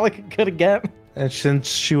she's not looking good again. and since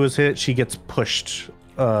she was hit, she gets pushed.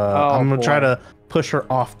 Oh, I'm gonna try boy. to push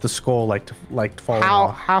her off the skull, like to fall How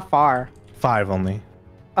off. how far? 5 only.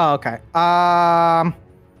 Oh, okay. Nah,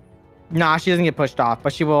 she doesn't get pushed off,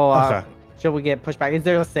 but she will. Okay. She will get pushed back. Is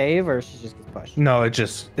there a save, or she just gets pushed? No, it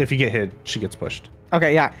just if you get hit, she gets pushed.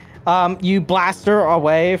 Okay, yeah. You blast her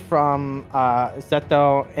away from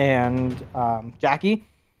Zeto and Jackie,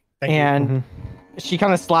 Thank you. and she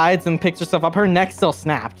kind of slides and picks herself up. Her neck still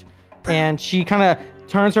snapped, and she kind of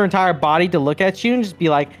turns her entire body to look at you and just be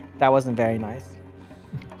like, "That wasn't very nice."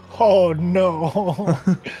 Oh no.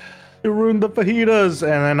 You ruined the fajitas,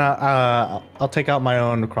 and then I'll take out my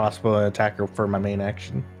own crossbow and attack her for my main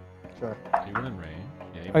action. Sure. You within range.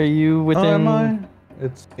 Yeah, you Are you within? Oh, am I?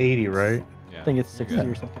 It's 80, right? yeah. I think it's 60 You're or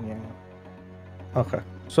good. something. Yeah. Okay.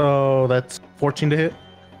 So that's 14 to hit.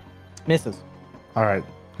 Misses. All right,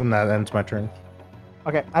 and that ends my turn.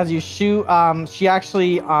 Okay, as you shoot, she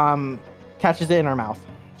actually catches it in her mouth.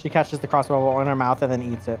 She catches the crossbow bolt in her mouth and then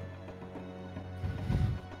eats it.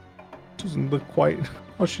 Doesn't look quite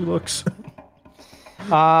how she looks.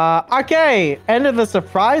 Okay, end of the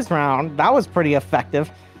surprise round. That was pretty effective.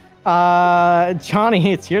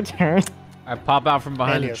 Johnny, it's your turn. I pop out from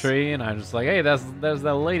behind a Alias. tree and I'm just like, hey, there's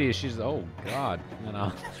that lady. She's oh god, you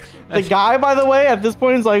know. The guy, by the way, at this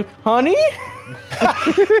point is like, honey?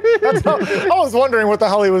 That's how, I was wondering what the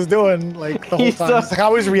hell he was doing like the whole He's, time. It's like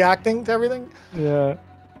how he's reacting to everything. Yeah.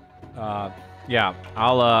 Yeah,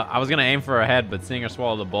 I was gonna aim for her head, but seeing her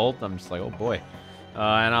swallow the bolt, I'm just like, oh boy.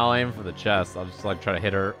 And I'll aim for the chest. I'll just like try to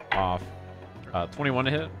hit her off. 21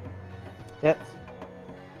 to hit Hits.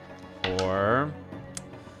 for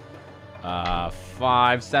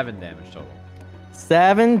 7 damage total.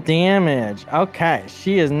 7 damage. Okay,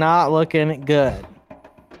 she is not looking good.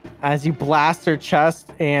 As you blast her chest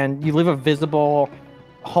and you leave a visible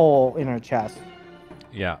hole in her chest.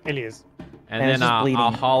 Yeah, Alias. and, And it's then just I'll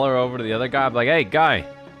bleeding. holler over to the other guy, be like, hey guy,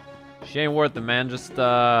 she ain't worth it, man. Just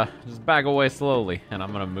back away slowly, and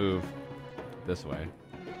I'm gonna move this way.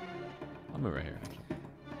 I'll move right here. Actually.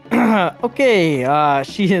 Okay,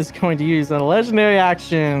 she is going to use a legendary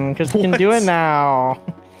action because she can do it now.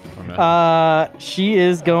 Okay. She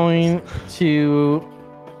is going to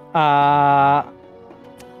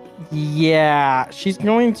Yeah, she's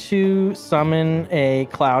going to summon a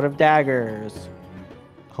cloud of daggers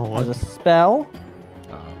Oh, as a spell,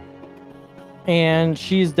 Oh. and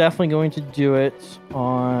she's definitely going to do it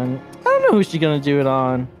on. I don't know who she's gonna do it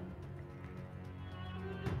on.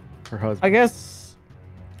 Her husband. I guess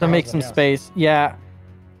to Her make husband, some yes. space. Yeah,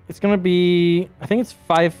 it's gonna be. I think it's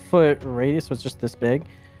 5-foot radius, so it's just this big.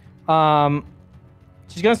 She's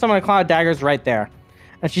gonna summon a cloud of daggers right there,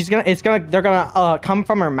 and they're gonna come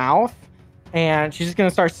from her mouth, and she's just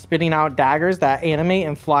gonna start spitting out daggers that animate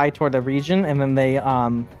and fly toward the region, and then they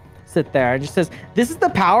sit there. And she says, "This is the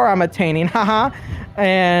power I'm attaining, haha."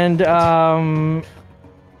 And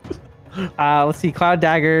let's see, cloud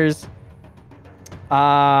daggers.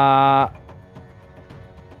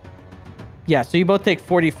 Yeah, so you both take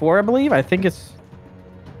 44, I believe. I think it's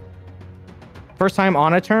first time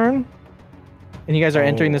on a turn, and you guys are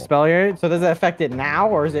entering the Oh. spell area. So does it affect it now,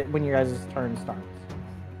 or is it when your guys' turn starts?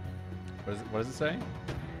 What does it say?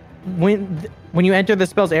 When you enter the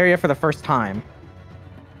spell's area for the first time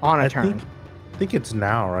on a I turn. think it's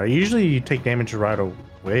now, right? Usually you take damage right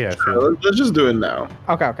away, I feel. Let's just do it now.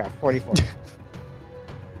 Okay, 44.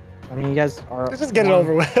 I mean, you guys are. Let's just get it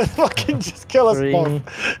over with. Fucking just kill us 3,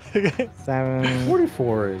 both. 7.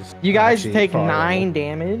 44 is. You guys actually take far 9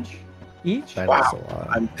 damage each. That is Wow. a lot.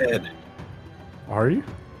 I'm dead. Are you?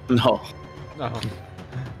 No. No.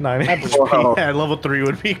 9 Wow. Yeah, level 3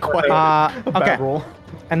 would be quite a Okay. bad roll.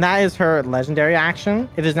 And that is her legendary action.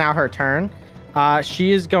 It is now her turn.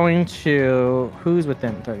 She is going to. Who's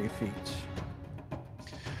within 30 feet?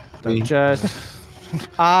 Me. Just.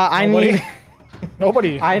 I Nobody? need.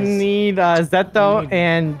 Nobody. I is- need Zeto need-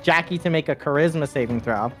 and Jackie to make a charisma saving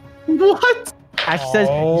throw. What? As she says,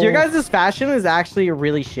 Oh. your guys' fashion is actually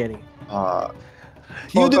really shitty.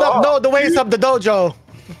 You do not know the ways of the dojo.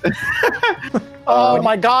 Oh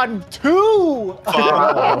my god, 2!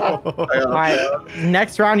 All right,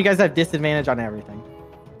 next round, you guys have disadvantage on everything.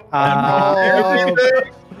 Oh,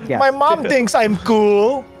 Yes. my mom thinks I'm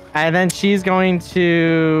cool. And then she's going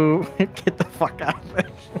to get the fuck out of there.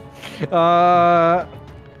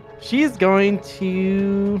 She's going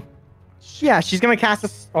to. Yeah, she's gonna cast a.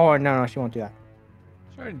 Oh no, she won't do that.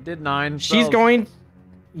 She already did 9. She's spells. going.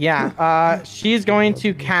 Yeah, she's going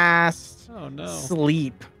to cast Oh no.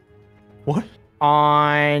 sleep What?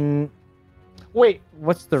 on. Wait,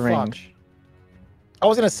 What's the Fuck. range? I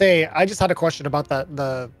was gonna say, I just had a question about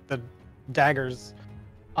the daggers.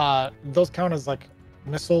 Those count as like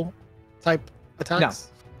missile type attacks?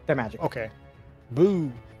 They're magic. Okay.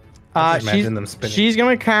 Boo. Just She's imagine them spinning. she's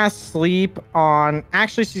gonna cast sleep on.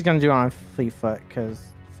 Actually, she's gonna do it on Fleetfoot because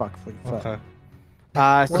fuck Fleetfoot. Okay.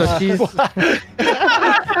 So she's.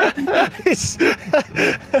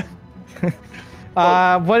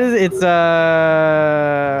 What is it? It's You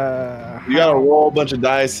gotta roll a bunch of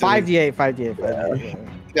dice. and 5d8, 5d8, 5d8.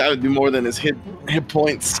 You gotta do more than his hit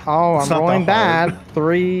points. Oh, It's I'm not rolling that hard. bad.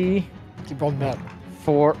 3, Keep rolling that.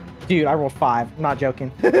 4. Dude, I rolled 5. I'm not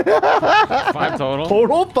joking. 5 total.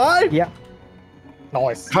 Total 5? Yeah.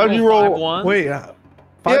 Nice. How'd you roll? 5 1. Wait,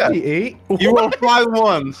 5d8? You rolled 5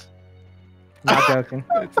 1s. Not joking.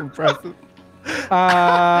 It's impressive.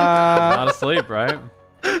 Not asleep, right?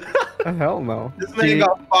 Hell no. This man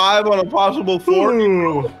got 5 on a possible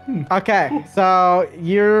 4. Okay, so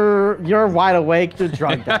you're wide awake. You're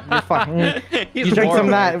drugged up. You're fucking. You drink some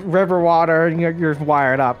of that river water, and you're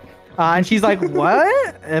wired up. And she's like,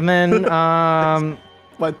 "What?" And then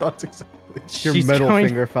My thoughts exactly. Your she's middle going-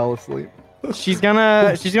 finger fell asleep. she's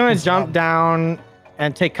gonna jump down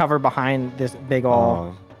and take cover behind this big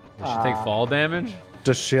ol'. Does she take fall damage?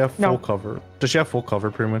 Does she have full No. cover? Does she have full cover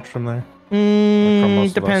pretty much from there? from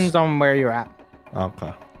most of Depends us. on where you're at.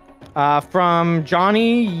 Okay. From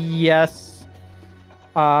Johnny, yes.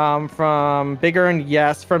 From Bigger,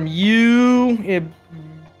 yes. From you,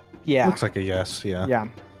 yeah. Looks like a yes, yeah. Yeah.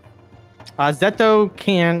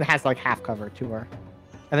 Zeto has like half cover to her.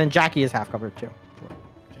 And then Jackie is half cover too.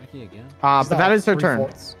 Jackie again? But that is her turn.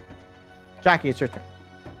 3/4. Jackie, it's your turn.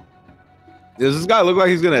 Does this guy look like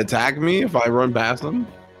he's gonna attack me if I run past him?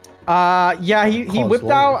 Yeah, he Call whipped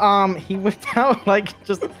us out like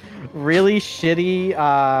just really shitty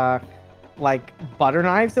like butter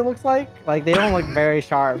knives, it looks like. Like they don't look very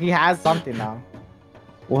sharp. He has something though.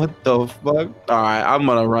 What the fuck? All right, I'm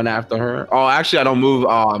gonna run after her. Oh, actually, I don't move.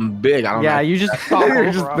 Oh, I'm big. I don't. Yeah, know. you just stop You're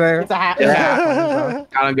over just him. there. It's a half. It's a half one,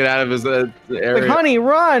 I don't get out of his so. Like, area. honey,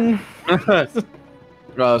 run. So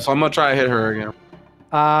I'm gonna try to hit her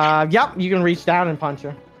again. Yep, you can reach down and punch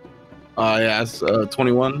her. Yeah, it's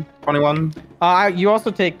 21. 21. You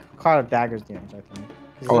also take Cloud of Daggers damage, I think.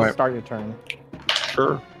 'Cause it'll Alright. start your turn.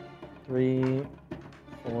 Sure. 3,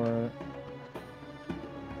 4.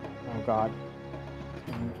 god.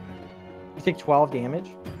 You take 12 damage.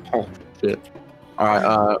 Oh shit! All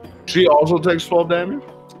right. She also takes 12 damage.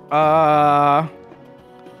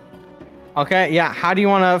 Okay, yeah. How do you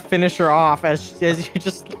want to finish her off as you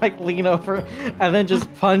just like lean over and then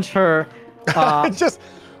just punch her Just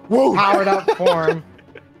whoa. powered up form?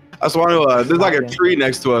 That's why there's like a tree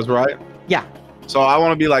next to us, right? Yeah. So I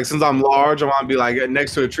want to be like, since I'm large, I want to be like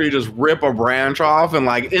next to a tree, just rip a branch off, and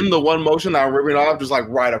like in the one motion that I'm ripping off, just like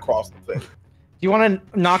right across the thing, Do you want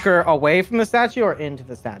to knock her away from the statue or into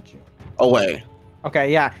the statue? away.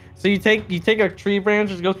 Okay, yeah. So you take a tree branch,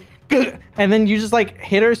 just goes, "Gah!" And then you just like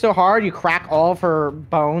hit her so hard you crack all of her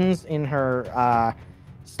bones in her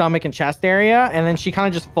stomach and chest area, and then she kind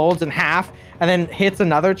of just folds in half and then hits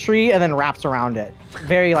another tree and then wraps around it.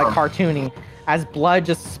 Very like cartoony, as blood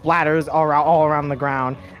just splatters all around the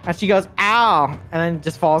ground. And she goes, "Ow!" and then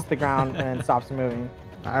just falls to the ground and then stops moving.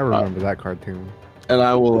 I remember that cartoon. And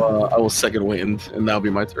I will second wind, and that'll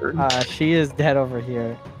be my turn. She is dead over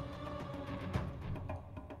here.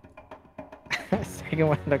 Second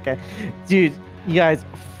one, okay. Dude, you guys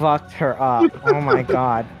fucked her up. Oh my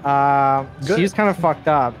god. She's kind of fucked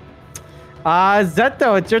up.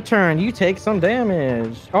 Zeto, it's your turn. You take some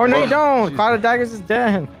damage. Oh, no, you don't. Cloud of Daggers is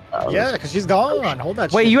dead. Yeah, because she's gone. Hold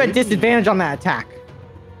that Wait, shit, you had dude. disadvantage on that attack.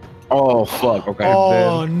 Oh fuck! Okay.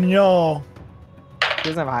 Oh, no. She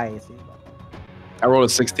doesn't have high AC. But... I rolled a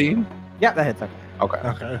 16. Yeah, that hits. Okay. Okay.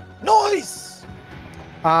 Okay. Nice.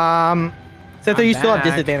 Zeto, I'm you still have back.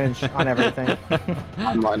 disadvantage on everything.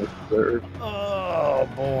 I'm minus third. Oh,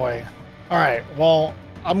 boy. All right. Well,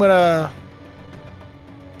 I'm going to...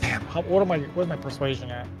 Damn. What is my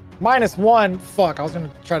persuasion at? -1. Fuck. I was going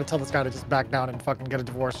to try to tell this guy to just back down and fucking get a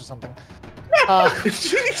divorce or something.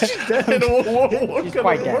 She's dead. What She's kind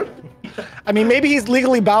quite of dead. work? I mean, maybe he's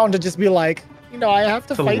legally bound to just be like, you know, I have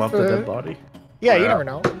to To fight lump for the her. dead body. Yeah, you Yeah. never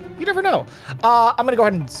know. You never know. I'm gonna go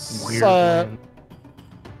ahead and Weird. Man.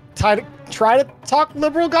 try to talk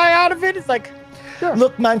liberal guy out of it. It's like, Sure.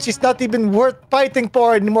 look, man, she's not even worth fighting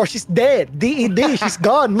for anymore. She's dead. DED. She's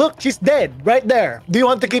gone. Look, she's dead right there. Do you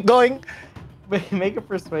want to keep going? Make a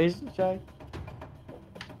persuasion check.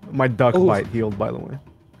 My duck Ooh. bite healed, by the way.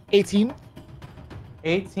 18.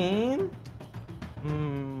 18?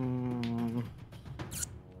 Hmm.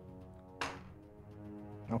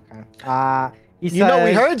 Okay. You know,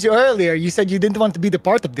 we heard you earlier. You said you didn't want to be the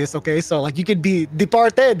part of this. Okay, so like you could be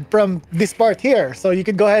departed from this part here, so you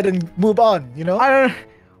could go ahead and move on. You know. I don't.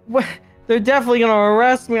 What? They're definitely gonna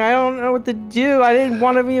arrest me. I don't know what to do. I didn't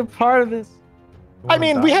want to be a part of this. I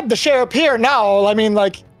mean, we have the sheriff here now. I mean,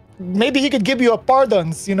 like, maybe he could give you a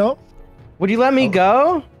pardons. You know. Would you let me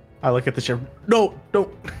go? I look at the sheriff. No, no.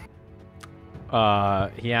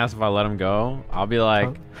 He asked if I let him go. I'll be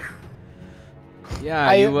like, yeah,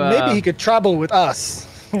 Maybe he could travel with us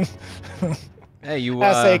Hey, you.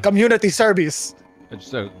 as a community service.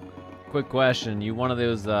 Just a quick question. You one of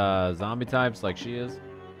those zombie types like she is?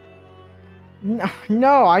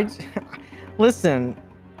 No, I. Listen.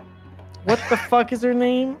 What the fuck is her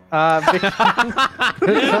name?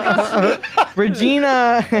 Regina.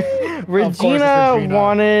 Regina Regina.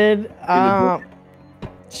 wanted.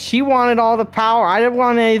 She wanted all the power. I didn't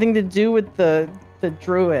want anything to do with the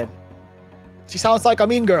druid. She sounds like a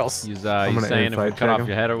mean girls. You gonna saying if we insight cut check off him.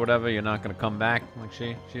 your head or whatever, you're not gonna come back like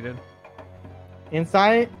she did?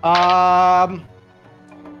 Insight.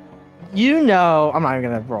 You know, I'm not even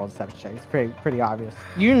gonna roll a deception check. It's pretty obvious.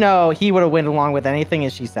 You know, he would have went along with anything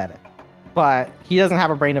as she said it, but he doesn't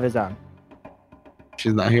have a brain of his own.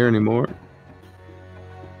 She's not here anymore.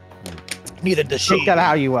 Neither does Take she. that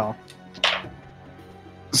how you will.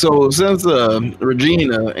 So since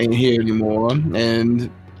Regina ain't here anymore, and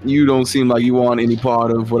you don't seem like you want any part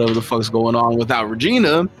of whatever the fuck's going on without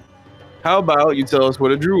Regina, how about you tell us what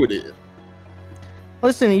a druid is?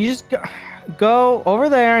 Listen, you just go over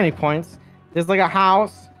there, and he points. There's like a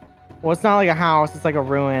house. Well, it's not like a house. It's like a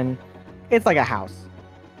ruin. It's like a house.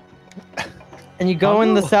 And you go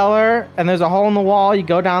in the cellar, and there's a hole in the wall. You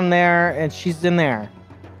go down there, and she's in there.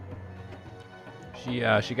 She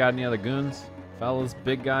got any other goons? Fellas,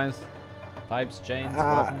 big guys? Pipes, chains,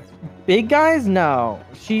 weapons? Big guys? No.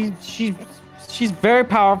 She's very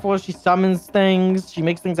powerful. She summons things. She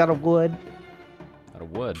makes things out of wood. Out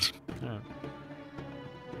of wood. Yeah.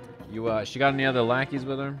 She got any other lackeys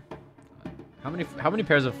with her? How many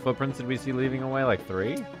pairs of footprints did we see leaving away? Like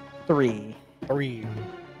 3? 3. 3.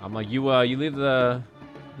 I'm like, you leave the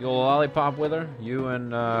old lollipop with her? You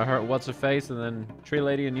and her, what's her face, and then Tree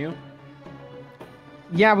Lady and you?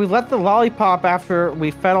 Yeah, we let the lollipop after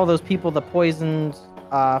we fed all those people the poisoned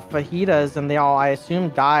fajitas, and they all, I assume,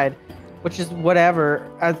 died, which is whatever.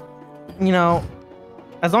 As you know,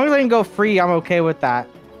 As long as I can go free, I'm okay with that.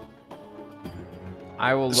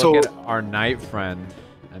 I will look So- at our knight friend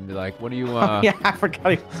and be like, "What do you?" Yeah, I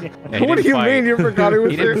forgot he was here. Yeah, he What do didn't you fight. mean you forgot it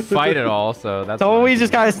was He didn't fight at all, so that's. So nice. he's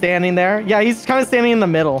just kind of standing there. Yeah, he's kind of standing in the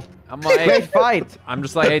middle. I'm like, Great fight. I'm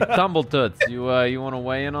just like, hey, Tumbletoots, you want to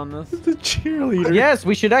weigh in on this? The cheerleader. Yes,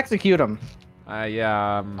 we should execute him.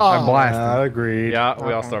 Yeah. Oh, blasted. Agreed. Yeah,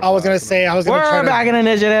 we all Okay. start. I was gonna blasting say I was gonna We're try back to. in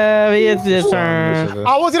initiative. It's his turn.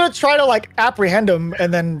 I was gonna try to like apprehend him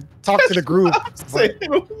and then talk to the group.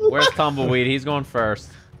 him. Where's Tumbleweed? He's going first.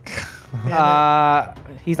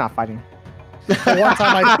 He's not fighting.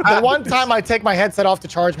 The one time I take my headset off to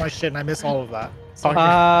charge my shit and I miss all of that.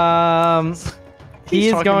 He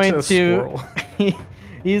is talking going to a to. squirrel.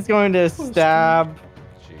 He's going to stab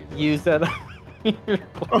Jesus. you. Said.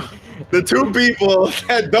 The two people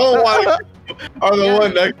that don't want to are the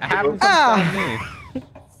one that. I haven't Ah! me.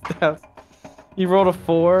 Stabs. You rolled a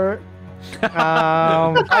 4.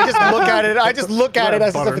 I just look at it. I just look at it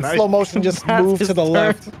as if in slow motion, just That's move his to the turn.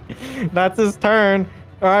 left. That's his turn.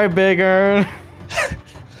 All right, Big Earn.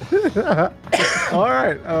 All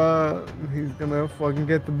right. He's gonna fucking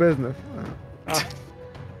get the business.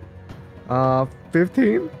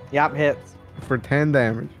 15 Yep, hits. for 10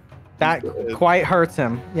 damage. That quite hurts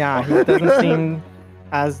him. Yeah, he doesn't seem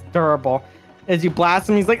as durable. As you blast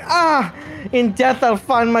him, he's like, ah! In death, I'll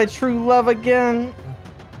find my true love again.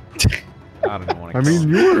 I don't want to. I mean,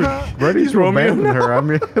 you were ready to Romeo abandon her. I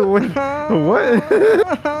mean, what?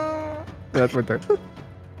 That's my turn.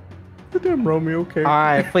 The damn Romeo cake. All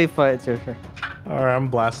right, Fleetfoot, it's your turn. All right, I'm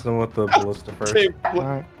blasting him with the ballista first. All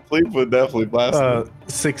right. Fleetwood definitely blasted.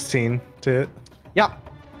 16 to hit. Yep.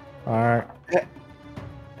 All right.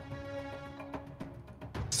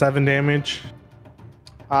 7 damage.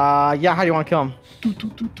 Yeah, how do you want to kill him?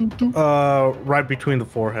 Right between the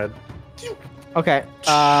forehead. Okay.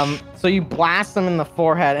 So you blast him in the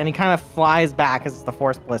forehead, and he kind of flies back as it's the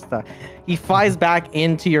force ballista. He flies back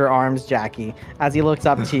into your arms, Jackie, as he looks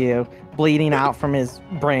up to you, bleeding out from his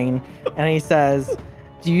brain, and he says,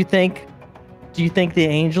 "Do you think the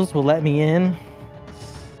angels will let me in?"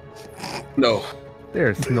 No.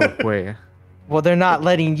 There's no way. Well, they're not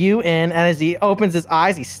letting you in. And as he opens his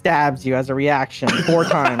eyes, he stabs you as a reaction 4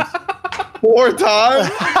 times. 4 times?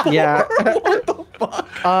 Yeah.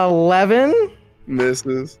 11.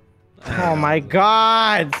 Misses. Oh my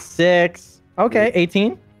God. 6. Okay.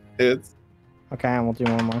 18. Hits. Okay, and we'll do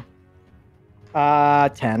one more.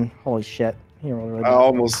 10. Holy shit. He rolled really I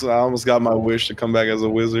good. almost got my wish to come back as a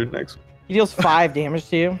wizard next week. He deals 5 damage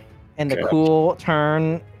to you, and the Okay. cool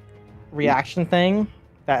turn reaction thing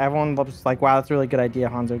that everyone was like, "Wow, that's a really good idea,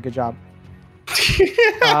 Hanzo. Good job."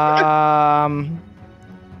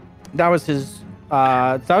 That was his.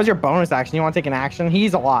 That was your bonus action. You want to take an action?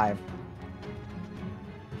 He's alive.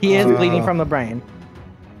 He is bleeding from the brain.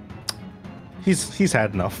 He's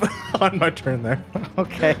had enough on my turn there.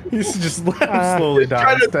 Okay. He's just let him slowly die.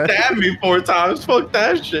 Trying to instead. stab me 4 times. Fuck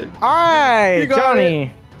that shit. All right, You got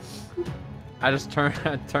Johnny. I just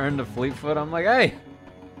turn to Fleetfoot. I'm like, hey,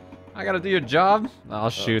 I gotta do your job.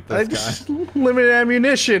 I'll shoot I this just limited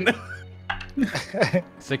ammunition. guy.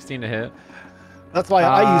 16 to hit That's why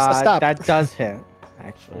I used to stop. That does hit,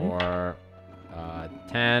 actually. for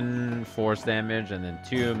 10 force damage and then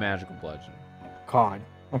 2 magical bludgeoning. God.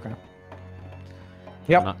 Okay.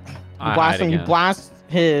 Yep. Not- You I blast hide him. You again. blast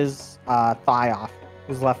his thigh off.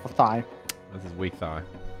 His left thigh. That's his weak thigh.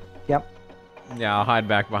 Yep. Yeah, I'll hide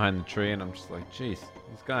back behind the tree and I'm just like, jeez,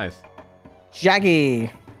 these guys.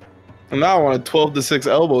 Jackie. And now I want a 12 to 6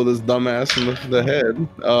 elbow this dumbass in the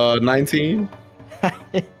head. 19.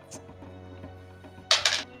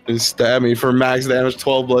 Just stab me for max damage,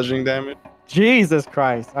 12 bludgeoning damage. Jesus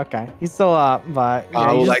Christ. Okay. He's still up, but. yeah,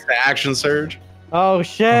 I you would just- like the action surge. Oh,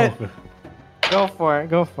 shit. Oh, Go for it.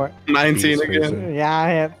 Go for it. 19 Beast again. phaser. Yeah,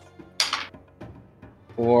 it hits.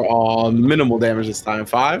 For minimal damage this time.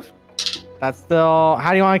 5. That's still.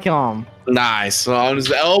 How do you want to kill him? Nice. So on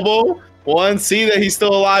his elbow. 1, see that he's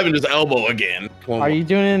still alive and just elbow again. Are you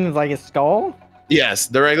doing it in like his skull? Yes,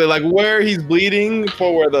 directly like where he's bleeding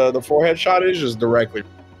for where the forehead shot is, just directly.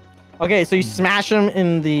 Okay, so you smash him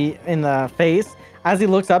in the face. As he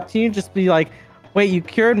looks up to you, just be like, "Wait, you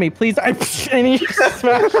cured me, please!" And you just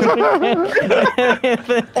smash him again.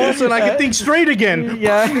 all of a sudden, I can think straight again.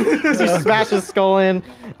 Yeah, you smash his skull in.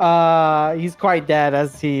 He's quite dead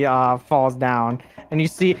as he falls down, and you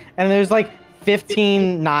see, and there's like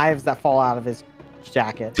 15 knives that fall out of his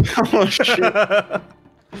jacket. Oh shit!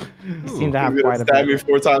 You seem to have He's gonna quite a stab me bit.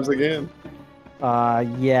 4 times again.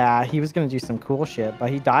 Yeah, he was gonna do some cool shit,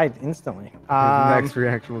 but he died instantly. His next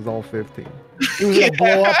reaction was all 15. He was gonna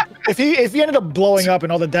blow up. If he ended up blowing up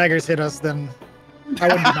and all the daggers hit us, then I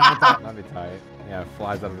wouldn't be mad at that. That'd be tight. Yeah, it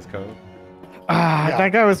flies out of his coat. Yeah.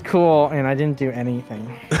 That guy was cool, and I didn't do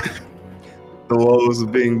anything. The woes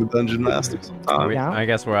of being the dungeon master I, sometimes. mean, Yeah. I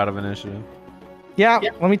guess we're out of initiative. Yeah,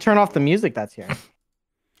 let me turn off the music that's here.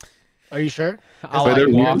 Are you sure? I'll But like they're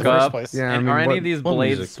walk in the first up. place. Yeah, I And mean, are any what- of these what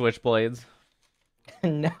blades music? switchblades?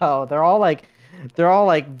 No, they're all like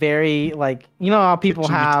very like how people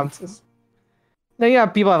Jimmy have. Texas. No, you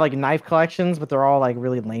have people have like knife collections, but they're all like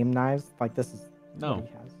really lame knives. Like this is what No. he has.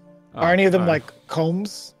 Oh, Are any of them alright. like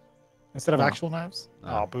combs instead of No. actual knives?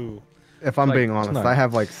 No. Oh, boo. If I'm Like, being it's honest, not- I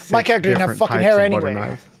have like My six character didn't have different fucking types hair of butter anyway.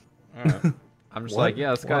 knives. Alright. I'm just What? like,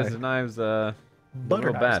 yeah, this guy's Why? knives a Butter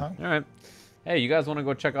little knives, bad. huh? All right. Hey, you guys want to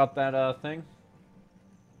go check out that thing?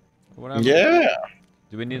 Whatever. Yeah.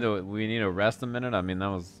 Do we need to rest a minute? I mean, that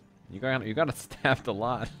was you got staffed a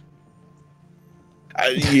lot.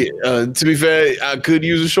 To be fair, I could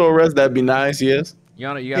use a short rest. That'd be nice. Yes. You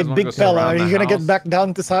guys Hey, want to big go fella, surround are the you gonna get house? back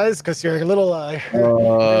down to size? Because you're a little up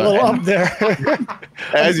there.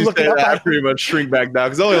 As you looking said, up I at- pretty much shrink back down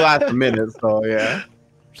because it only lasts a minute. So yeah.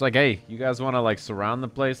 It's like, hey, you guys want to like surround the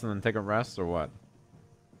place and then take a rest or what?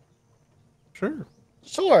 Sure.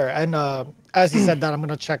 Sure. And as he said that, I'm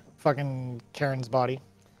gonna check fucking Karen's body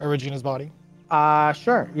or Regina's body.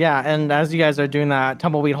 Sure. Yeah, and as you guys are doing that,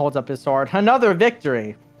 Tumbleweed holds up his sword. Another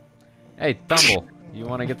victory. Hey, Tumble, you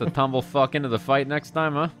want to get the Tumble fuck into the fight next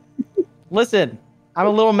time, huh? Listen, I'm a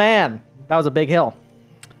little man. That was a big hill.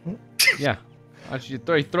 Yeah. Why don't you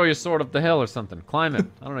throw your sword up the hill or something? Climb it.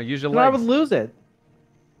 I don't know. Use your And I legs. would lose it.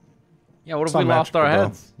 Yeah. What if It's we not lost our magical, though.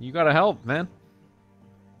 heads? You gotta help, man.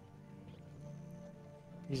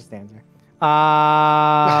 He just stands there.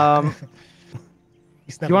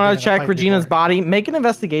 He's You never been want in to a check fight Regina's before. body? Make an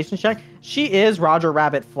investigation check. She is Roger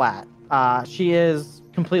Rabbit flat. She is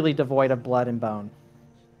completely devoid of blood and bone.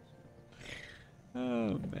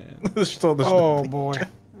 Oh man. So there's Oh boy.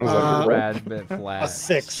 Rad bit A flat.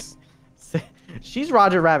 6. She's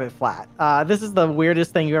Roger Rabbit flat. This is the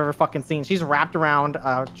weirdest thing you've ever fucking seen. She's wrapped around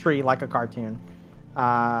a tree like a cartoon.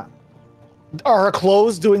 Are her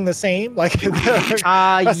clothes doing the same? Like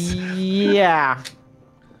Yeah.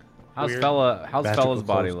 How's Weird. how's Magical fella's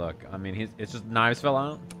body clothes. look? I mean, it's just knives fell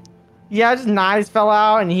out. Yeah, just knives fell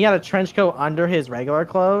out, and he had a trench coat under his regular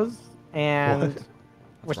clothes, and What?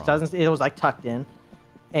 which wrong? doesn't. It was like tucked in,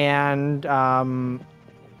 and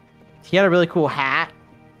he had a really cool hat.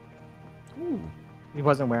 Ooh. He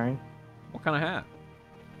wasn't wearing. What kind of hat?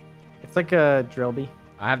 It's like a drillby.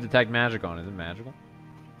 I have detect magic on. Is it magical?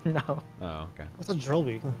 No, Oh, okay. What's a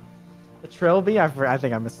drillby? a trilby. I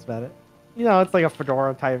think I misspelled it. You know, it's like a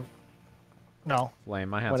fedora type. No. Flame.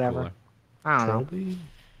 My hat's Whatever. cooler. I don't know. Trilby?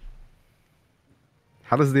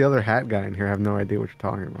 How does the other hat guy in here have no idea what you're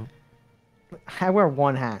talking about? I wear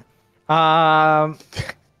one hat. All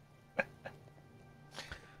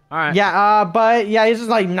right. Yeah. But yeah, he's just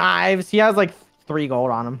like knives. He has like 3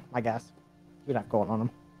 gold on him. I guess. We'd have gold on him.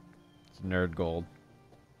 It's nerd gold.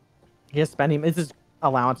 He has spending. It's his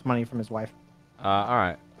allowance money from his wife. All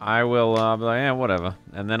right. I will be like, yeah, whatever.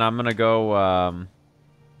 And then I'm gonna go.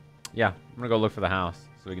 Yeah, I'm gonna go look for the house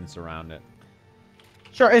so we can surround it.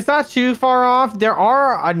 Sure, it's not too far off. There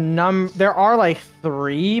are There are like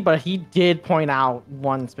 3, but he did point out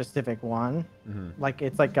one specific one. Mm-hmm. Like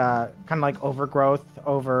it's like a kind of like overgrowth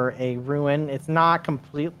over a ruin. It's not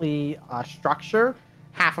completely a structure.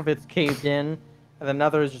 Half of it's caved in, and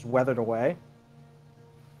another is just weathered away.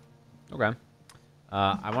 Okay.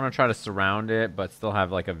 I want to try to surround it, but still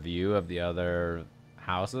have like a view of the other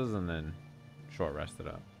houses, and then short rest it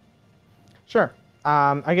up. Sure.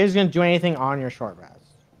 Are you guys gonna do anything on your short rest?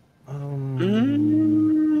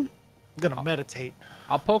 I'm gonna meditate.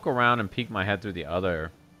 I'll poke around and peek my head through the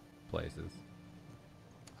other places.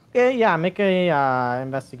 Yeah. Make a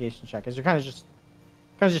investigation check. As you're kind of just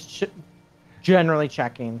generally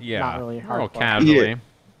checking. Yeah. Not really real hardcore. casually. Yeah.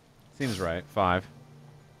 Seems right. 5.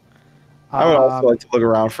 I would also Um, like to look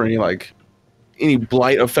around for any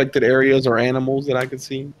blight affected areas or animals that I could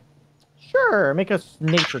see. Sure. Make a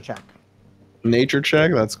nature check. Nature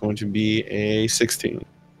check. That's going to be a 16.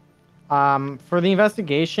 For the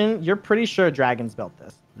investigation, you're pretty sure dragons built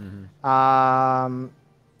this. Mm-hmm.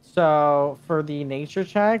 So for the nature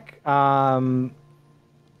check,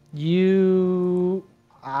 you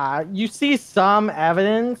see some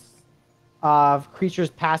evidence of creatures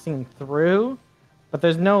passing through, but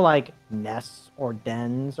there's no like nests or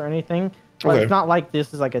dens or anything. But Okay. it's not like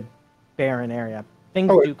this is like a barren area. Things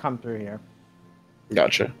Okay. do come through here.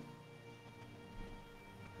 Gotcha.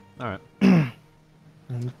 All right.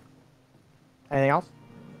 Anything else?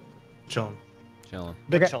 Chilling. Chilling.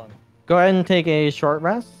 Big Okay. chillin'. Go ahead and take a short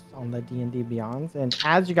rest. on the D&D Beyonds. And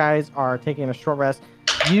as you guys are taking a short rest,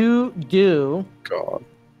 you do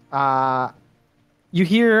God. you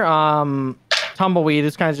hear Tumbleweed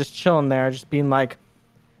is kind of just chilling there, just being like,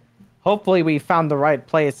 hopefully we found the right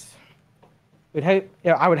place.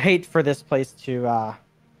 I would hate for this place to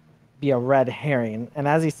be a red herring. And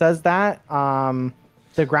as he says that,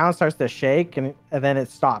 the ground starts to shake and then it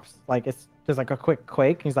stops. Like there's like a quick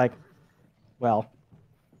quake. He's like, well,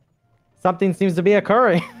 something seems to be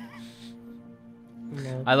occurring.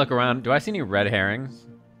 I look around. Do I see any red herrings?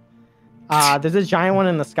 There's a giant one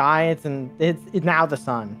in the sky. It's now the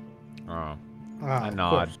sun. Oh, Ah, I of nod.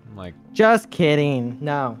 course. I'm like, Just kidding.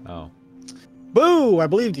 No. oh. Boo! I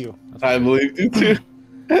believed you. That's I weird. believe you too.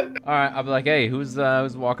 All right, I'll be like, hey, who's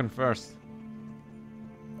walking first?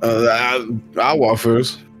 I'll walk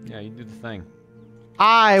first. Yeah, you do the thing.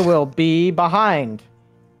 I will be behind.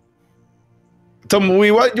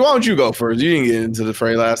 Tumbleweed, why don't you go first? You didn't get into the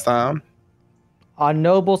fray last time. A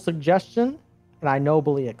noble suggestion, and I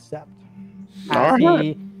nobly accept. As Alright.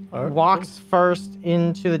 he walks first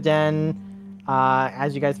into the den,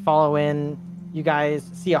 as you guys follow in, you guys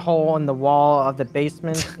see a hole in the wall of the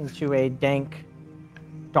basement into a dank,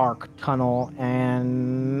 dark tunnel,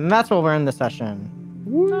 and that's where we're in the session.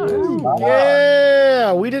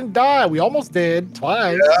 Yeah, we didn't die. We almost did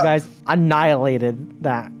twice. You guys annihilated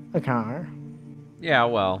that encounter. Yeah,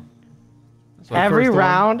 well. Every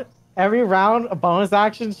round, a bonus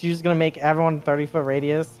action, she's just gonna make everyone in 30-foot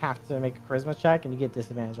radius have to make a charisma check, and you get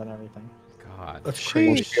disadvantage on everything. God. That's She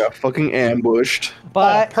crazy. got fucking ambushed.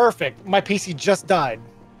 But Perfect. My PC just died.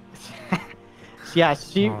 yeah,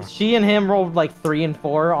 she and him rolled like 3 and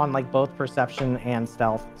 4 on like both perception and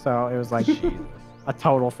stealth, so it was like Jesus. a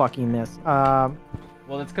total fucking miss.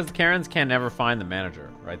 Well, it's because Karens can never find the manager,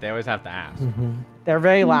 right? They always have to ask. They're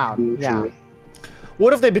very loud. Yeah,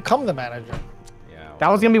 What if they become the manager? Yeah. that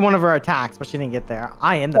was gonna be one of her attacks, but she didn't get there.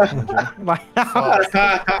 I am the manager. Like,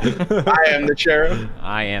 I am the sheriff.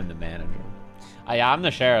 I am the manager. I'm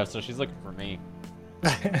the sheriff, so she's looking for me.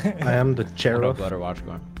 I am the What up, sheriff. Butterwatch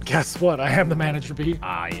going? Guess what? I am the manager, B.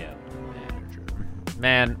 I am the manager.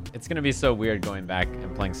 Man, it's gonna be so weird going back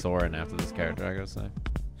and playing Soren after this character, I gotta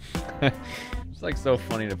say. It's like so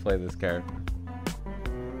funny to play this character.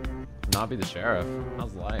 Not be the sheriff.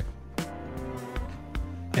 How's life?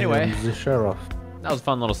 Anyway, I am the sheriff. that was a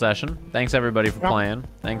fun little session. Thanks everybody for playing.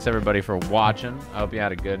 Thanks everybody for watching. I hope you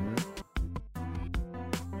had a good one.